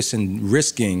purpose in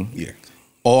risking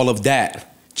all of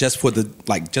that just for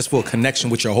a connection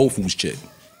with your Whole Foods chick?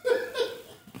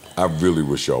 I really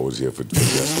wish y'all was here for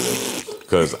yesterday,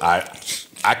 because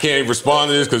I can't respond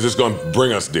to this because it's going to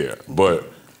bring us there. But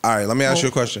all right, let me ask you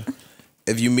a question.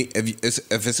 If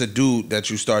it's a dude that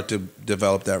you start to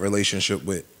develop that relationship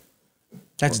with,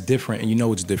 that's different, and you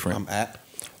know it's different.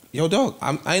 Yo, dog,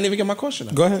 I ain't even get my question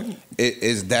out. Go ahead.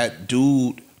 Is that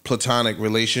dude platonic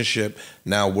relationship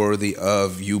now worthy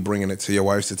of you bringing it to your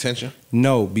wife's attention?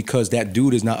 No, because that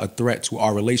dude is not a threat to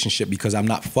our relationship because I'm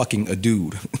not fucking a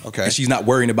dude. Okay. And she's not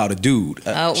worrying about a dude.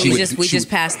 We just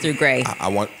passed through gray.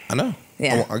 I know.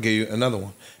 Yeah. I'll give you another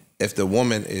one. If the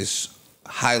woman is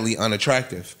highly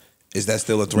unattractive, is that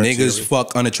still a threat? Niggas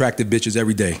fuck unattractive bitches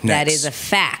every day. Next. That is a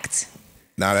fact.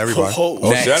 Not everybody.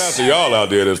 Shout out to y'all out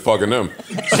there that's fucking them.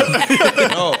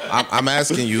 No, I'm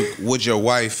asking you, would your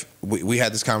wife, we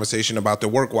had this conversation about the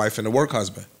work wife and the work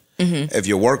husband. If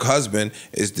your work husband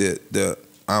is the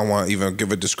I don't want to even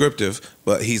give a descriptive,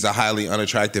 but he's a highly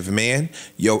unattractive man,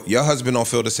 your husband don't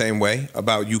feel the same way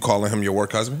about you calling him your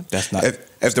work husband? That's not.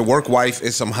 If the work wife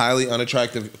is some highly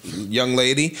unattractive young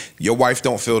lady, your wife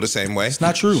don't feel the same way? It's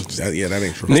not true. That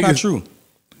ain't true. It's not true.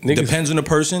 Depends on the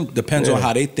person. Depends on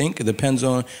how they think. It depends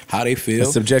on how they feel.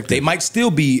 It's subjective. They might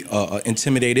still be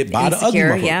intimidated by the other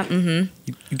motherfucker. Yeah.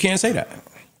 Mm-hmm. You can't say that.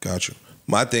 Got you.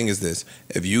 My thing is this: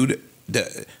 if you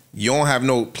don't have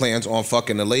no plans on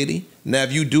fucking a lady, now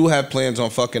if you do have plans on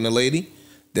fucking a lady,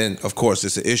 then of course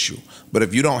it's an issue. But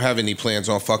if you don't have any plans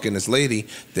on fucking this lady,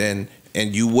 then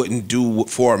and you wouldn't do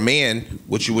for a man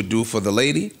what you would do for the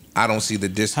lady, I don't see the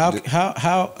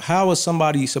How is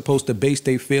somebody supposed to base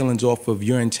their feelings off of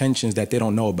your intentions that they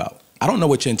don't know about? I don't know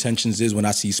what your intentions is when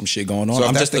I see some shit going on. So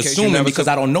I'm just assuming because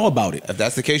I don't know about it. If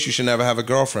that's the case, you should never have a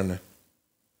girlfriend then.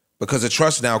 Because the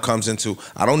trust now comes into,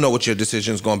 I don't know what your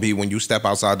decision is going to be when you step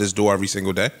outside this door every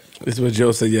single day. This is what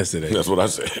Joe said yesterday. That's what I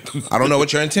said. I don't know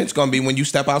what your intent's going to be when you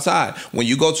step outside. When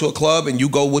you go to a club and you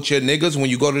go with your niggas,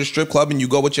 when you go to the strip club and you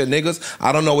go with your niggas,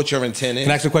 I don't know what your intent is.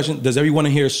 Can I ask a question? Does everyone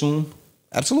in here assume?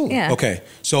 Absolutely. Yeah. Okay.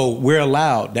 So we're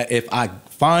allowed that if I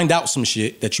find out some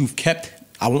shit that you've kept,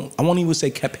 I won't even say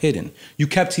kept hidden. You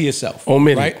kept to yourself.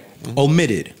 Omitted. Right? Mm-hmm.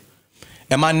 Omitted.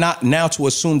 Am I not now to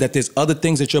assume that there's other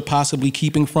things that you're possibly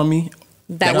keeping from me?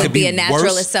 That would be a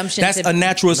natural assumption. That's a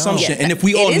natural assumption. Yeah, and if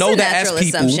we all know that as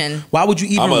people, why would you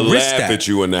even risk that? I'm going to laugh at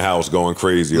you in the house going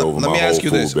crazy over my Whole Food bag. Let me ask you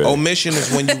this. Omission is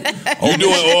when you... You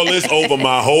doing all this over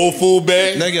my Whole Food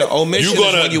bag? Nigga, omission you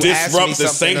is when you disrupt the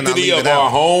sanctity of our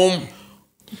home?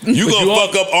 You gonna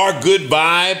fuck up our good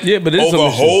vibe over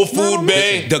Whole Food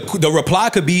bag? The reply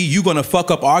could be, you gonna fuck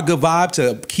up our good vibe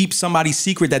to keep somebody's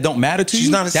secret that don't matter to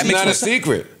you? That It's not a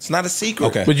secret. It's not a secret.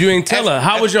 Okay. But you ain't tell her.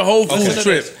 How was your Whole Foods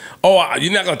trip? Oh,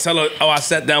 you're not gonna tell her, oh, I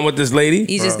sat down with this lady?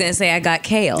 You're just gonna say, I got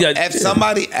kale. Yeah, if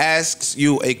somebody asks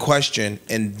you a question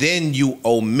and then you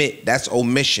omit, that's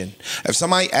omission. If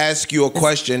somebody asks you a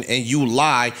question and you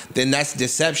lie, then that's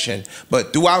deception.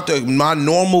 But throughout my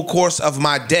normal course of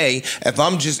my day, if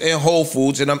I'm just in Whole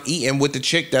Foods and I'm eating with the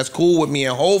chick that's cool with me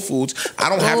in Whole Foods, I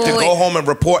don't have to go home and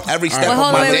report every step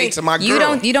of my day to my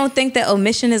girl. You don't think that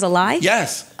omission is a lie?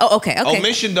 Yes. Oh, okay.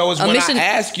 Omission though is when I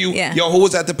ask you, yo, who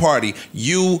was at the party?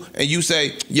 You, and you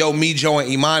say, yo, me, Joe, and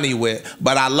Imani with,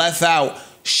 but I left out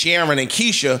Sharon and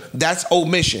Keisha. That's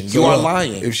omission. You are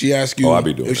lying. If she asks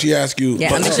you, she asks you,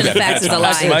 omission of facts is a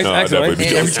lie.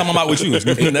 Every time I'm out with you, it's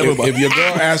never. If your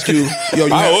girl asks you, yo,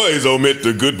 I always omit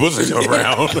the good pussy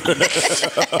around.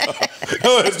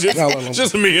 It's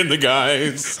just me and the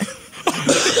guys.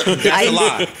 That's a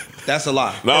lie. That's a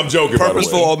lie. No, I'm joking.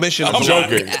 Purposeful omission. I'm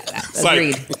joking.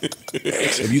 Agreed.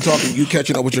 If you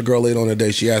catching up with your girl later on the day,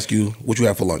 she asks you what you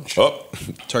have for lunch.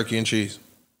 Turkey and cheese.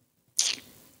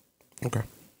 Okay.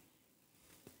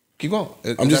 Keep going.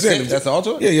 I'm just saying. That's all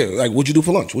to it? Yeah. Like, what'd you do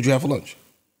for lunch? What'd you have for lunch?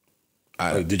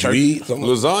 Did you eat something?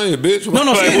 Lasagna, bitch. No.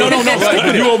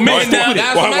 You omit now.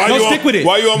 No, stick with it.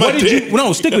 Why you on my dick?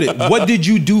 No, stick with it. What did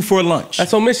you do for lunch?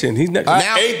 That's omission.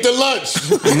 I ate the lunch.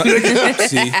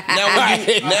 See,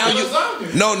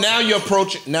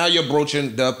 now you're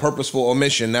broaching the purposeful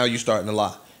omission. Now you're starting to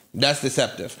lie. That's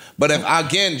deceptive. But if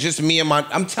again, just me and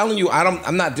I'm telling you,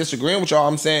 I'm not disagreeing with y'all.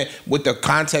 I'm saying with the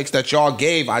context that y'all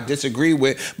gave, I disagree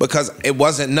with because it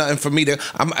wasn't nothing for me to.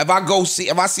 If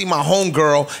I see my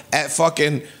homegirl at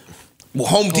fucking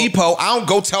Home Depot, I don't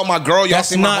go tell my girl y'all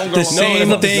see my homegirl. That's not the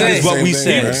same thing as what we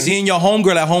said. Right? Seeing your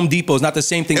homegirl at Home Depot is not the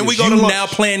same thing as you now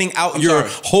planning out your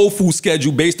Whole Food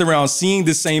schedule based around seeing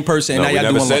the same person. And now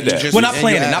y'all doing lunch. We're not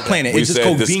planning. We It's just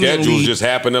said the conveniently. schedules just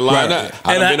happen to line up.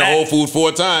 I've been to Whole Foods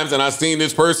 4 times, and I've seen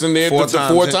this person there four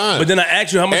times. But then I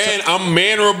asked you how much. And I'm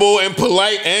mannerable and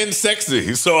polite and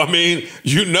sexy. So I mean,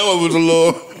 you know, it was a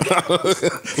little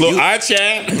eye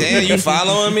chat. Damn, you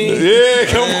following me? Yeah,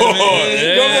 come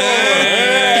on.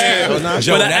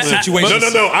 Joe, that situation.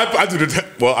 No. I do the.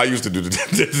 Well, I used to do the.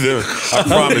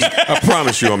 I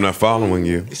promise you, I'm not following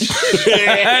you.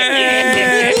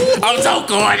 I'm so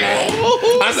corny.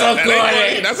 I'm so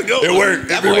corny. That's a good one. It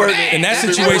worked. It worked. In that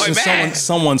situation,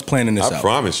 someone's planning this out. I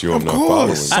promise you, I'm not following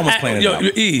you. Someone's planning it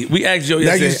out. We asked Joe.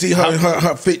 Now you see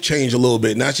her fit change a little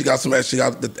bit. Now she got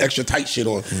the extra tight shit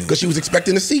on because she was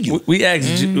expecting to see you. We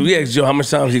asked Joe how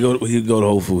much times he go to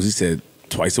Whole Foods. He said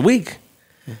twice a week.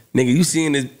 Nigga, you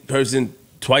seeing this person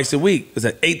twice a week? It's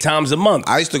like 8 times a month.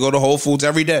 I used to go to Whole Foods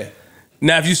every day.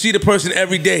 Now, if you see the person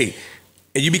every day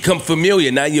and you become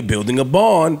familiar, now you're building a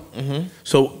bond. Mm-hmm.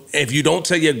 So if you don't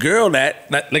tell your girl that,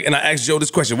 and I asked Joe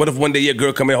this question: what if one day your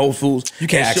girl come in Whole Foods? You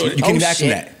can't ask him. You can't ask him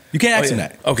that. You can't ask him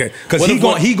that. Okay. Because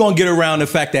he gonna get around the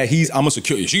fact that I'm a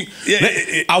security.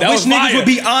 I wish niggas would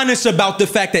be honest about the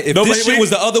fact that if this shit was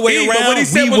the other way around,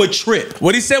 we would trip.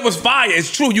 What he said was fire. It's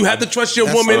true. You have to trust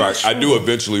your woman. Right. I do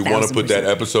eventually want to put that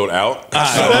episode out.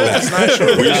 That's not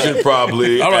true. We should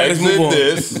probably exit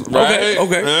this. Right?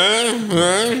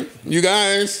 Okay. You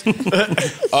guys.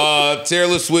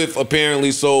 Taylor Swift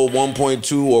apparently sold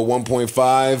 1.2 or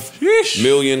 1.5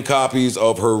 million copies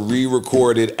of her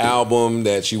re-recorded album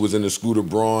that she was in the Scooter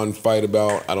Braun fight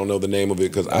about. I don't know the name of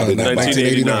it because I didn't.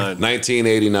 1989.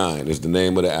 1989 is the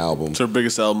name of the album. It's her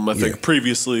biggest album, I think,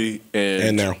 previously,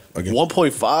 and now again.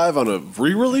 1.5 on a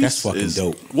re-release. That's fucking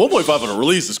dope. 1.5 on a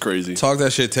release is crazy. Talk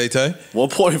that shit, Tay Tay.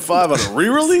 1.5 on a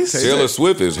re-release. Taylor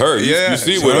Swift is her. You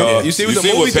see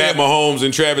what Pat Mahomes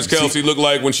and Travis Kelce look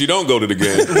like when she don't go to the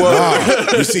game.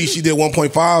 You see, she did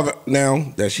 1.5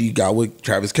 now that she got with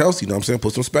Travis Kelce. You know what I'm saying?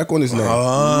 Put some spec on his name.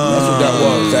 That's what that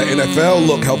was. That NFL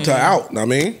look helped her out. Know what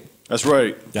I mean? That's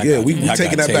right. Yeah, we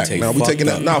taking that back. Now we taking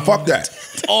that. Nah, fuck that.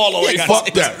 All the way.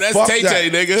 Fuck that. That's Tay Tay,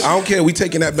 nigga. I don't care. We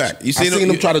taking that back. You seen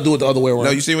them try to do it the other way around.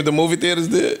 No, you seen what the movie theaters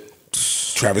did?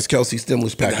 Travis Kelce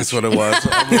stimulus package. That's what it was.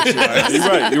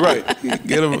 You're right.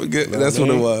 That's what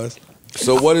it was.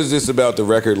 So what is this about the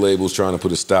record labels trying to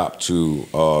put a stop to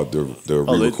the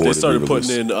re-recorded? They started putting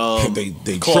in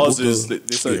they clauses. They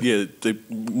said,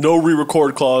 no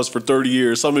re-record clause for 30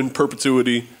 years, some in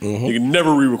perpetuity. Mm-hmm. You can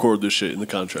never re-record this shit in the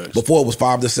contracts. Before it was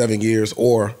 5 to 7 years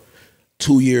or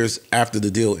 2 years after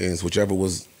the deal ends, whichever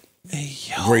was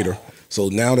greater. So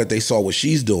now that they saw what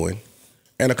she's doing,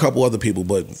 and a couple other people,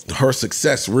 but her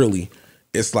success really,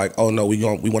 it's like, oh no, we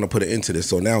want to put an end to this.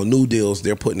 So now new deals,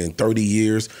 they're putting in 30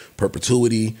 years,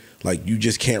 perpetuity. Like you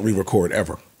just can't re-record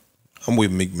ever. I'm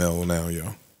with Meek Mill now,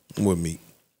 yo. I'm with Meek.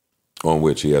 On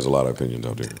which he has a lot of opinions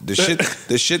out there.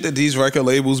 The shit that these record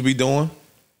labels be doing,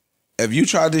 if you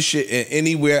try this shit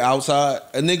anywhere outside,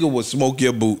 a nigga would smoke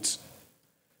your boots.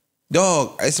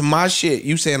 Dog, it's my shit.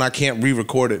 You saying I can't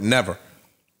re-record it? Never.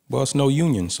 Well, it's no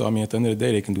union, so I mean, at the end of the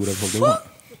day, they can do whatever they want.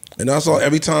 And also,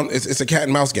 every time it's a cat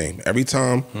and mouse game. Every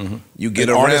time you get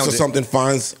an around artist or it, something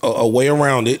finds a way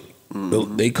around it,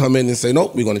 they come in and say,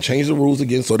 "Nope, we're going to change the rules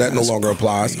again, so that no longer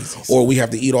applies, or we have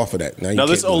to eat off of that." Now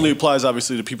this only applies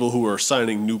obviously to people who are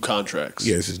signing new contracts.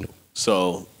 Yeah, this is new.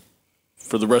 So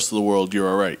for the rest of the world, you're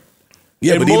all right.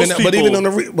 Yeah, and but even on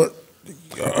the but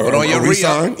on your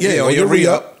re-up, on your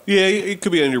re-up, yeah, it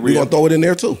could be on your re-up. We're gonna throw it in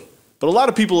there too. But a lot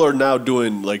of people are now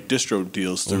doing like distro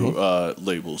deals through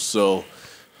labels, so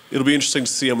it'll be interesting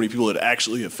to see how many people it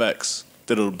actually affects,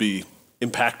 that it'll be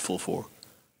impactful for.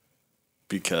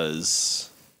 Because,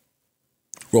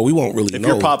 well, we won't really if know.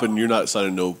 you're popping, you're not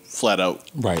signing no flat out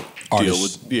deal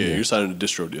artists. you're signing a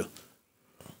distro deal.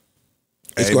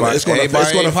 It's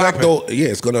gonna affect those. Yeah,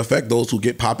 it's gonna affect those who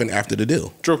get popping after the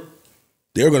deal. True.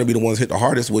 They're gonna be the ones hit the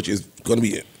hardest, which is gonna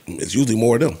be. It's usually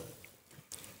more of them.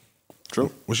 True.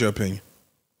 What's your opinion?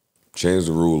 Change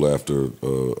the rule after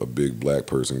a big black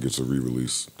person gets a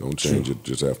re-release. Don't change it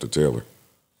just after Taylor.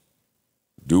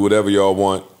 Do whatever y'all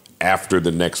want after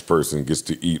the next person gets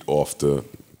to eat off the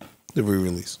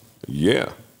re-release.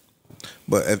 Yeah.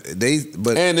 But if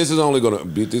and this is only going to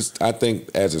be this. I think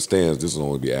as it stands, this will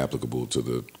only be applicable to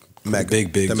the mega,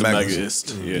 big, the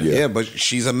megaist. Yeah, but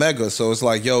she's a mega, so it's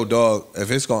like, yo, dog, if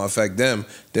it's gonna affect them,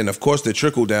 then of course the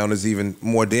trickle down is even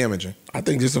more damaging. I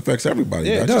think this affects everybody.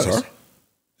 Yeah, it not just does. her.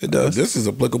 It does. This is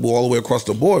applicable all the way across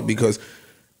the board because,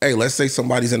 hey, let's say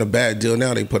somebody's in a bad deal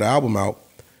now. They put an album out,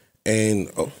 and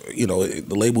the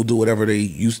label do whatever they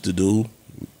used to do,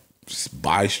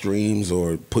 buy streams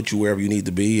or put you wherever you need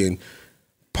to be and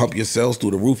pump your sales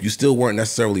through the roof. You still weren't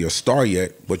necessarily a star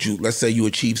yet, but let's say you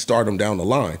achieve stardom down the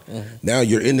line. Now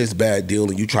you're in this bad deal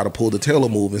and you try to pull the Taylor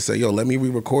move and say, yo, let me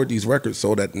re-record these records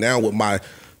so that now with my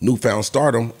newfound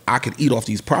stardom, I can eat off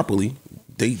these properly.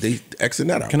 They Xing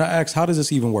that out. Can I ask, how does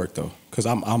this even work though? Because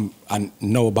I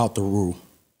know about the rule,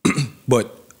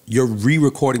 but you're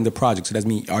re-recording the project. So that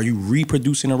means, are you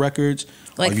reproducing the records?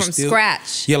 Like from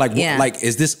scratch? Yeah, like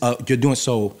is this is this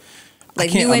so? Like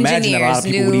I can't new imagine that a lot of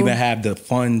engineers, people would even have the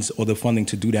funds or the funding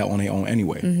to do that on their own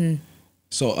anyway. Mm-hmm.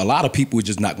 So a lot of people are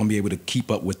just not going to be able to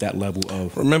keep up with that level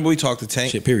of. Remember we talked to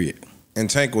Tank? Shit, period. And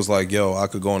Tank was like, yo, I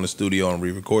could go in the studio and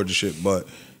re-record the shit, but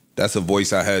that's a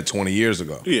voice I had 20 years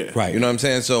ago. Yeah. Right. You know what I'm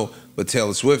saying? So, but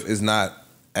Taylor Swift is not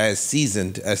as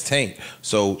seasoned as Tank.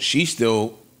 So she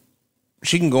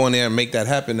can go in there and make that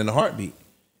happen in a heartbeat.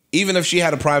 Even if she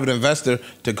had a private investor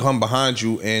to come behind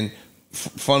you and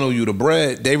funnel you the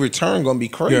bread, they return gonna be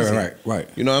crazy. Yeah, right.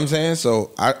 You know what I'm saying?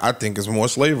 So I think it's more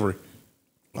slavery.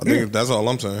 I think that's all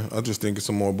I'm saying. I just think it's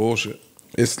some more bullshit.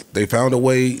 They found a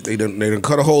way. They done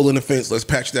cut a hole in the fence. Let's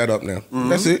patch that up now.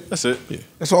 That's it. That's it. Yeah.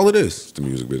 That's all it is. It's the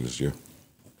music business, yeah.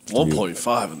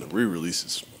 1.5 in the re-release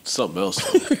is something else.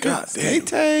 God damn.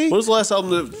 When was the last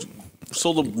album that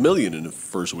sold 1 million in the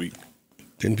first week?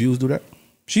 Didn't Views do that?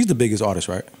 She's the biggest artist,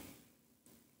 right?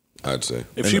 I'd say.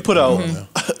 If she put out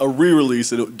a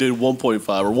re-release and it did 1.5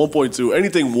 or 1.2,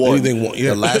 anything one.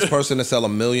 The last person to sell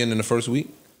 1 million in the first week,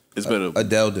 it's been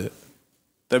Adele did.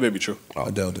 That may be true.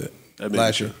 Adele did. That may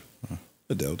Last be year.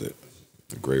 Adele did.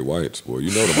 The Great Whites, boy. You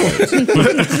know them whites.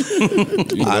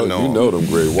 You know them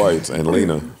Great Whites and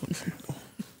Lena.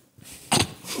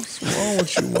 What's wrong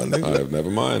with you, my nigga? Never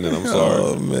mind, then. I'm sorry.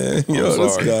 Oh, man. I'm Yo,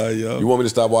 this sorry. guy, yo. You want me to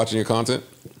stop watching your content?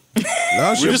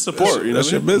 No, We just support, you know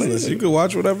that's what I your mean? business. You can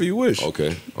watch whatever you wish.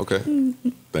 Okay.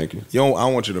 Thank you. I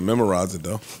want you to memorize it,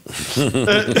 though.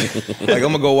 Like, I'm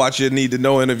going to go watch your Need to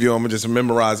Know interview. I'm going to just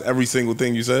memorize every single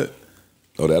thing you said.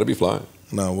 Oh, that'll be flying.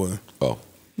 No, what? Oh.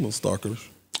 Little stalkers.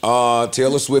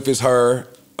 Taylor Swift is her.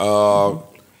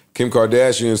 Kim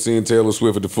Kardashian seen Taylor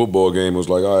Swift at the football game and was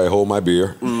like, all right, hold my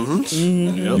beer. Yep.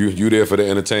 You there for the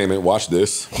entertainment. Watch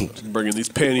this. Bringing these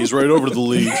panties right over to the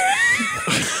league.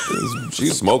 She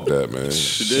smoked that, man.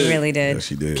 She She did. really did. Yeah,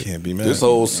 she did. Can't be mad. This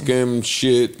whole skim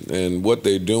shit and what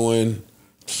they doing,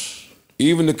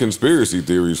 even the conspiracy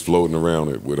theories floating around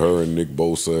it with her and Nick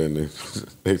Bosa, and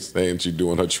they saying she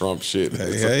doing her Trump shit.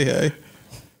 Hey.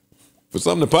 For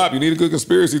something to pop, you need a good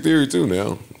conspiracy theory too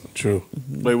now. True.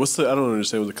 Wait, I don't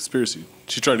understand what the conspiracy.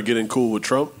 She tried to get in cool with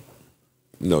Trump?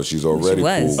 No, she's already She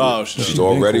was. cool. Oh, she's she's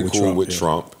already been cool with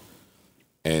Trump.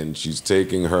 And she's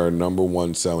taking her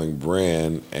 #1 selling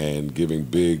brand and giving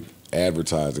big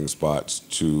advertising spots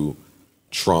to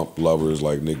Trump lovers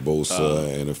like Nick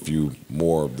Bosa and a few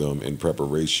more of them in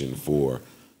preparation for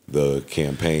the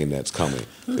campaign that's coming.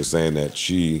 They're saying that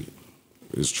she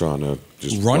is trying to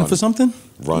just Run for something?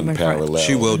 Run parallel.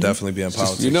 She will definitely be in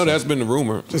politics. You know, that's been the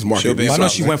rumor. Just She'll market. be I know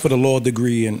she something. went for the law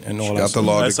degree and all that. got the stuff.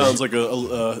 law That degree. sounds like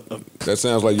a That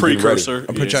sounds like you're getting ready. precursor.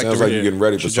 A projector. Sounds like you're getting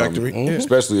ready for Trajectory. something.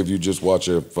 Especially if you just watch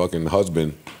your fucking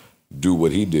husband do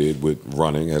what he did with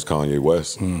running as Kanye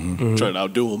West. Trying to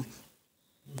outdo him.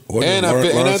 Or And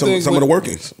just learn some of the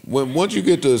workings. Once you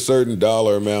get to a certain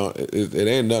dollar amount, it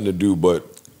ain't nothing to do but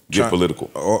get political.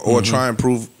 Or try and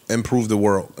improve the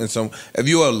world. And so, if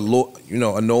you're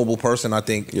a noble person, I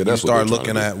think you that's what start they're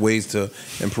looking trying to at ways to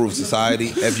improve society.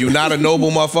 If you're not a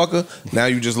noble motherfucker, now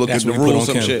you just looking That's to what you put rule on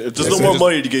some Kim. shit. If there's no more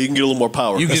money to get, you can get a little more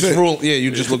power. You just rule. Yeah,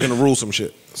 you just looking to rule some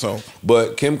shit. So,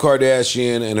 But Kim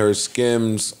Kardashian and her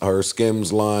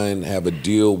Skims line have a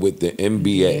deal with the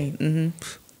NBA.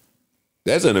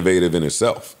 That's innovative in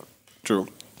itself. True.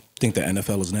 I think the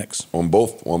NFL is next. On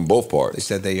both parts. they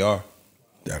said they are.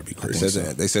 That'd be They crazy.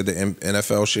 said they said the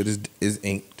NFL shit is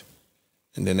inked,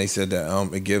 and then they said that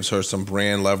it gives her some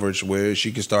brand leverage where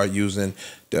she can start using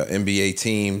the NBA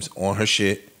teams on her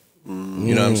shit.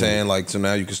 You know what I'm saying? Like, so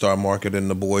now you can start marketing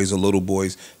the boys or little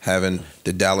boys having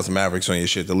the Dallas Mavericks on your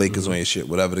shit, the Lakers on your shit,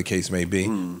 whatever the case may be.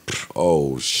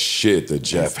 Oh shit, the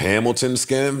Jeff Hamilton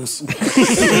Skims?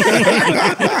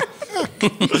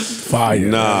 Fire.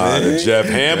 Nah, the Jeff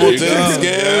Hamilton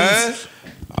Skims?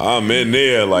 I'm in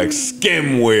there like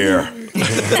skimwear.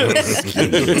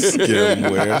 Skimwear, this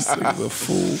nigga's a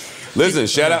fool. Listen,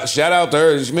 shout out to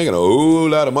her. She's making a whole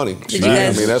lot of money. you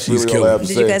guys- I mean, that's really all I have to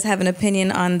Did say. you guys have an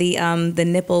opinion on the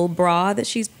nipple bra that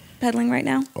she's peddling right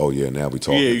now? Oh yeah, now we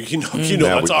talking. Yeah, you know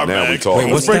now that's our now we bag.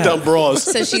 talking. Let's break down bras.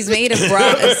 So she's made a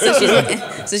bra.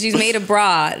 So she's made a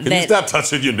bra Can you that. stop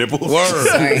touching your nipples?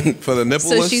 Sorry. For the nipples.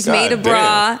 So she's made a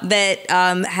bra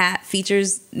that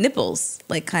features nipples,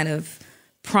 like kind of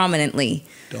prominently.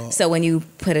 So when you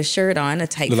put a shirt on, a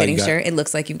tight fitting shirt, it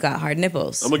looks like you've got hard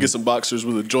nipples. I'm gonna get some boxers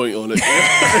with a joint on it.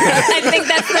 I think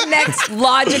that's the next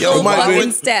logical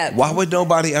fucking step. Why would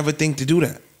nobody ever think to do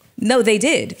that? No, they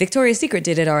did. Victoria's Secret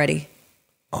did it already.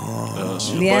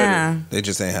 Yeah. They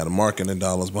just ain't had the marketing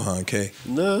dollars behind K.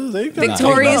 No, they got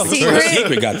Victoria's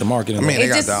Secret. got the marketing. I mean, they It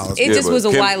got just- dollars. it just but was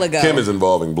a while ago. Kim is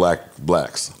involving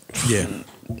blacks. Yeah.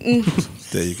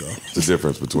 There you go. The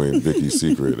difference between Vicky's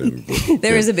Secret and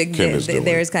There is a big, Kim is doing.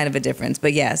 there is kind of a difference,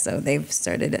 but yeah. So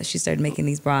she started making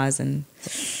these bras, and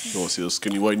You want to see those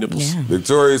skinny white nipples? yeah.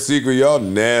 Victoria's Secret, y'all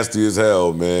nasty as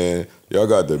hell, man. Y'all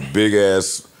got the big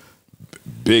ass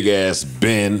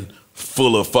bin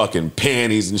full of fucking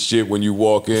panties and shit when you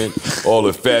walk in. All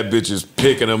the fat bitches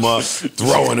picking them up,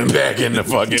 throwing them back in the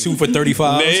fucking 2 for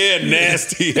 $35. Yeah,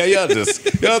 nasty. Yeah,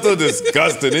 y'all so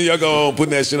disgusting. Then y'all go home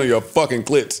putting that shit on your fucking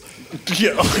clits.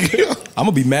 Yeah. I'm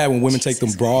gonna be mad when women take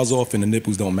them bras off and the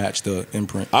nipples don't match the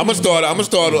imprint. I'm gonna start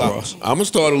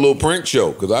a little prank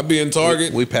show because I be in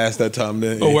Target. We passed that time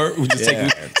then. Oh, word? We just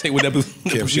take whatever Kim,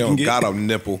 nipple she she can don't get. got a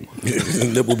nipple.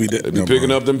 Nipple be They be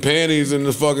picking up them panties and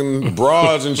the fucking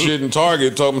bras and shit in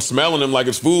Target, smelling them like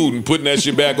it's food and putting that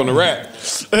shit back on the rack.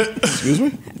 Excuse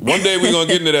me? One day we gonna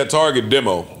get into that Target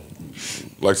demo.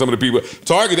 Like some of the people,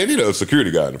 Target, they need a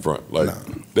security guy in the front. Like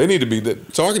they need to be.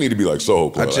 Target need to be like Soho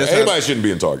Club. Like, everybody shouldn't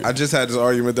be in Target. I just had this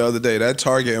argument the other day. That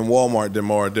Target and Walmart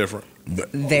demo are different.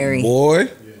 Very, Boy,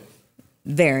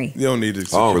 very. You don't need to.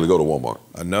 I don't really go to Walmart.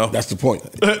 I know. that's the point.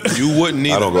 You wouldn't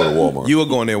need. I don't go to Walmart. You were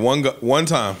going there one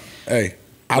time. Hey,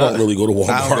 I don't really go to Walmart.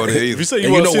 I don't go there either. If you say you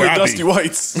And want you to know see where the I dusty be.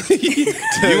 whites,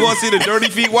 You want to see the dirty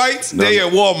feet whites? They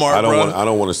at Walmart, I don't bro. want. I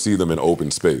don't want to see them in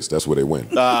open space. That's where they win.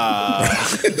 Ah.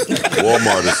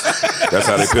 Walmart is. That's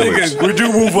how they pillage. we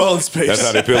do move well in space. That's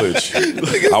how they pillage.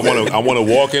 I want to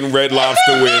walk in Red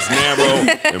Lobster where it's narrow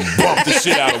and bump the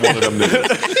shit out of one of them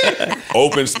niggas.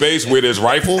 Open space where there's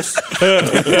rifles.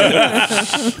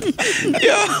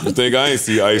 You think I ain't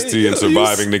see Ice-T in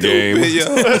Surviving the Game?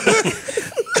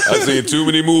 I've seen too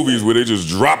many movies where they just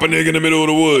drop a nigga in the middle of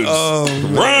the woods.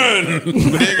 Run!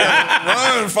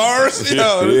 Run, Forrest.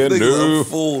 Yo, Yeah, this nigga's no. a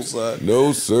fool, son.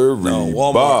 No, sir. No,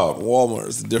 Walmart. Walmart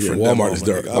is different. Yeah, Walmart demo, is my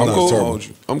dirt. nigga. I'm not cool. gonna hold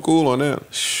you. I'm cool on that.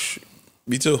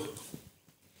 Me too.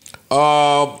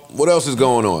 What else is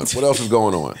going on? What else is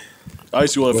going on?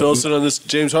 Ice, you want to fill us in on this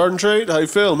James Harden trade? How you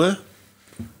feel, man?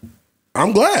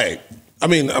 I'm glad. I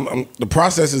mean, the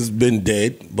process has been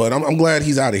dead, but I'm glad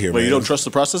he's out of here, Wait, man. you don't trust the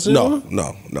process anymore?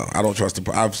 No. I don't trust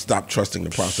I've stopped trusting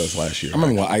the process last year. I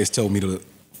remember when Ice told me the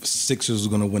Sixers was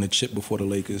gonna win a chip before the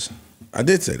Lakers. I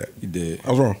did say that. You did.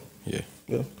 I was wrong. Yeah.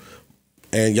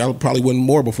 And y'all probably win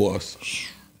more before us.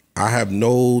 I have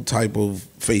no type of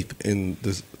faith in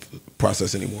this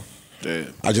process anymore.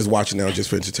 Damn. I just watch it now just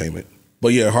for entertainment.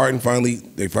 But yeah, Harden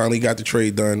they finally got the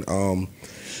trade done.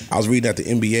 I was reading that the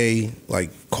NBA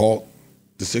called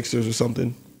the Sixers or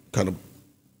something, kind of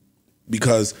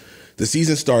because the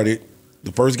season started.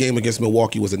 The first game against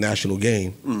Milwaukee was a national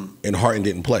game, and Harden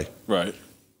didn't play. Right.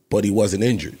 But he wasn't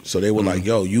injured, so they were like,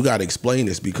 "Yo, you got to explain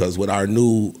this because with our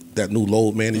new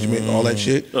load management and all that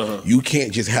shit, you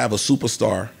can't just have a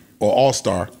superstar or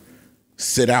all-star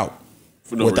sit out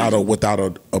For no without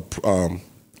reason.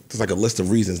 there's like a list of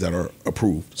reasons that are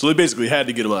approved. So they basically had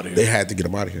to get him out of here. They had to get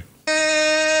him out of here.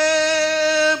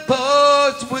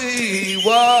 We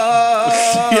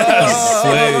was.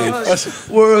 Yes.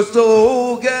 We're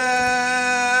so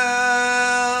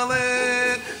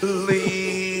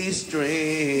gallantly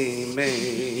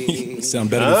streaming. Sound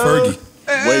better than Fergie.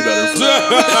 Way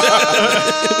better.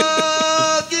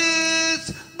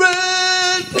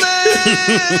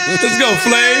 Let's go,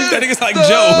 Flame. That nigga's like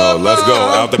Joe. No, let's go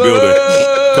out the building.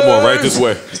 Come on, right this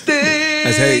way.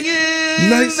 That's hate.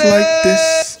 Nights like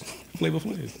this. Flavor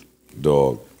Flav.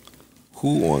 Dog.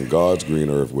 Who on God's green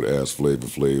earth would ask Flavor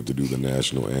Flav to do the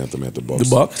national anthem at the Bucks?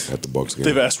 The Bucks? At the Bucks game.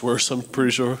 They've asked worse, I'm pretty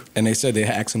sure. And they said they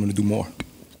asked him to do more.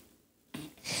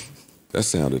 That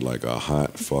sounded like a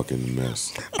hot fucking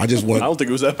mess. I just want. I don't think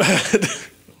it was that bad.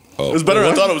 Oh. It was better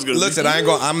than I thought it was going to be. Listen, I ain't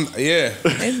going.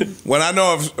 When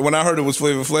I heard it was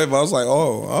Flavor Flav, I was like,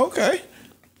 oh, okay.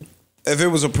 If it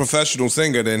was a professional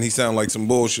singer, then he sounded like some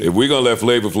bullshit. If we're gonna let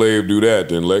Flavor Flav do that,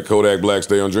 then let Kodak Black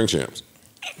stay on Drink Champs.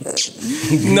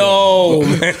 No,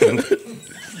 man.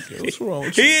 What's wrong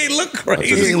with you? He ain't look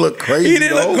crazy. He ain't look crazy. He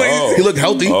didn't look crazy. Oh. He looked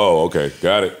healthy. Oh, okay.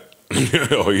 Got it.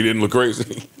 Oh, he didn't look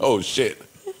crazy. Oh, shit.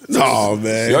 Oh,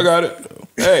 man. Y'all got it?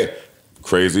 Hey,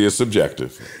 crazy is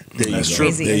subjective. That's true.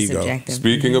 Crazy There is you go. subjective.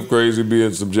 Speaking of crazy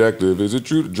being subjective, is it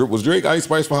true? Was Drake Ice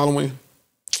Spice for Halloween?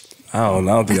 I don't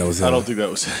know. I don't think that was him. I don't think that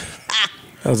was.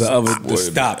 That was the other.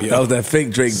 Stop, yo. That was that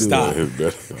fake Drake dude. Stop.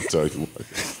 I'll tell you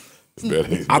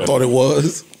what. I thought it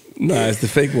was. Nah, it's the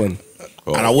fake one.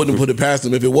 And I wouldn't put it past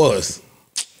him if it was.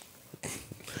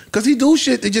 Because he do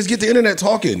shit to just get the internet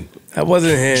talking. That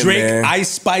wasn't him, Drake, man. Ice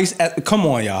Spice. Come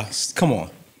on, y'all. Come on.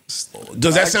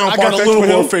 Does that sound I got a far-fetched little for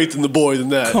more him? faith in the boy than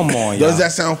that. Come on, y'all. Does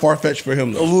that sound far-fetched for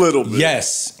him, A though? little bit.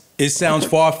 Yes. It sounds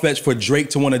far-fetched for Drake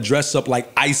to want to dress up like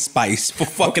Ice Spice for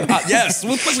fucking yes.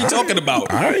 What the fuck are we talking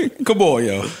about? All right. Come on,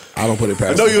 yo. I don't put it I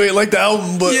past know him. you ain't like the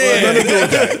album, but Yeah. nothing to do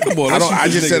with that. Come on. I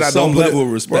just said I don't some put level it,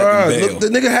 of respect. Bruh, and bail. look, the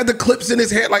nigga had the clips in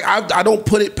his head. Like I don't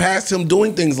put it past him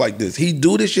doing things like this. He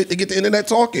do this shit to get the internet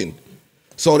talking.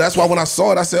 So that's why when I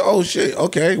saw it, I said, "Oh shit,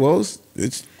 okay, well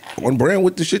it's on brand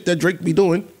with the shit that Drake be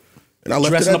doing." And I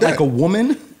left Dressing it up at like that. a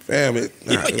woman. Fam, it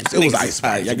was Ice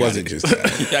Spice. It wasn't just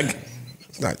that.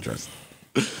 It's not dressed.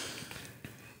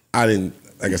 I didn't.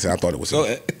 Like I said, I thought it was. Go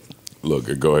ahead. Look,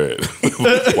 go ahead.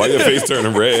 Why your face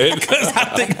turning red? Because I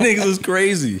think niggas is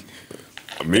crazy.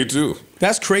 Me too.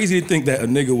 That's crazy to think that a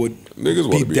nigga would Niggas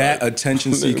wanna be be that like-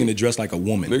 attention seeking to dress like a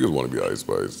woman. Niggas want to be Ice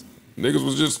Spice. Niggas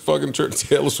was just fucking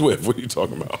Taylor Swift. What are you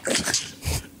talking about?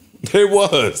 They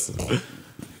was.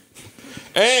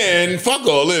 And fuck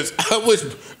all this.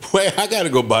 Wait, I gotta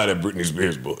go buy that Britney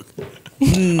Spears book.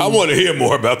 I want to hear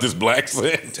more about this black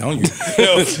sin. Telling you.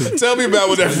 Yo, tell me about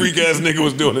what that freak ass nigga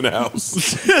was doing in the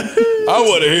house. I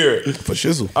want to hear it. For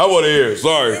shizzle. I want to hear it.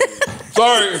 Sorry.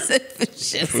 For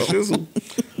shizzle.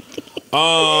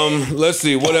 Let's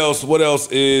see what else. What else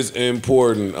is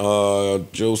important?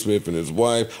 Joe Smith and his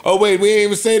wife. Oh wait, we ain't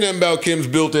even say nothing about Kim's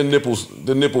built-in nipples,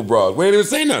 the nipple bras. We ain't even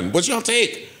say nothing. What's y'all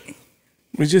take?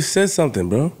 We just said something,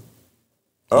 bro.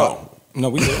 Oh, No,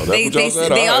 we did.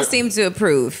 They all seem to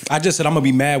approve. I just said I'm gonna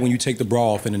be mad when you take the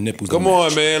bra off and the nipples. Come don't on,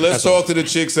 match. man. Let's That's talk to the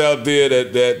chicks out there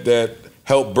that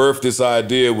helped birth this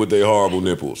idea with their horrible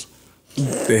nipples.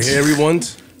 The hairy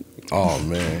ones. Oh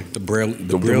man, the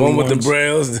The one with the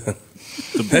brails.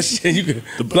 That shit, you could.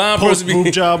 The blind person be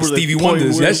post-boob job or the Stevie point Wonder.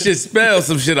 where- That shit spells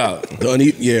some shit out.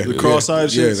 The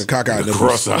cross-eyed Yeah, shits. the cockeyed nipples.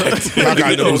 Cross-eyed.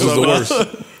 Cockeyed nipples is the worst.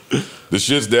 The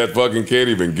shits that fucking can't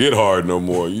even get hard no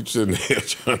more. You shouldn't have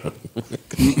trying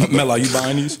to. Mel, are you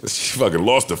buying these? She fucking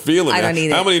lost the feeling. I don't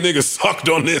need How it. many niggas sucked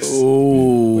on this?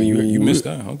 Oh, You missed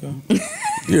that. Okay.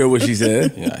 You heard what she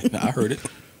said? Yeah, I heard it.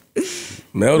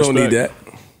 Mel don't need that.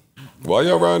 Why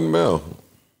y'all riding Mel?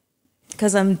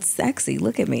 Because I'm sexy.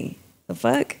 Look at me. The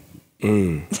fuck? Tell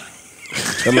them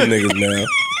niggas, Mel.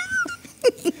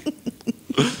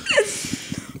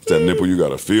 It's that nipple you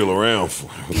gotta feel around for.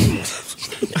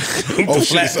 Oh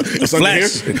shit! It's under here.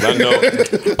 I know.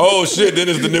 Oh shit! Then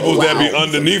it's the nipples that be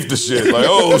underneath the shit. Like,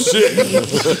 oh shit!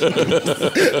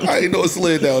 I ain't know it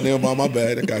slid down there, my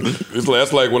bad. I got you.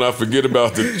 That's like when I forget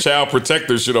about the child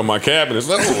protector shit on my cabinet. It's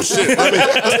like, oh shit!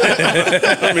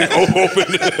 Let me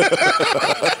open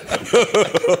it.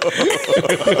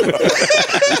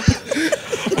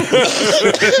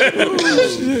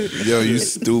 Yo, you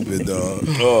stupid, dog.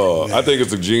 Oh, I think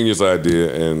it's a genius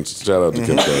idea, and shout out to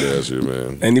Kim Kardashian,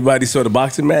 man. Anybody saw the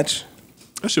boxing match?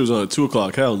 That shit was on at 2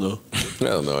 o'clock. Hell no.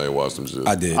 Hell no, I ain't watched some shit.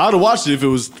 I did. I'd have watched it if it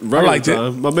was regular liked it.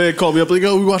 time. My man called me up like,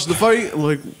 "Oh, we watched the fight." I'm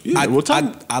like, "Yeah, what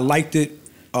time?" I liked it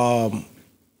because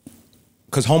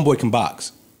Homeboy can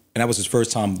box, and that was his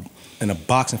first time in a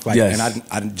boxing fight. Yes. And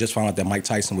I just found out that Mike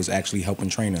Tyson was actually helping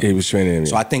train him. He was training him.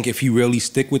 So I think if he really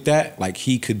stick with that, like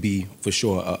he could be for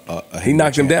sure a He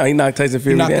knocked him down. He knocked Tyson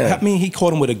Fury down. I mean, he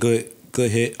caught him with a good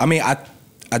hit. I mean, I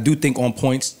do think on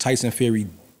points Tyson Fury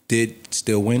did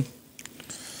still win.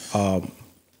 But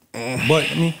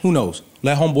I mean, who knows?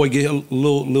 Let Homeboy get a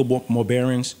little more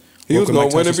bearings. He was Work with gonna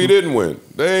Mike win if Tyson he didn't win.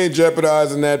 They ain't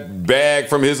jeopardizing that bag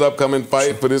from his upcoming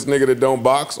fight for this nigga that don't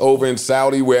box over in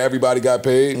Saudi where everybody got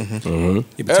paid. Yeah,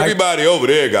 but Everybody over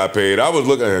there got paid. I was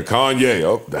looking at Kanye,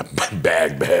 oh, that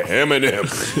bag, Eminem,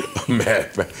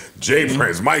 Jay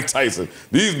Prince, Mike Tyson.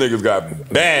 These niggas got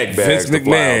bags Vince to fly out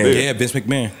McMahon. there. Yeah, Vince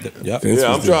McMahon. Yep.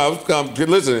 Yeah, I'm trying.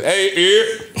 Listen, hey, ear.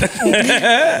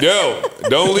 Yo,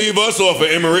 don't leave us off of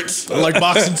Emirates. I like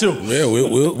boxing too. Yeah, we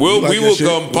will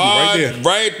come pod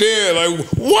right there. Like,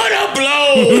 what a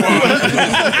blow!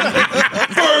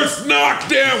 First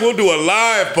knockdown. We'll do a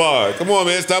live pod. Come on,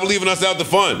 man. Stop leaving us out the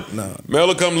fun. Nah. Mel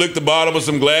will come lick the bottom of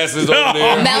some glasses over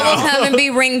there. Mel will come and be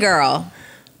ring girl.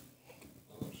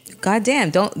 Goddamn,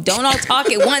 don't all talk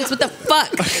at once. What the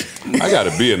fuck? I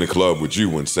gotta be in the club with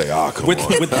you and say, come on. With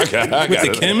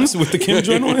the Kims? With the Kim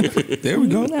joint on it? There we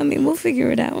go. I mean, we'll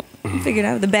figure it out.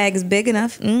 The bag is big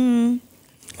enough. Mel.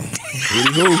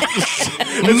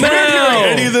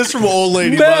 Any of this from old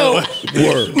lady, Mel. by the way.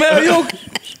 Word. Mel, you okay?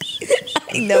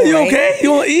 I know, You right? okay?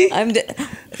 You want to eat?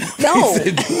 No.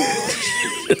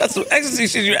 That's some ecstasy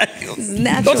shit you acting.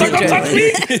 Natural Don't talk to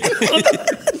me.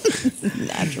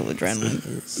 Natural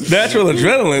adrenaline. Natural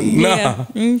adrenaline? Nah.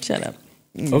 Yeah. Shut up.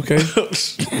 Okay.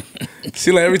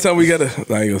 See, like every time we gotta,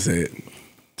 I ain't gonna say it.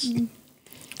 You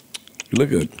look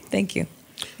good. Thank you.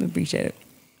 I appreciate it.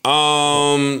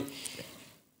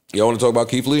 Y'all want to talk about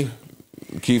Keith Lee?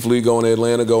 Keith Lee going to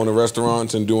Atlanta, going to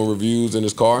restaurants and doing reviews in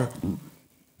his car?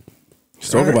 Let's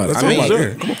talk about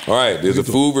it. All right, there's a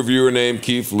food reviewer named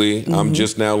Keith Lee. I'm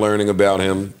just now learning about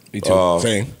him. Me too.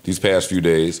 Same. These past few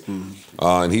days,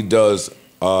 and he does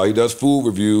food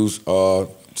reviews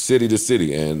city to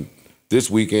city. And this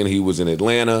weekend he was in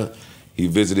Atlanta. He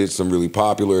visited some really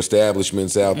popular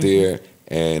establishments out there,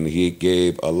 and he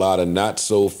gave a lot of not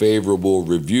so favorable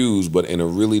reviews, but in a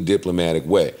really diplomatic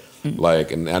way,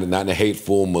 like not in a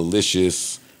hateful,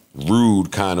 malicious,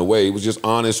 rude kind of way. He was just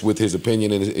honest with his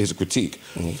opinion and his critique.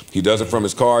 He does it from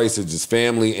his car. He says his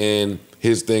family in.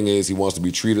 His thing is he wants to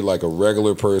be treated like a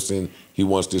regular person. He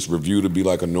wants this review to be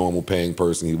like a normal paying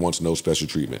person. He wants no special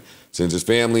treatment. Sends his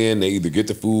family in. They either get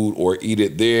the food or eat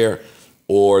it there,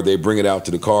 or they bring it out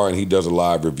to the car, and he does a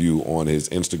live review on his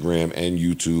Instagram and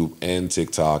YouTube and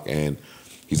TikTok, and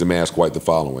he's amassed quite the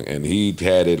following. And he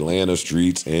had Atlanta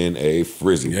streets in a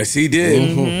frizzy. Yes, he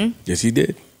did. Yes, he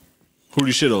did. Who do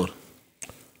you shit on?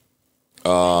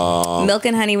 Milk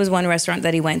and Honey was one restaurant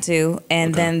that he went to,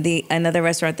 and then another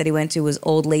restaurant that he went to was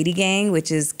Old Lady Gang,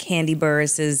 which is Candy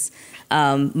Burris's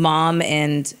mom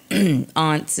and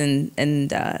aunts and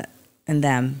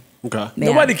them. Okay. Yeah.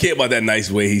 Nobody care about that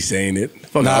nice way he's saying it.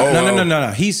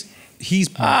 No. He's He's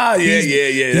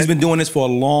been doing this for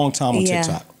a long time on Yeah.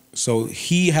 TikTok. So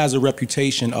he has a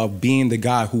reputation of being the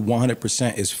guy who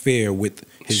 100% is fair with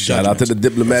his Shout out to the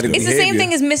diplomatic It's the same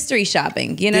thing as mystery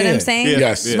shopping. You know what I'm saying?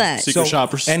 Yes. But- Secret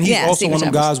shoppers. And he's also secret one of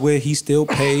them shoppers. guys where he still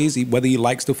pays, whether he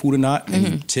likes the food or not, and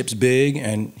he tips big,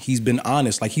 and he's been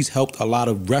honest. Like, he's helped a lot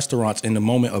of restaurants in the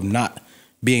moment of not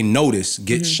being noticed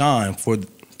get shine for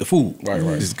the food. Right.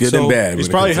 It's good and bad. He's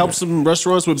probably helped some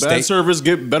restaurants with bad Steak. service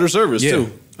get better service Yeah.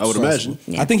 too. I would imagine.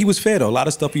 I think he was fair though. A lot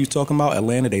of stuff he was talking about,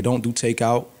 Atlanta, they don't do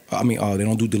takeout. I mean, they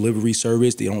don't do delivery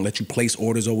service. They don't let you place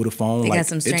orders over the phone. They Like, got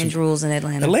some it's- strange rules in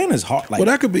Atlanta. Atlanta's hard. Like, Well,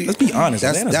 that could be. Let's be honest.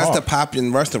 That's Atlanta's hard. the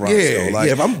popping restaurants. Yeah, though. Like,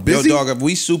 yeah, if I'm busy- yo, dog, if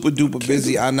we super duper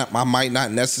busy, I might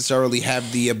not necessarily have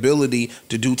the ability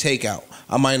to do takeout.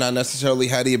 I might not necessarily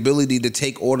have the ability to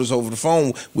take orders over the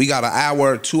phone. We got an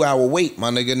hour, 2 hour wait, my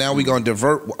nigga. Now we gonna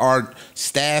divert our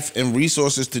staff and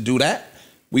resources to do that.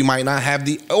 We might not have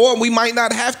or we might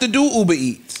not have to do Uber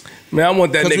Eats. Man, I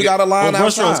want that nigga. Because we got a line Well,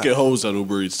 restaurants outside. get hosed on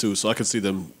Uber Eats too, so I can see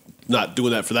them not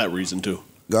doing that for that reason too.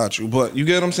 Got you. But you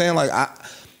get what I'm saying? Like,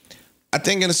 I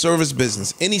think in a service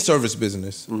business, any service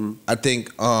business, I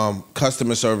think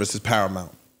customer service is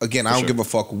paramount. Again, I don't give a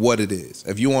fuck what it is.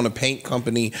 If you own a paint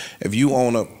company, if you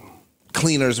own a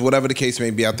cleaners, whatever the case may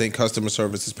be, I think customer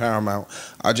service is paramount.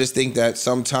 I just think that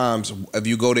sometimes if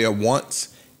you go there once,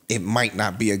 it might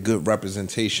not be a good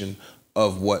representation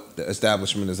of what the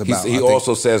establishment is about. He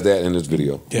also says that in his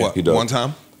video. What, He does. one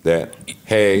time? That,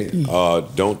 hey,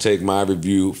 don't take my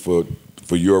review for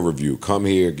your review. Come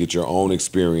here, get your own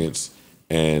experience,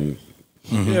 and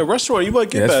Yeah, restaurant, you might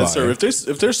get Yeah, bad that's fine. service.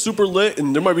 If they're super lit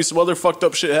and there might be some other fucked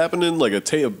up shit happening, like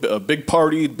a big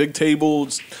party, big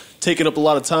tables, taking up a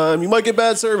lot of time, you might get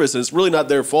bad service, and it's really not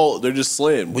their fault. They're just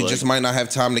slammed. We just might not have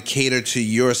time to cater to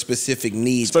your specific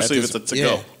needs. Especially at if this- it's a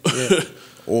to-go. Yeah.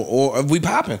 Or if we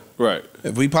popping. Right.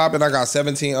 If we popping, I got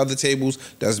 17 other tables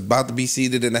that's about to be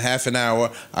seated in a half an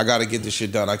hour. I got to get this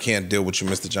shit done. I can't deal with you,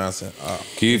 Mr. Johnson.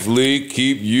 Keith Lee,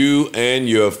 keep you and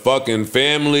your fucking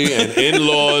family and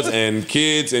in-laws and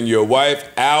kids and your wife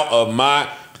out of my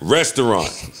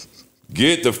restaurant.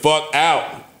 Get the fuck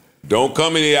out. Don't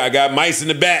come in here. I got mice in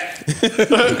the back.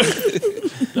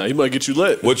 Nah, he might get you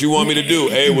lit. What you want me to do?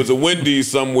 Hey, it was a Wendy's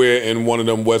somewhere in one of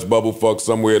them West Bubble fucks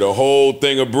somewhere. The whole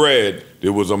thing of bread.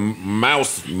 There was a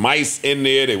mice in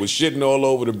there. They was shitting all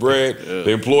over the bread. The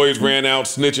employees ran out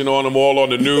snitching on them all on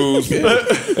the news.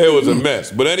 It was a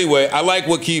mess. But anyway, I like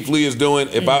what Keith Lee is doing.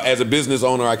 If I, as a business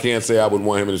owner, I can't say I would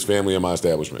want him and his family in my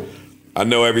establishment. I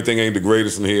know everything ain't the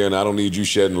greatest in here, and I don't need you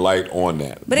shedding light on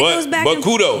that. But it goes back But and-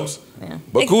 kudos.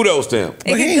 But kudos to him.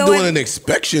 But he ain't doing an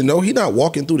inspection though. He not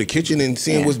walking through the kitchen and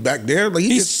seeing what's back there. Like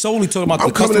He's solely talking about I'm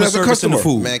the coming in customer as a service and the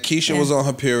customer. food. Man, Keisha was on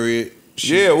her period.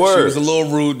 Yeah, word. She was a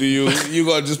little rude to you. You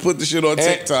gonna just put the shit on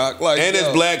TikTok. Like, and yo,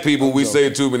 as black people, we say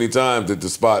too many times that the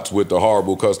spots with the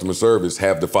horrible customer service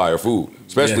have the fire food,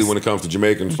 especially when it comes to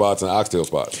Jamaican spots and oxtail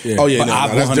spots. Yeah. Oh yeah, but no,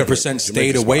 I've that's 100%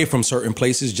 stayed away from certain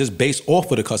places just based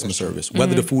off of the customer service,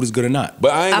 whether the food is good or not.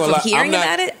 But I ain't Off gonna of lie, hearing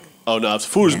about it? Oh no, if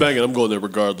food is banging, I'm going there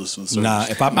regardless of the service. Nah,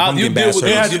 if I'm You getting deal bad with it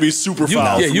has service, to be super You,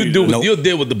 foul. yeah, for you me. do. Nope. You'll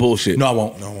deal with the bullshit. no, I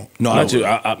won't. No, I Not you.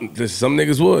 won't. There's some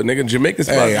niggas would. Nigga, Jamaican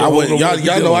spots. Hey, I don't went, hold no y'all, one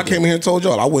y'all to know deal I with came here and told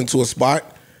y'all I went to a spot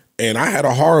and I had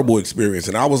a horrible experience,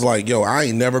 and I was like, yo, I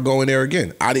ain't never going there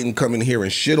again. I didn't come in here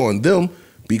and shit on them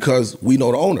because we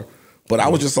know the owner, but I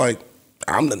was just like,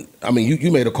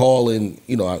 you made a call and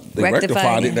they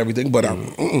rectified it and everything, but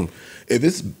if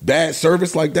it's bad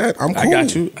service like that, I'm cool. I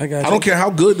got you. I don't care how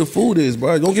good the food is,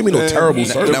 bro. Don't give me no terrible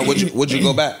service. Now, would you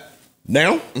go back?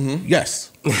 Now? Yes.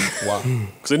 Why?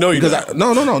 Because they know you.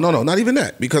 No, not even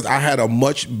that. Because I had a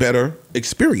much better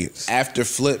experience. After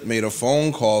Flip made a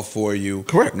phone call for you,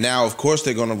 correct. Now, of course,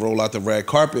 they're gonna roll out the red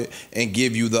carpet and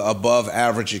give you the above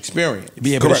average experience.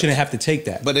 Yeah, but they shouldn't have to take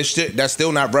that. But that's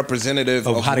still not representative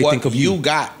of how they what think of you you.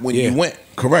 got when you went.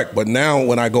 Correct. But now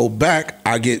when I go back,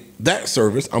 I get that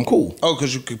service. I'm cool. Oh,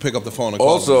 because you could pick up the phone and call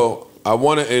Also, I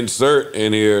want to insert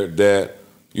in here that,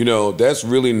 that's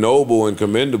really noble and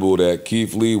commendable that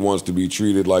Keith Lee wants to be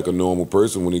treated like a normal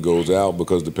person when he goes out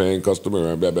because the paying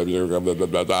customer.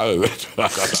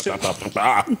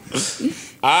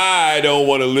 I don't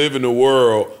want to live in a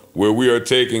world where we are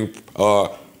taking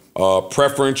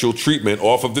preferential treatment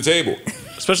off of the table.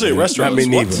 Especially at restaurants.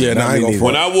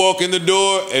 When I walk in the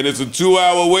door and it's a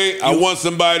 2-hour wait, I want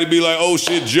somebody to be like, oh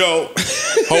shit, Joe,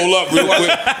 hold up real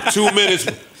quick, 2 minutes.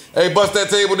 Hey, bust that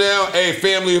table down. Hey,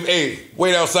 family,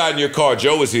 wait outside in your car.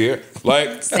 Joe is here. Like,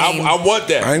 I want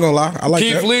that. I ain't gonna lie. I like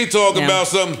Keith that. Lee talking about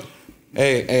something.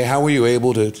 Hey, how were you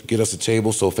able to get us a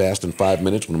table so fast in 5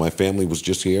 minutes when my family was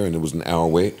just here and it was an hour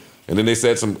wait? And then they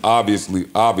said some obvious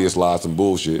lies, some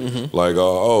bullshit. Like,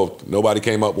 nobody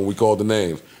came up when we called the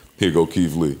names. Here go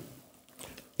Keith Lee.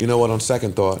 You know what, on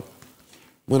second thought,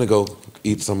 I'm gonna go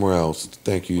eat somewhere else.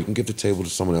 Thank you. You can give the table to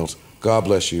someone else. God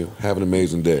bless you. Have an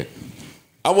amazing day.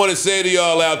 I want to say to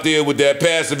y'all out there with that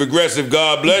passive-aggressive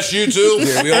God bless you too.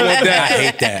 Yeah, we don't want that. I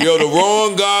hate that. Yo, the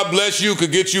wrong God bless you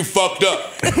could get you fucked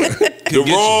up.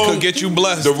 Could get you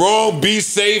blessed. The wrong be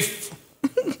safe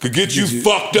could get you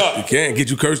fucked up. You can't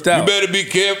get you cursed out. You better be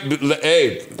careful.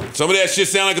 Hey, some of that shit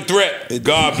sound like a threat.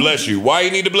 God bless you. Why you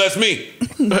need to bless me?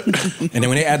 And then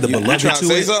when they add the beloved to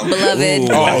it,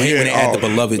 Beloved. I hate when they add the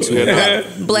beloved to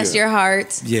it. Bless your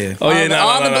heart. Yeah. All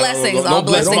the blessings. All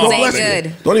blessings ain't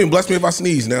good. Don't even bless me if I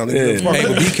sneeze now. Hey,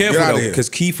 but be careful though, because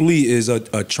Keith Lee is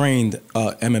a trained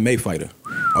MMA fighter.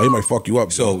 Oh, he might fuck you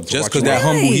up. So just because that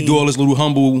humble, he do all this little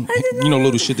humble,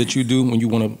 little shit that you do when you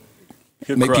want to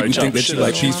make people think that you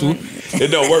like cheese food. It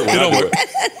don't work when I do it.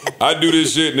 I do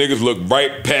this shit, niggas look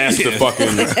right past the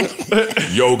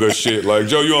fucking yoga shit. Like,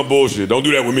 Joe, you on bullshit. Don't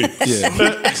do that with me.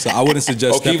 Yeah. So I wouldn't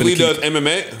suggest. Keith Lee does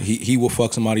MMA? He will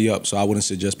fuck somebody up. So I wouldn't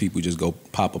suggest people just go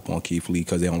pop up on Keith Lee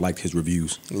because they don't like his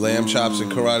reviews. Lamb chops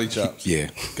and karate chops.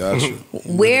 Yeah. Gotcha.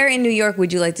 Where in New York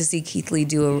would you like to see Keith Lee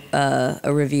do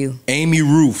a review? Amy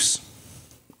Roofs.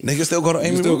 Niggas still go to Amy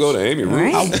Roofs? Still go to Amy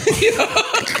Roofs?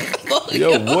 Right?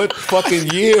 Yo, what fucking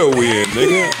year are we in,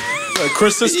 nigga?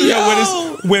 Chris sister?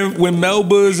 When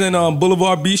Melba's and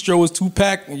Boulevard Bistro was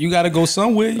 2-pack, you got to go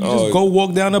somewhere. You just go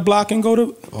walk down the block and go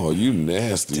to. Oh, you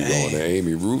nasty going to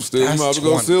Amy Roofs still. You might as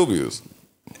well go to Sylvia's.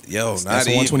 Yo, That's not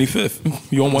on even. 125th.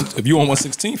 If you on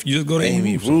 116th, you just go to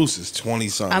Amy Roofs. Roofs is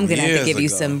 20-something. I'm gonna have to give you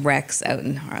ago. some recs out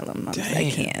in Harlem. I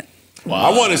can't.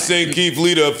 I want to send Keith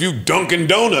Lee to a few Dunkin'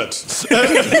 Donuts.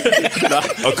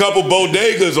 A couple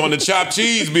bodegas on the chopped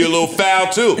cheese be a little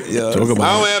foul too. Yeah. I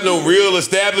don't have no real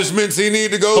establishments he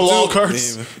need to go Halal to.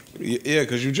 carts. Yeah,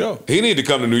 because you Joe. He need to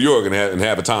come to New York and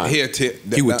have a time. He gonna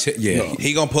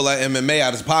pull that MMA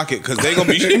out his pocket because they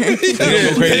gonna be.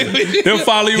 They'll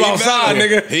follow you outside,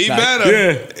 nigga. He better.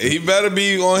 Yeah. He better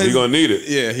be on his. He gonna need it.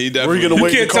 Yeah, he definitely. We're gonna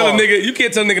wait. You can't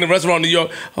tell a nigga in the restaurant in New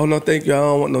York, oh no, thank you, I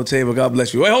don't want no table. God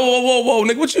bless you. Wait, whoa,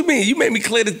 nigga, what you mean? You made me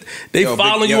clear that they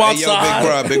following you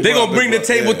outside. They gonna bring the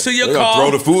table to your car.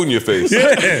 Throw the food in your face. Yeah.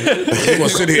 You gonna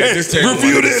sit here at this table?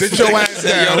 Review this. Sit your ass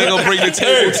down. They gonna bring the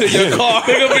table to your car.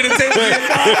 They gonna bring the table to your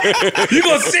car. You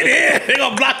gonna sit here? They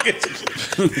gonna block it.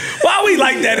 Why we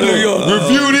like that in New York?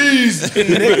 Review these.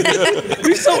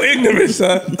 We so ignorant,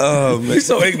 son. We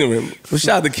so ignorant. But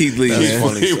shout out to Keith Lee,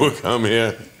 man. He will come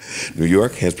here. New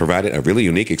York has provided a really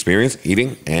unique experience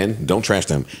eating, and don't trash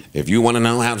them. If you want to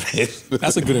know how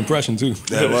That's a good impression, too.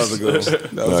 That was a good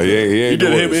one. You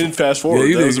did him in fast forward.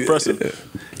 Yeah, that was impressive.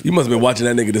 You must have been watching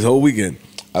that nigga this whole weekend.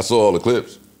 I saw all the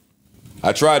clips.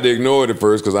 I tried to ignore it at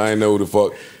first because I didn't know who the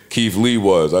fuck Keith Lee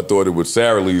was. I thought it was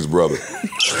Sarah Lee's brother.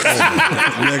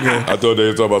 I thought they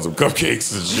were talking about some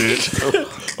cupcakes and shit.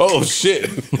 Oh shit!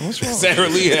 Sarah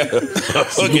Lee had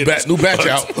a new batch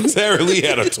out. Sarah Lee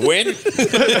had a twin.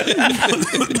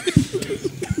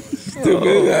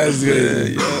 That's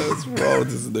good. Yo, what's wrong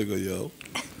with this nigga, yo?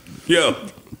 Yo,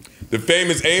 the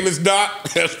famous Amos doc.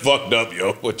 That's fucked up,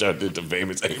 yo. What y'all did to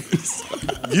famous Amos?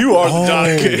 You are the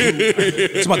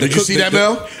doc. Did you see that,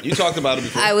 Mel? You talked about it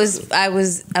before. I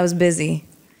was busy.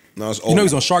 No, it's You know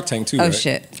he's on Shark Tank too. Oh right?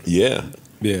 shit. Yeah.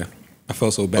 Yeah. I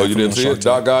felt so bad. Oh, you didn't see it,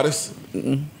 Doc Goddess?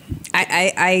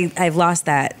 I've lost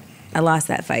that. I lost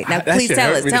that fight. Now, That please shit tell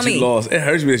hurt us. me Tell that you me. lost. It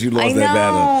hurts me that you lost I know. that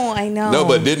battle. I know. No,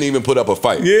 but didn't even put up a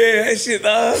fight. Yeah, that shit.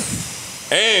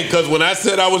 And because when I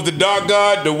said I was the Dark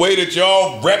God, the way that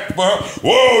y'all repped for her,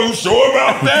 whoa, you sure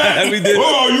about that? We did.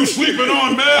 Whoa, you sleeping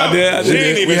on Mel? I did. She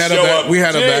didn't even show up. We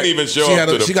had She her didn't back. even show She up had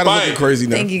to a- the She got us looking fight. crazy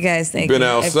now. Thank you guys. Thank Been you.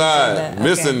 I outside, appreciate that.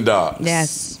 missing Okay. docs.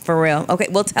 Yes, for real. Okay,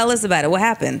 well, tell us about it. What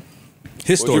happened?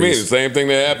 His What do you mean? The same thing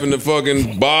that happened to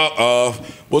fucking Bob.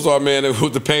 What's our man that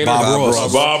was the painter? Bob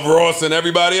Ross. Bob Ross and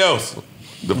everybody else.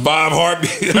 The 5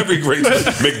 heartbeat, every great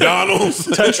McDonald's,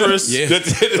 Tetris. Yeah.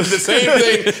 The same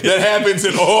thing that happens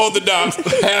in all the docs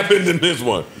happened in this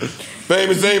one.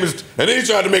 Famous Amos, and then he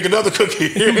tried to make another cookie.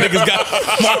 Niggas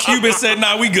got Mark Cuban said,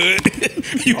 "Nah, we good."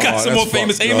 You got some more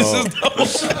famous Amoses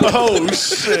though. Oh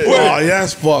shit! Oh,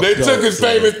 that's fucked They up, took his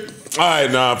son. famous. All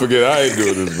right, nah, forget it. I ain't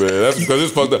doing this, man. That's because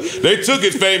it's fucked up. They took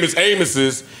his famous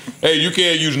Amoses. Hey, you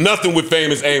can't use nothing with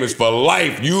famous Amos for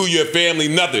life. You, your family,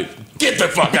 nothing. Get the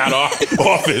fuck out of our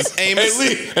office Amos.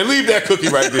 and leave that cookie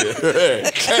right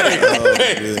there.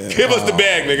 Hey, give us the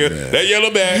bag, nigga. That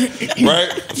yellow bag,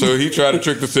 right? So he tried to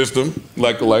trick the system,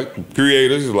 like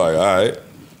creators. He's like, all right,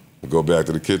 go back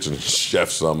to the kitchen, and chef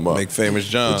something up. Make famous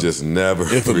John. It just never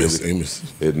Infamous really. Amos.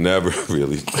 It never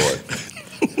really caught.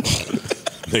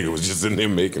 Nigga was just in there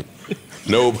making.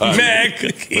 Nobody. Mad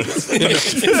cookies.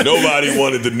 Nobody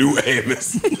wanted the new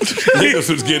Amos. Niggas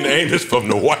was getting Amos from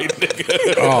the white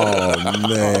nigga. Oh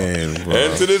man, bro.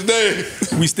 And to this day,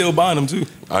 We still buying them too.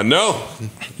 I know.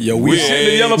 Yo, We we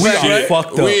ain't yellow we pack, are right?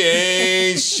 fucked up. We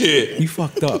ain't shit. We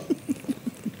fucked up.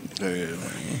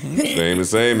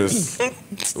 Famous Amos.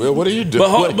 Well, what are you doing? But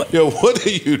hold- Yo, what are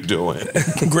you doing?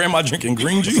 Grandma drinking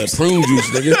green juice. That prune juice,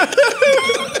 nigga.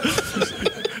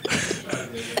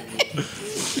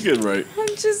 You're getting right.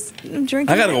 I'm drinking.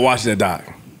 I gotta go watch that doc.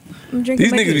 I'm drinking.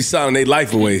 These my niggas be juice. selling their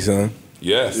life away, son.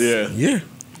 Yes. Yeah. Yeah.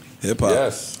 Hip hop.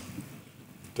 Yes.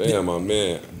 Damn, my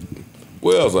man.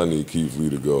 Where else I need Keith Lee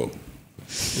to go?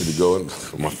 Need to go in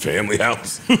my family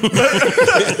house. I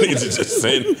need to just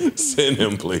send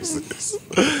him places.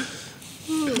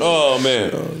 Oh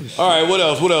man. All right, what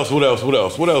else?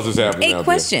 What else is happening Hey, out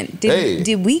question. there?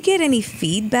 Did we get any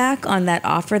feedback on that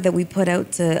offer that we put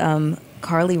out to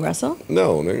Carly Russell?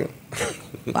 No, nigga.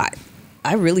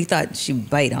 I really thought she'd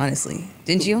bite, honestly.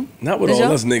 Didn't you? Not with Did all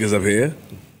y'all? us niggas up here.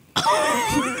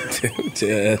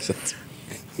 Yes.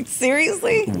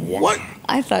 Seriously? What?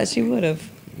 I thought she would have.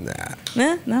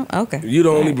 Nah. No? Okay. You the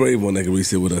only brave one that can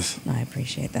sit with us. I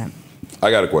appreciate that.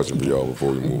 I got a question for y'all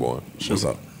before we move on. What's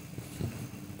up?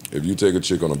 If you take a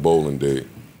chick on a bowling date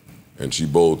and she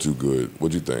bowled too good,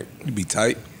 what'd you think? You be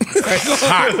tight.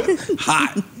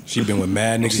 Hot. She been with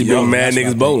mad niggas. She been with mad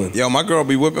niggas bowling. Yo, my girl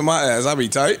be whipping my ass. I be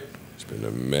tight. It's been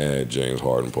a mad James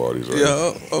Harden parties, right?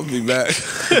 Yo, I'll be back.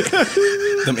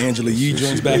 Them Angela Yee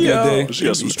joints back in the day. She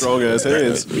got some strong ass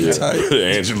hands. Yeah.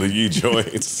 Angela Yee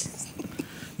joints.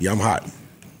 Yeah, I'm hot.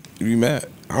 You be mad.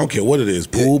 I don't care what it is.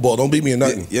 Pool, ball, don't beat me in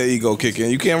nothing. Your ego kick in.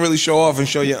 You can't really show off and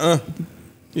show your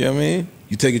You know what I mean?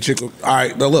 You take a chick. All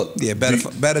right, now look. Yeah,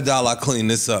 better dollar. I clean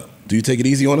this up. Do you take it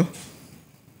easy on her?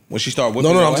 When she start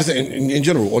whipping No, your I'm ass? just saying in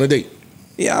general on a date.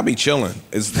 Yeah, I be chilling.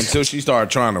 It's until she start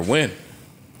trying to win.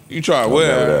 You try to win.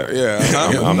 Yeah.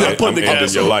 I'm putting the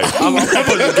gas on. Your life. I'm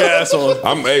putting the gas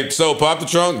on. Hey, so pop the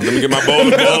trunk. Let me get my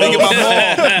bowling ball. Let me get my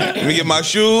ball. Let me get my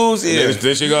shoes. Yeah.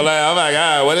 Then she gonna like, oh my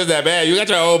God, what is that bad? You got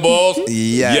your old balls?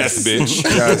 Yes. Yes, bitch.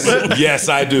 Yes. Yes,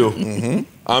 I do.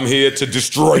 I'm here to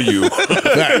destroy you. You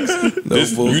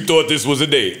thought this was a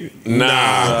date?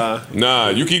 Nah.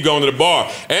 You keep going to the bar,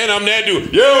 and I'm that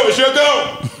dude. Yo, it's your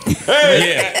go.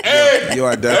 Hey, hey, You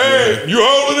are definitely. hey, you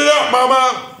holding it up,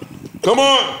 mama? Come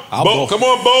on, come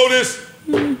on, bowl this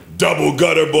double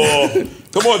gutter ball.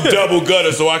 Come on, double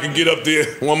gutter, so I can get up there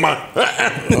on my.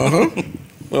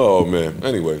 Oh man.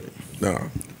 Anyway, No.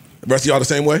 The rest of y'all the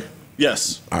same way?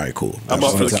 Yes. All right, cool. I'm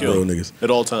up for the kill Real niggas.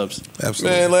 at all times.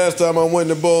 Absolutely. man, last time I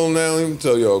went in the bowl, now let me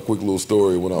tell y'all a quick little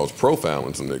story when I was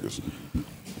profiling some niggas.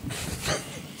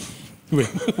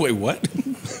 Wait, what?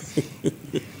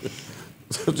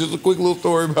 just a quick little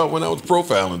story about when I was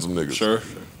profiling some niggas. Sure.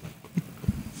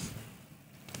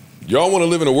 Y'all want to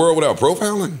live in a world without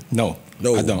profiling? No,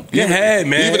 I don't. Get ahead,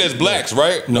 man. Even as blacks,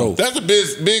 right? No. That's a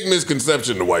big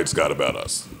misconception the whites got about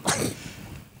us.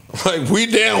 Like, we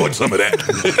down with some of that.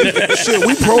 Shit,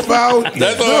 we profile.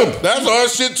 That's our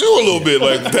shit too a little bit.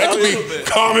 Like, that could be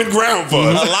common ground for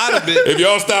us. A lot of it. If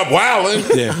y'all stop wilding,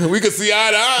 we could see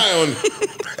eye to eye on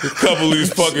a couple of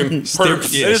these fucking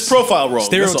perps. Yeah. It's profile wrong.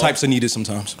 Stereotypes are needed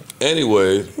sometimes.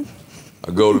 Anyway,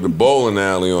 I go to the bowling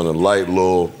alley on a light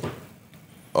little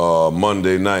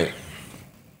Monday night.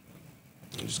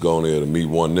 Just going there to meet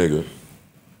one nigga.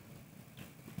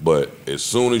 But as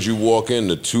soon as you walk in,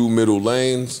 the 2 middle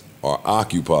lanes are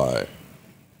occupied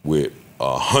with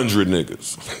 100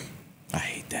 niggas. I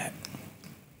hate that.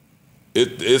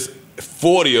 It's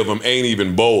 40 of them ain't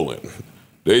even bowling.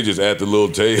 They just at the little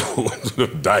table with the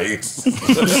dice. Them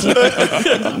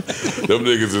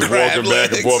niggas is walking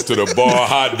back and forth to the bar,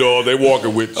 hot dog. They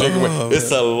walking with chicken. It's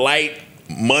a light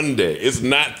Monday. It's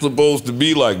not supposed to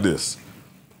be like this.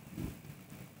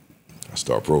 I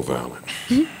start profiling.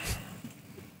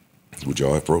 Would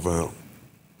y'all have profiled?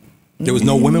 There was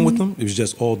no women with them? It was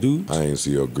just all dudes? I ain't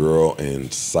see a girl in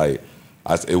sight.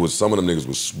 It was some of them niggas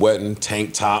was sweating,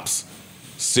 tank tops,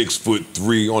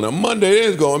 6'3" on a Monday. They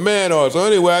was going man hard. So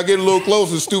anyway, I get a little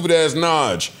closer, stupid ass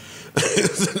Naj.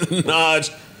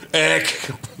 Naj, Ek,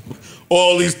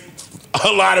 all these,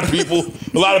 a lot of people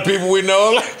we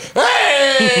know. Like,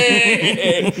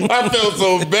 hey! I felt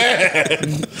so bad.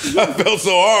 I felt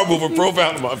so horrible for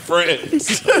profiling my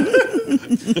friends.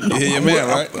 You hear your man,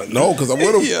 right? No, because I'm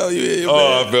with him. Yo, you hear your Oh,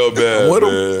 man. I felt bad, I'm with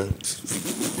man.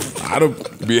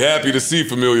 I'd be happy to see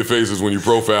familiar faces when you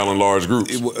profile in large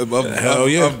groups. Hell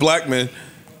yeah. Of black men.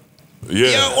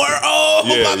 Yeah. Yo,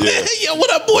 my man. Yo,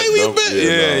 what up, boy? We been.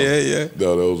 Yeah.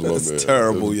 No, that was my man. That's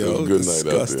terrible, It yo. was a good night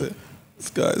out Disgusting. there. This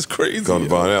guy is crazy. Come to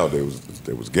find out, they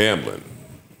was gambling.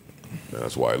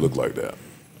 That's why it looked like that.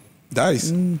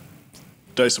 Dice.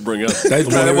 Dice to bring up. They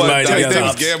was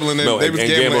gambling and they was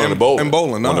gambling on the bowling. and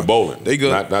bowling. On the bowling. They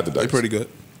good. Not the dice. They pretty good.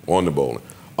 On the bowling.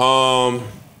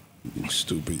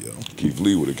 Stupid, yo. Keith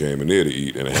Lee would have came in there to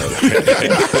eat and had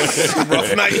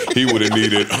rough night. He would have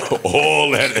needed all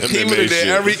that MMA He would have shit. did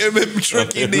every MMA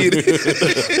trick he needed.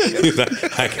 He's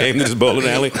like, I came to this bowling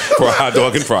alley for a hot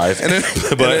dog and fries,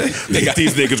 but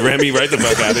these niggas ran me right the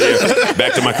fuck out of here.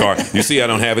 Back to my car. You see, I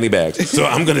don't have any bags, so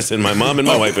I'm gonna send my mom and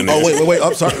my wife in there. Oh, wait.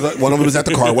 I'm sorry. One of them was at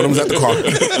the car.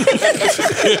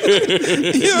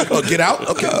 Oh, get out?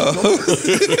 Okay.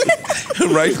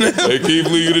 Right now. Hey, Keith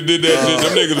Lee, you'd have did that shit.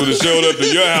 Them niggas would have showed up to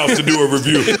your house to do a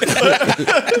review.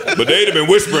 But they'd have been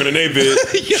whispering in their bed.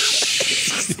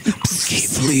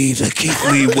 Keith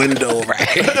Lee window,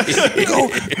 right?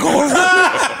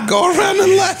 go around the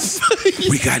left.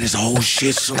 We got his whole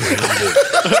shit surrounded.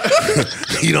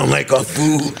 He don't like our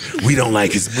food. We don't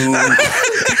like his mood.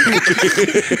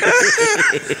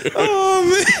 Oh,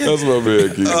 man. That's my man,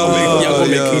 Keith Lee. Y'all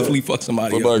gonna make Keith Lee fuck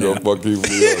somebody up. Somebody gonna fuck Keith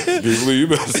Lee up. Keith Lee, you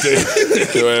better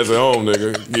stay your ass at home,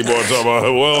 nigga. Keep on talking about,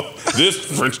 well, this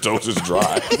French toast is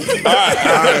dry. All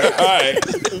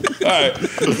right.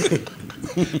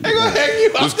 They gonna hang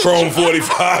you This Chrome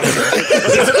 45.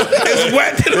 It's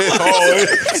wet.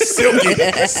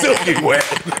 It's silky wet.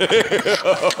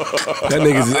 That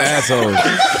nigga's an asshole.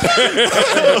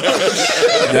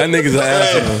 That nigga's an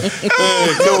asshole.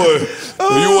 Hey, come on.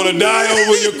 You want to die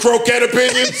over your croquette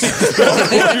opinions?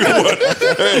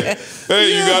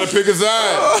 hey, you got to pick a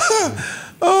side.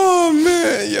 Oh,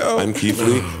 man, yo. I'm Keith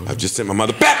Lee. I've just sent my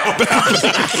mother back.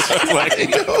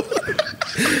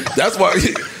 That's why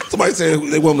somebody said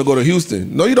they want them to go to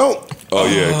Houston. No, you don't. Oh,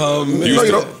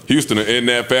 yeah. Houston will end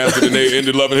that faster than they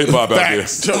ended Love and Hip Hop out there.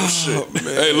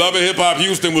 Hey, Love and Hip Hop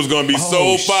Houston was going to be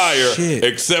so fire,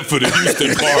 except for the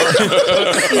Houston part.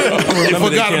 They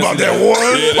forgot about that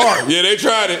one part. Yeah, they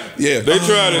tried it. Yeah. They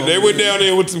tried it. They went down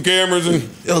there with some cameras and...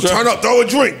 Turn up, throw a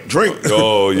drink.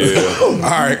 Oh, yeah. All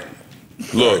right.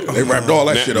 Look. They wrapped all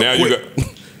that shit up now quick.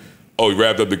 You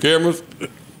wrapped up the cameras?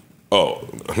 Oh,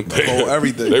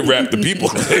 everything. They wrapped the people.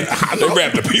 They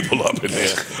wrapped the people up in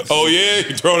there. Oh yeah,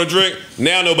 you throwing a drink?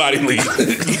 Now nobody leaves.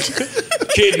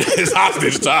 Kid, it's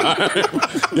hostage time.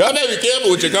 Y'all gotta be careful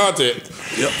with your content.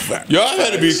 Yep. Y'all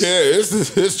gotta be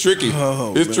careful. It's tricky.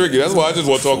 It's tricky. That's why I just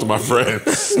want to talk to my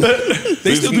friends.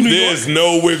 They still do New York? There's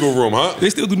no wiggle room, huh?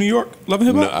 They still do New York? Love and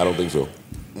Hip Hop? No, I don't think so.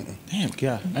 Damn,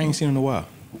 God. I ain't seen him in a while.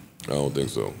 I don't think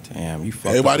so. Damn, you fucked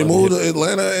Everybody up. moved to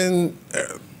Atlanta and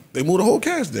they moved the whole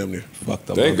cast damn near.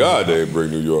 Fucked up. Thank God they didn't bring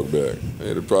New York back.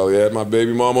 They'd have probably had my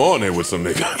baby mama on there with some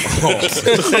nigga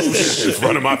in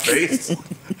front of my face.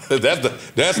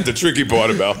 That's the tricky part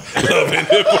about Love and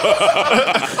Hip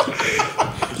Hop.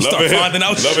 Start finding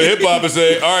out Love shit. and Hip Hop and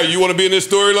say, all right, you want to be in this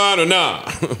storyline or nah?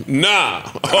 Nah.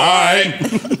 All right.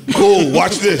 Cool,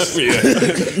 watch this.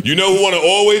 Yeah. You know who want to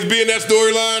always be in that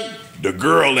storyline? The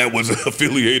girl that was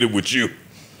affiliated with you.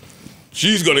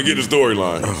 She's gonna get the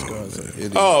storyline.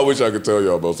 Oh, I wish I could tell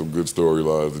y'all about some good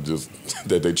storylines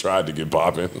that they tried to get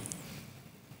popping.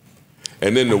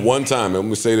 And then the one time, and I'm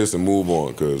gonna say this and move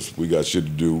on, because we got shit to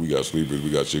do, we got sleepers, we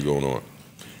got shit going on.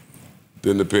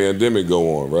 Then the pandemic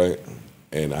go on, right?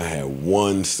 And I had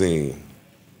one scene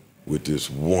with this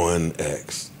one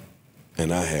ex.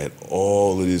 And I had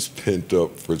all of this pent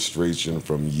up frustration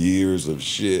from years of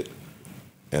shit.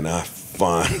 And I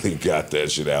finally got that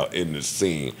shit out in the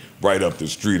scene, right up the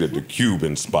street at the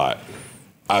Cuban spot.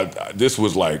 This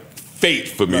was like fate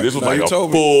for me. This was like a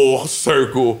full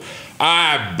circle.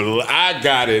 I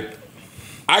got it.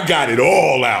 I got it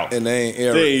all out. And they ain't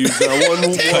airing. They ain't used that one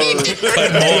move.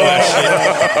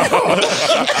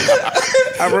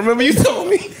 I remember you told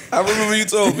me.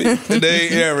 And they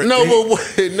ain't airing. No, but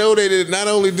wait, no, they didn't. Not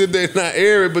only did they not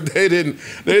air it, but they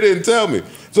didn't tell me.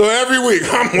 So every week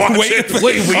I'm watching. Wait,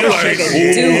 I'm like,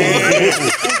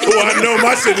 ooh, I know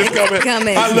my shit is coming.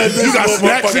 I let this You got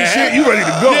snacks and shit. You ready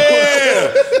to go?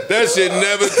 Yeah, that shit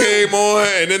never came on,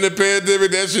 and in the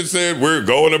pandemic, that shit said we're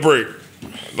going to break.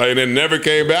 Like, it never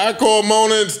came back. I called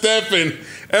Mona and Steph and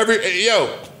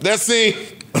that scene.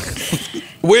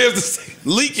 Where's the scene?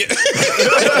 Leak it.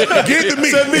 Give it to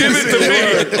me.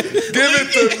 Give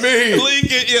it to me.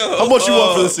 Leak it, yo. How much you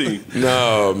want for the scene?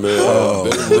 No, man.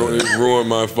 It ruined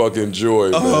my fucking joy,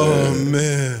 man. Oh,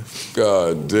 man.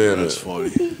 God damn it. That's funny.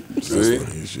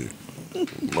 See?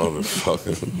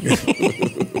 Motherfucker.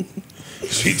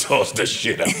 She tossed the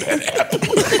shit out that apple.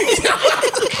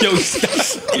 Yo,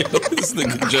 this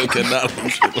nigga Joe cannot.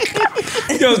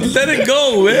 Yo, let it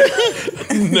go, man.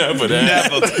 Never.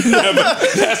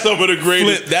 That's some of the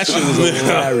greatest. That shit was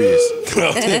hilarious.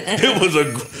 It was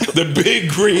the big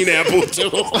green apple too.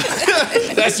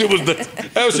 That shit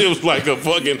was like a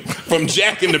fucking from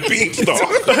Jack and the Beanstalk.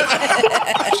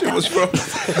 That shit was from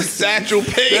Satchel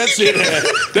Paige.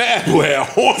 That apple had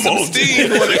hormones.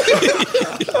 Steam on it.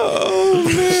 Oh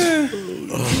man.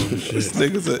 This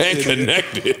nigga's and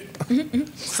connected.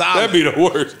 Solid. That'd be the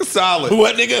worst. Solid.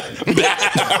 What, nigga?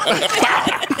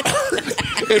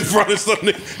 In front of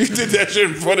something. He did that shit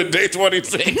in front of Day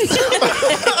 26.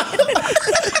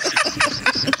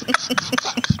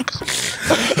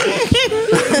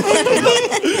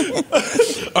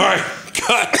 All right,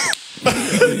 cut.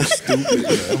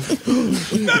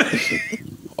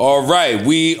 All right,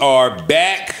 we are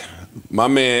back. My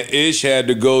man Ish had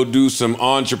to go do some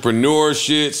entrepreneur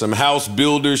shit, some house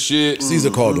builder shit.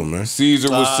 Caesar called him, man. Caesar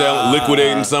was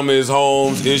liquidating some of his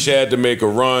homes. Ish had to make a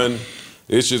run.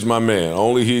 Ish is my man.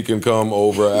 Only he can come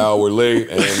over an hour late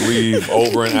and leave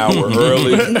over an hour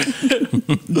early.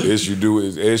 Ish, you do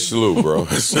is Ish salute, bro.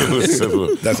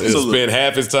 Salute. That's He ill. spent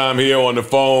half his time here on the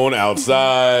phone,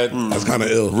 outside. That's kind of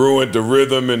ill. Ruined the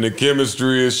rhythm and the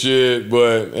chemistry and shit.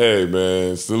 But hey,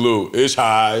 man, salute. Ish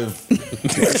Hive.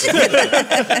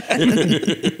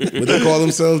 What they call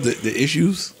themselves? The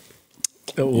issues?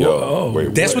 Yo,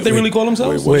 wait, That's what they really call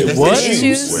themselves? Wait, what?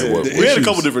 Issues? We had a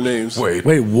couple different names. Wait,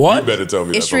 what? You better tell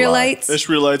me Israelites?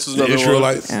 Israelites was another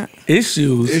Israelites? Yeah.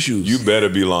 Issues. You better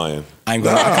be lying. I ain't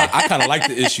gonna. I kind of like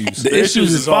the issues. The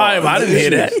issues is fire, but I didn't hear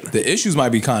that. The issues might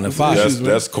be kind of fire.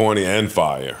 That's corny and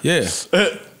fire. Yeah.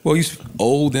 Well, he's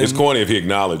old and It's corny if he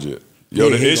acknowledge it. Yo,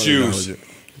 Yeah, the he gonna issues.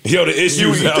 acknowledge Yo, the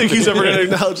issues. You out think he's there. ever going to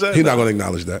acknowledge that? He's not going to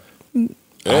acknowledge that.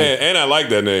 And I like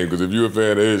that name because if you're a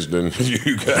fan of Ish, then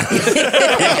you got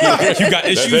you got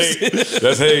issues.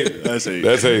 That's hate. That's hate.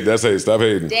 That's hate. That's hate. Stop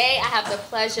hating. Today, I have the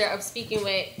pleasure of speaking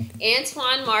with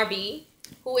Antoine Marby,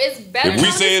 who is better. If we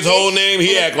known say as his whole Ish name,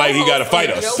 he and act like he got to fight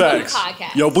co-host us. of the Joe Budden Facts.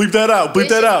 podcast. Yo, bleep that out. Bleep Ish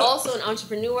that is out. also an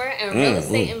entrepreneur and real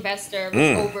estate investor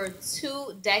with over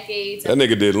 2 decades. That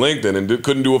nigga did LinkedIn and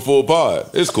couldn't do a full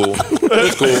pod. It's cool.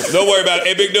 It's cool. Don't worry about it.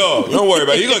 Hey, big dog. Don't worry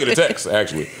about it. He's going to get a text,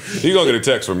 actually. He's going to get a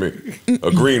text from me.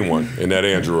 A green one in that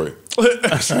Android. I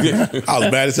was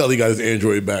mad as hell he got his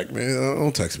Android back, man.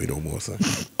 Don't text me no more, son.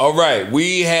 All right.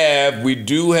 We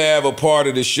do have a part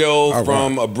of the show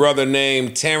from a brother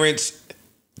named Terrence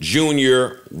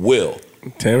Jr. Will.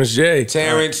 Terrence J.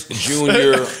 Terrence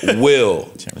Jr. Will.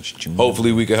 Terrence Jr.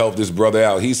 Hopefully we can help this brother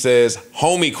out. He says,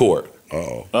 homie court.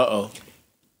 Uh-oh.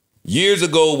 Years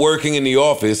ago, working in the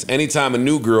office, anytime a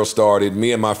new girl started,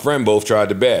 me and my friend both tried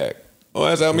to bag. Oh,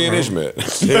 that's how me and Ish met.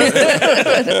 That's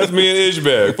me and Ish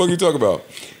bag. Fuck you talk about?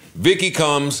 Vicky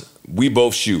comes, we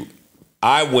both shoot.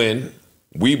 I win,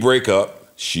 we break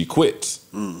up, she quits.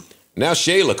 Now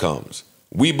Shayla comes,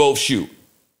 we both shoot.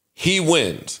 He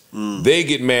wins. They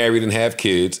get married and have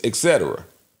kids, etc.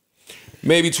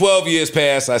 Maybe 12 years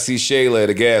pass, I see Shayla at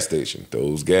a gas station.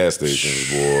 Those gas stations,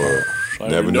 boy.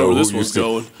 Never know this who one's you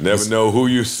going. Never know who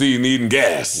you see needing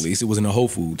gas. At least it wasn't a Whole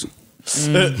Foods.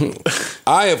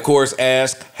 I, of course,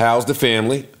 ask, how's the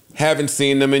family? Haven't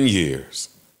seen them in years.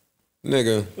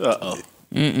 Nigga.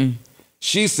 Uh-oh.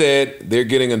 She said they're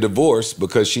getting a divorce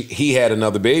because he had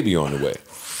another baby on the way.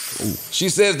 She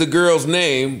says the girl's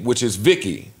name, which is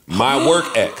Vicky, my work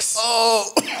ex.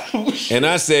 And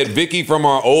I said, Vicky from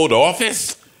our old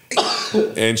office?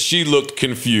 And she looked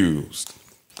confused.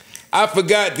 I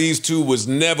forgot these two was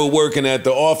never working at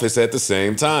the office at the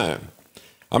same time.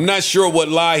 I'm not sure what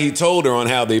lie he told her on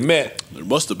how they met. There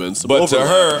must have been some But overlap.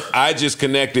 to her, I just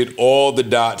connected all the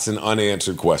dots and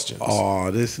unanswered questions.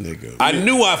 Oh, this nigga. I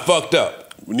knew I fucked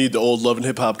up. We need the old Love and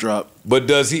Hip Hop drop. But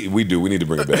does he? We do. We need to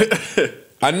bring it back.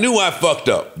 I knew I fucked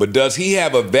up, but does he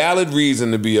have a valid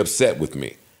reason to be upset with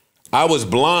me? I was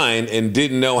blind and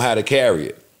didn't know how to carry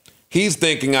it. He's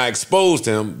thinking I exposed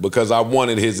him because I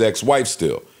wanted his ex-wife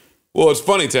still. Well, it's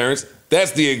funny, Terrence.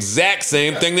 That's the exact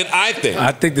same thing that I think.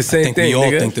 I think the same thing. We all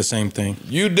nigga. think the same thing.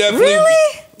 You definitely.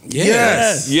 Really?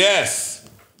 Yes. Yes.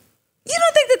 You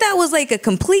don't think that was like a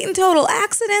complete and total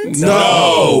accident?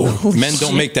 No. Men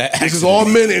don't make that accident. This is all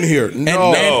men in here.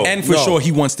 No. And for sure,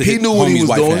 he wants to hit He knew what he homie's was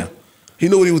wife doing. now. He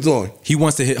knew what he was doing. He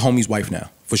wants to hit homie's wife now,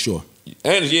 for sure.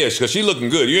 And yeah, because she looking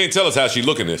good. You ain't tell us how she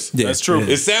looking this. Yeah, That's true.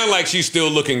 yeah. It sound like she's still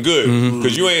looking good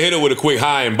because you ain't hit her with a quick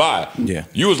high and bye. Yeah.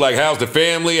 You was like, how's the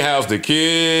family? How's the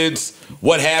kids?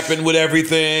 What happened with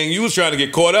everything? You was trying to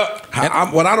get caught up.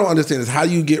 What I don't understand is how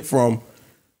you get from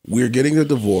we're getting a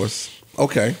divorce,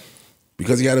 okay,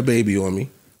 because he had a baby on me.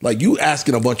 Like you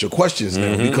asking a bunch of questions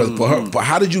now because for her, but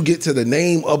how did you get to the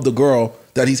name of the girl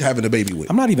that he's having a baby with?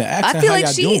 I'm not even asking I feel how like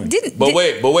y'all she doing. didn't. But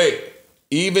wait.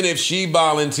 Even if she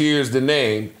volunteers the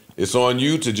name, it's on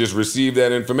you to just receive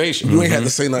that information. You ain't had to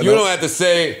say nothing. You else. don't have to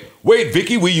say, wait,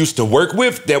 Vicky, we used to work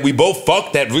with that we both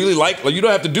fucked that really like. You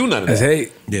don't have to do none of that. That's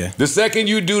hate. Yeah. The second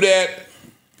you do that,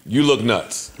 you look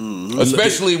nuts.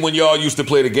 Especially when y'all used to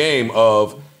play the game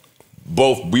of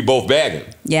we both bagging.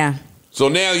 Yeah. So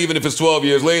now, even if it's 12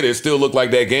 years later, it still look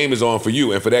like that game is on for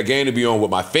you, and for that game to be on with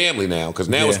my family now, because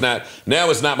now it's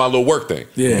not my little work thing.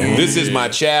 Yeah. This is my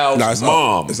child's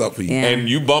mom. It's up for you. Yeah. And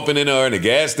you bumping into her in a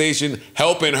gas station,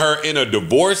 helping her in a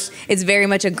divorce. It's very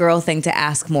much a girl thing to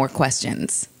ask more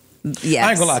questions. Yes. I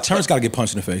ain't gonna lie, Terrence got to get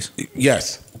punched in the face.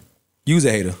 Yes. You was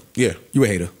a hater. Yeah. You a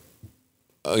hater.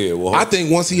 Oh yeah. Well, I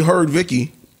think once he heard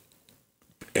Vicky,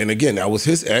 and again, that was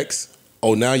his ex.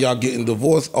 Oh, now y'all getting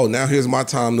divorced. Oh, now here's my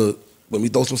time to let me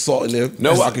throw some salt in there.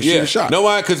 no, so I can shoot a shot. No,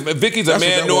 why? Because Vicky's a That's what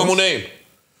mad that normal was. name.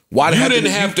 Why You had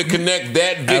didn't have to connect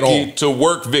that At all. Vicky to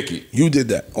work Vicky You did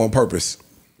that on purpose.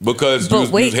 because But you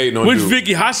was wait. hating on Which dude.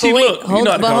 Vicky? How she But wait, look? hold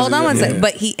on one Yeah. second.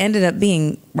 But he ended up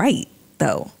being right,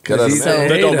 though. That doesn't he's matter. a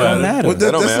That don't hater. matter. But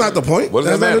That don't that's matter. not the point. What does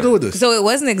That has that nothing to do matter? with this. So it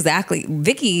wasn't exactly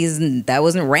Vicky's. That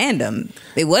wasn't random.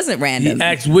 It wasn't random. He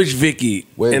asked which Vicky.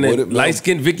 Wait, and what then it- light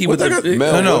skinned Vicky what with that the got-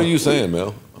 Mel, No. what are you saying,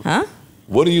 Mel? Huh?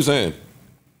 What are you saying?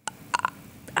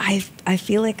 I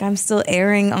feel like I'm still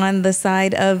erring on the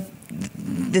side of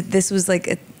that. This was like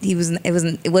it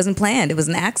wasn't planned. It was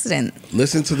an accident.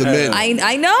 Listen to the men. I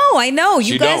know.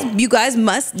 She You don't. guys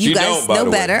She don't, by know the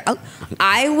way. better. Oh,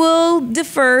 I will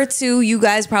defer to you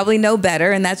guys. Probably know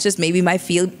better, and that's just maybe my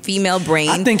female brain.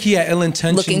 I think he had ill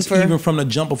intentions Looking for- even from the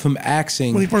jump of him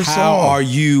asking, When he first how saw him. are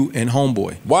you and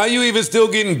homeboy? Why are you even still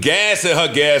getting gas at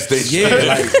her gas station? Yeah,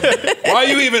 like, Why are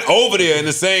you even over there in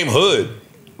the same hood?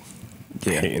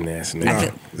 hating ass I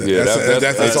nigga. feel- Yeah, that's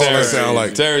all that Terrence. sound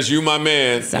like. Terrence, you my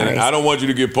man, Sorry. and I don't want you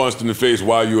to get punched in the face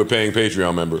while you a paying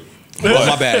Patreon member. oh,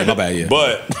 my bad, yeah.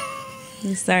 But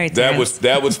Sorry, that Terrence.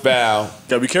 was foul.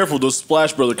 Gotta be careful with those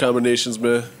Splash Brother combinations,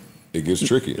 man. It gets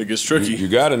tricky. It gets tricky. You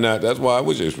gotta not. That's why I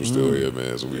wish Ace was still here,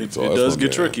 man. So we can talk. It That's does my get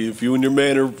man. tricky. If you and your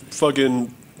man are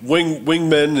fucking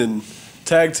wingmen and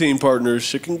tag team partners,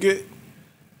 shit can get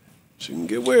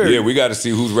weird. Yeah, we got to see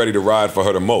who's ready to ride for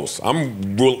her the most.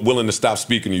 I'm willing to stop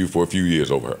speaking to you for a few years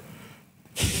over her.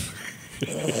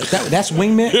 That's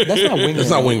wingman. That's not wingman. That's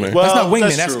not wingman. Well, that's not wingman.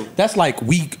 that's That's true. that's like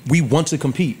we want to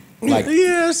compete. Like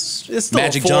Yeah, it's still a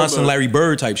Magic form Johnson, of- Larry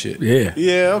Bird type shit. Yeah.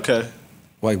 Yeah, okay.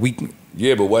 Like we.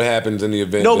 Yeah, but what happens in the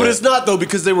event? No, but that- it's not though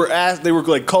because they were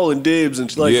like calling dibs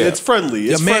and like Yeah. it's friendly.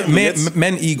 It's Yeah, friendly.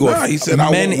 men ego. Nah, he said,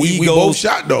 men we egos. both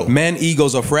shot, though. Men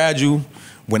egos are fragile.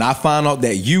 When I find out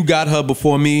that you got her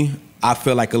before me, I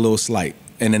feel like a little slight.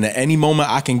 And then at any moment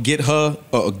I can get her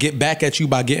or get back at you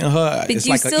by getting her. But It's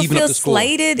you like still even up feel the score.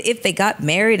 slighted if they got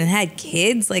married and had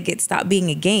kids. Like it stopped being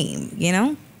a game. You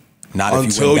know. Not if you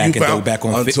Until went back you and found, go back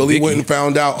on until he Vicky. went and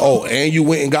found out. Oh, and you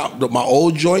went and got my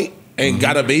old joint and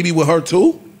got a baby with her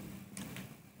too.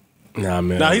 Nah,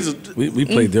 man. Nah, we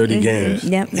play dirty games.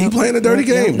 Yep. He playing a dirty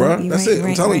game, bro. That's it.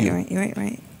 I'm telling you. You're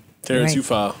right. Terrence, you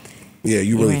foul. Yeah,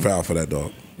 you really Right. foul for that,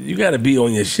 dog. You got to be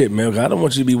on your shit, man. I don't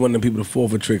want you to be one of the people to fall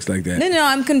for tricks like that. No,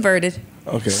 I'm converted.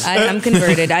 Okay. I'm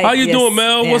converted. How you doing,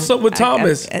 Mel? yeah. What's up with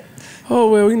Thomas?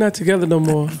 Oh, well, we're not together no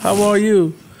more. How are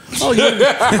you? Oh, you want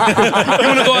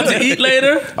to go out to eat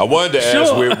later? I wanted to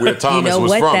ask where Thomas you know was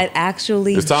what? from. That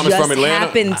actually Is Thomas just from Atlanta?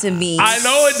 happened to me. I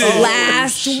know it did.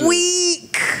 Last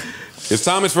week. Is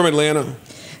Thomas from Atlanta?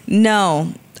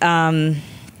 No.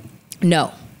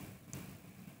 No.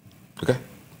 Okay.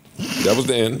 That was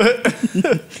the end.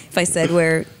 If I said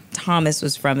where Thomas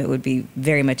was from, it would be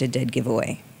very much a dead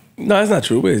giveaway. No, that's not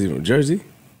true. Where is he from? Jersey?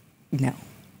 No.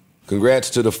 Congrats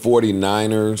to the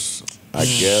 49ers, I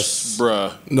guess.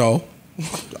 Bruh. No.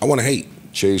 I want to hate.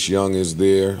 Chase Young is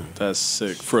there. That's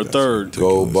sick. For a third.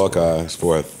 Go Buckeyes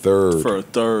for a third. For a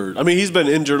third. I mean, he's been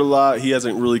injured a lot. He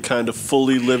hasn't really kind of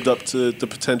fully lived up to the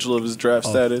potential of his draft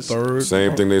status.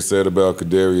 Same thing they said about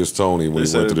Kadarius Toney when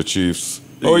he went to the Chiefs.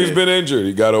 Oh, he's been injured.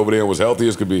 He got over there and was healthy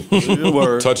as could be.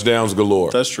 Touchdowns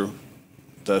galore. That's true.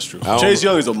 That's true. Chase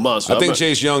Young is a monster. I think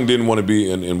Chase Young didn't want to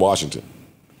be in Washington.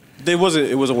 It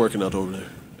wasn't working out over there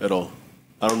at all.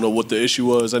 I don't know what the issue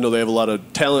was. I know they have a lot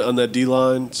of talent on that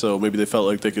D-line, so maybe they felt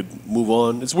like they could move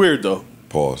on. It's weird, though.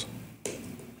 Pause.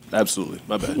 Absolutely.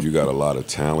 My bad. You got a lot of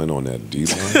talent on that D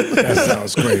line. That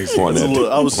sounds crazy. On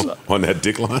that, I on that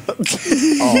dick line.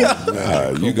 Oh,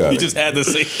 man. You got You just had to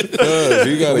say it.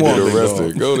 You got to get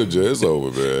arrested. Go to jail. It's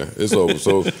over, man. It's over.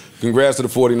 So, congrats to the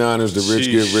 49ers. The rich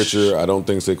get richer. I don't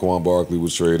think Saquon Barkley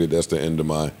was traded. That's the end of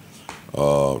my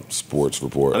sports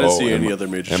report. I didn't see any other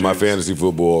major And my trades. fantasy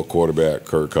football quarterback,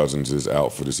 Kirk Cousins, is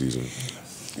out for the season.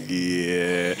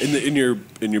 Yeah. In your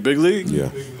big league?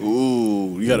 Yeah.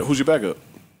 Ooh. Who's your backup?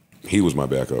 He was my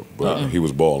backup, but he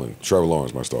was balling. Trevor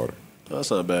Lawrence, my starter.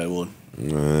 That's not a bad one.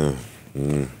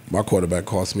 My quarterback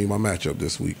cost me my matchup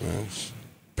this week, man.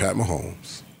 Pat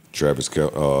Mahomes. Travis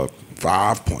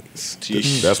 5 points.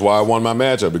 That's why I won my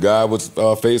matchup. The guy I was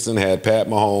facing had Pat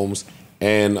Mahomes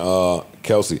and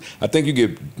Kelsey. I think you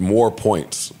get more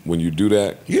points when you do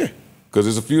that. Yeah. Because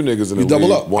there's a few niggas in the You double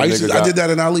league. up. One I nigga did that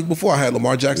in our league before. I had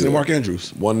Lamar Jackson and Mark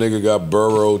Andrews. One nigga got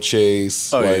Burrow,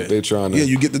 Chase. They trying to. Yeah,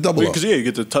 you get the double up. Because you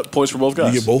get the points for both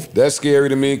guys. You get both. That's scary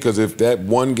to me because if that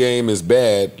one game is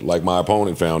bad, like my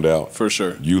opponent found out, for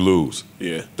sure, you lose.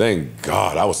 Yeah. Thank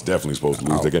God, I was definitely supposed to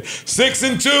lose that game.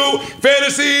 6-2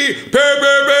 fantasy.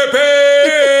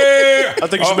 I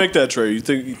think you should make that trade.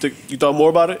 You thought more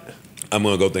about it? I'm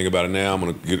gonna go think about it now. I'm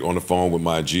gonna get on the phone with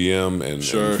my GM and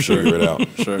Sure. figure it out.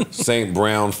 Sure. St.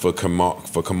 Brown for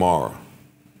Kamara.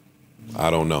 I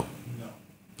don't know.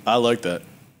 I like that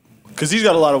because he's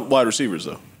got a lot of wide receivers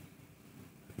though.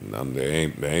 No, they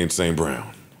ain't St.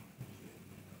 Brown.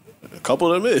 A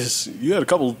couple of them is. You had a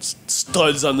couple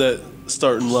studs on that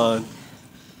starting line.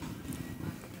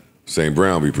 St.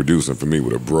 Brown be producing for me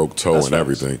with a broke toe That's and facts.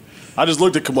 everything. I just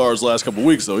looked at Kamara's last couple of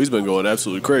weeks though. He's been going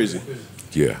absolutely crazy.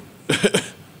 Yeah.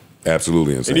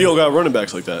 Absolutely insane. And you don't got running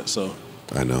backs like that, so.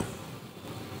 I know.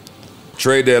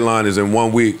 Trade deadline is in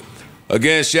 1 week.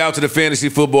 Again, shout out to the fantasy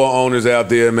football owners out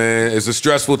there, man. It's a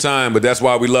stressful time, but that's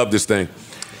why we love this thing.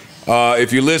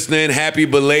 If you're listening, happy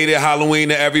belated Halloween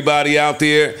to everybody out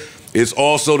there. It's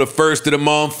also the first of the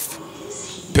month.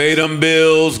 Pay them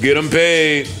bills, get them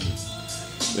paid.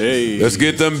 Hey. Let's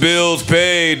get them bills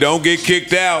paid. Don't get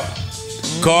kicked out.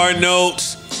 Car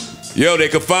notes. Yo, they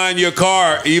can find your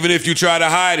car even if you try to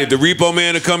hide it. The repo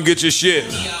man will come get your shit.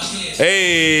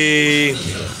 Hey.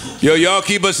 Yo, y'all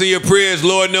keep us in your prayers.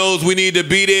 Lord knows we need to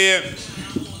be there.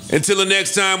 Until the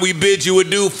next time we bid you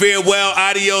adieu, farewell,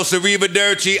 adios,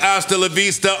 arrivederci, hasta la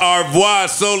vista, au revoir,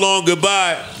 so long,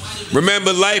 goodbye.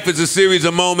 Remember, life is a series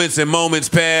of moments and moments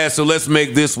pass, so let's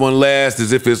make this one last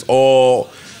as if it's all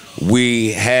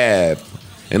we have.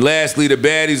 And lastly, the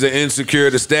baddies are insecure,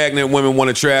 the stagnant women want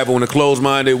to travel, and the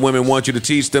closed-minded women want you to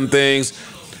teach them things.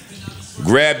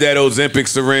 Grab that Ozempic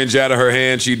syringe out of her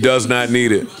hand. She does not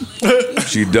need it.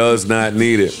 She does not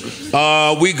need it.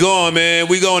 We going, man.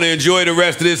 We going to enjoy the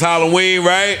rest of this Halloween,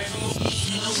 right?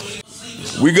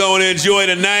 We going to enjoy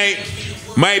the night.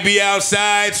 Might be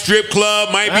outside, strip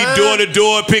club. Might be door to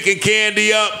door picking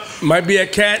candy up. Might be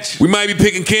at Catch. We might be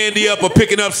picking candy up or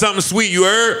picking up something sweet. You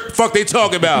heard? Fuck they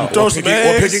talking about. Or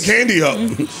picking candy up.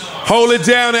 Hold it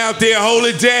down out there. Hold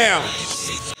it down.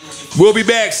 We'll be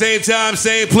back same time,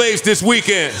 same place this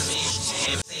weekend.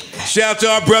 Shout out to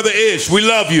our brother Ish. We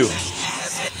love you.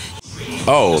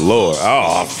 Oh, Lord.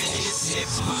 Oh.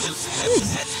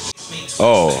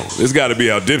 Oh, it's got to be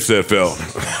how Dipset felt.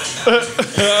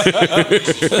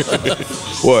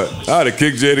 What? I'd have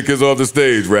kicked Jadakiss off the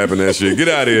stage rapping that shit. Get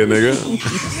out of here, nigga.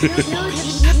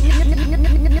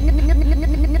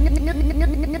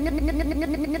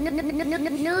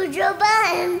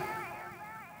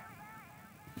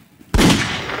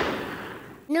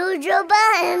 New Joe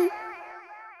Budden.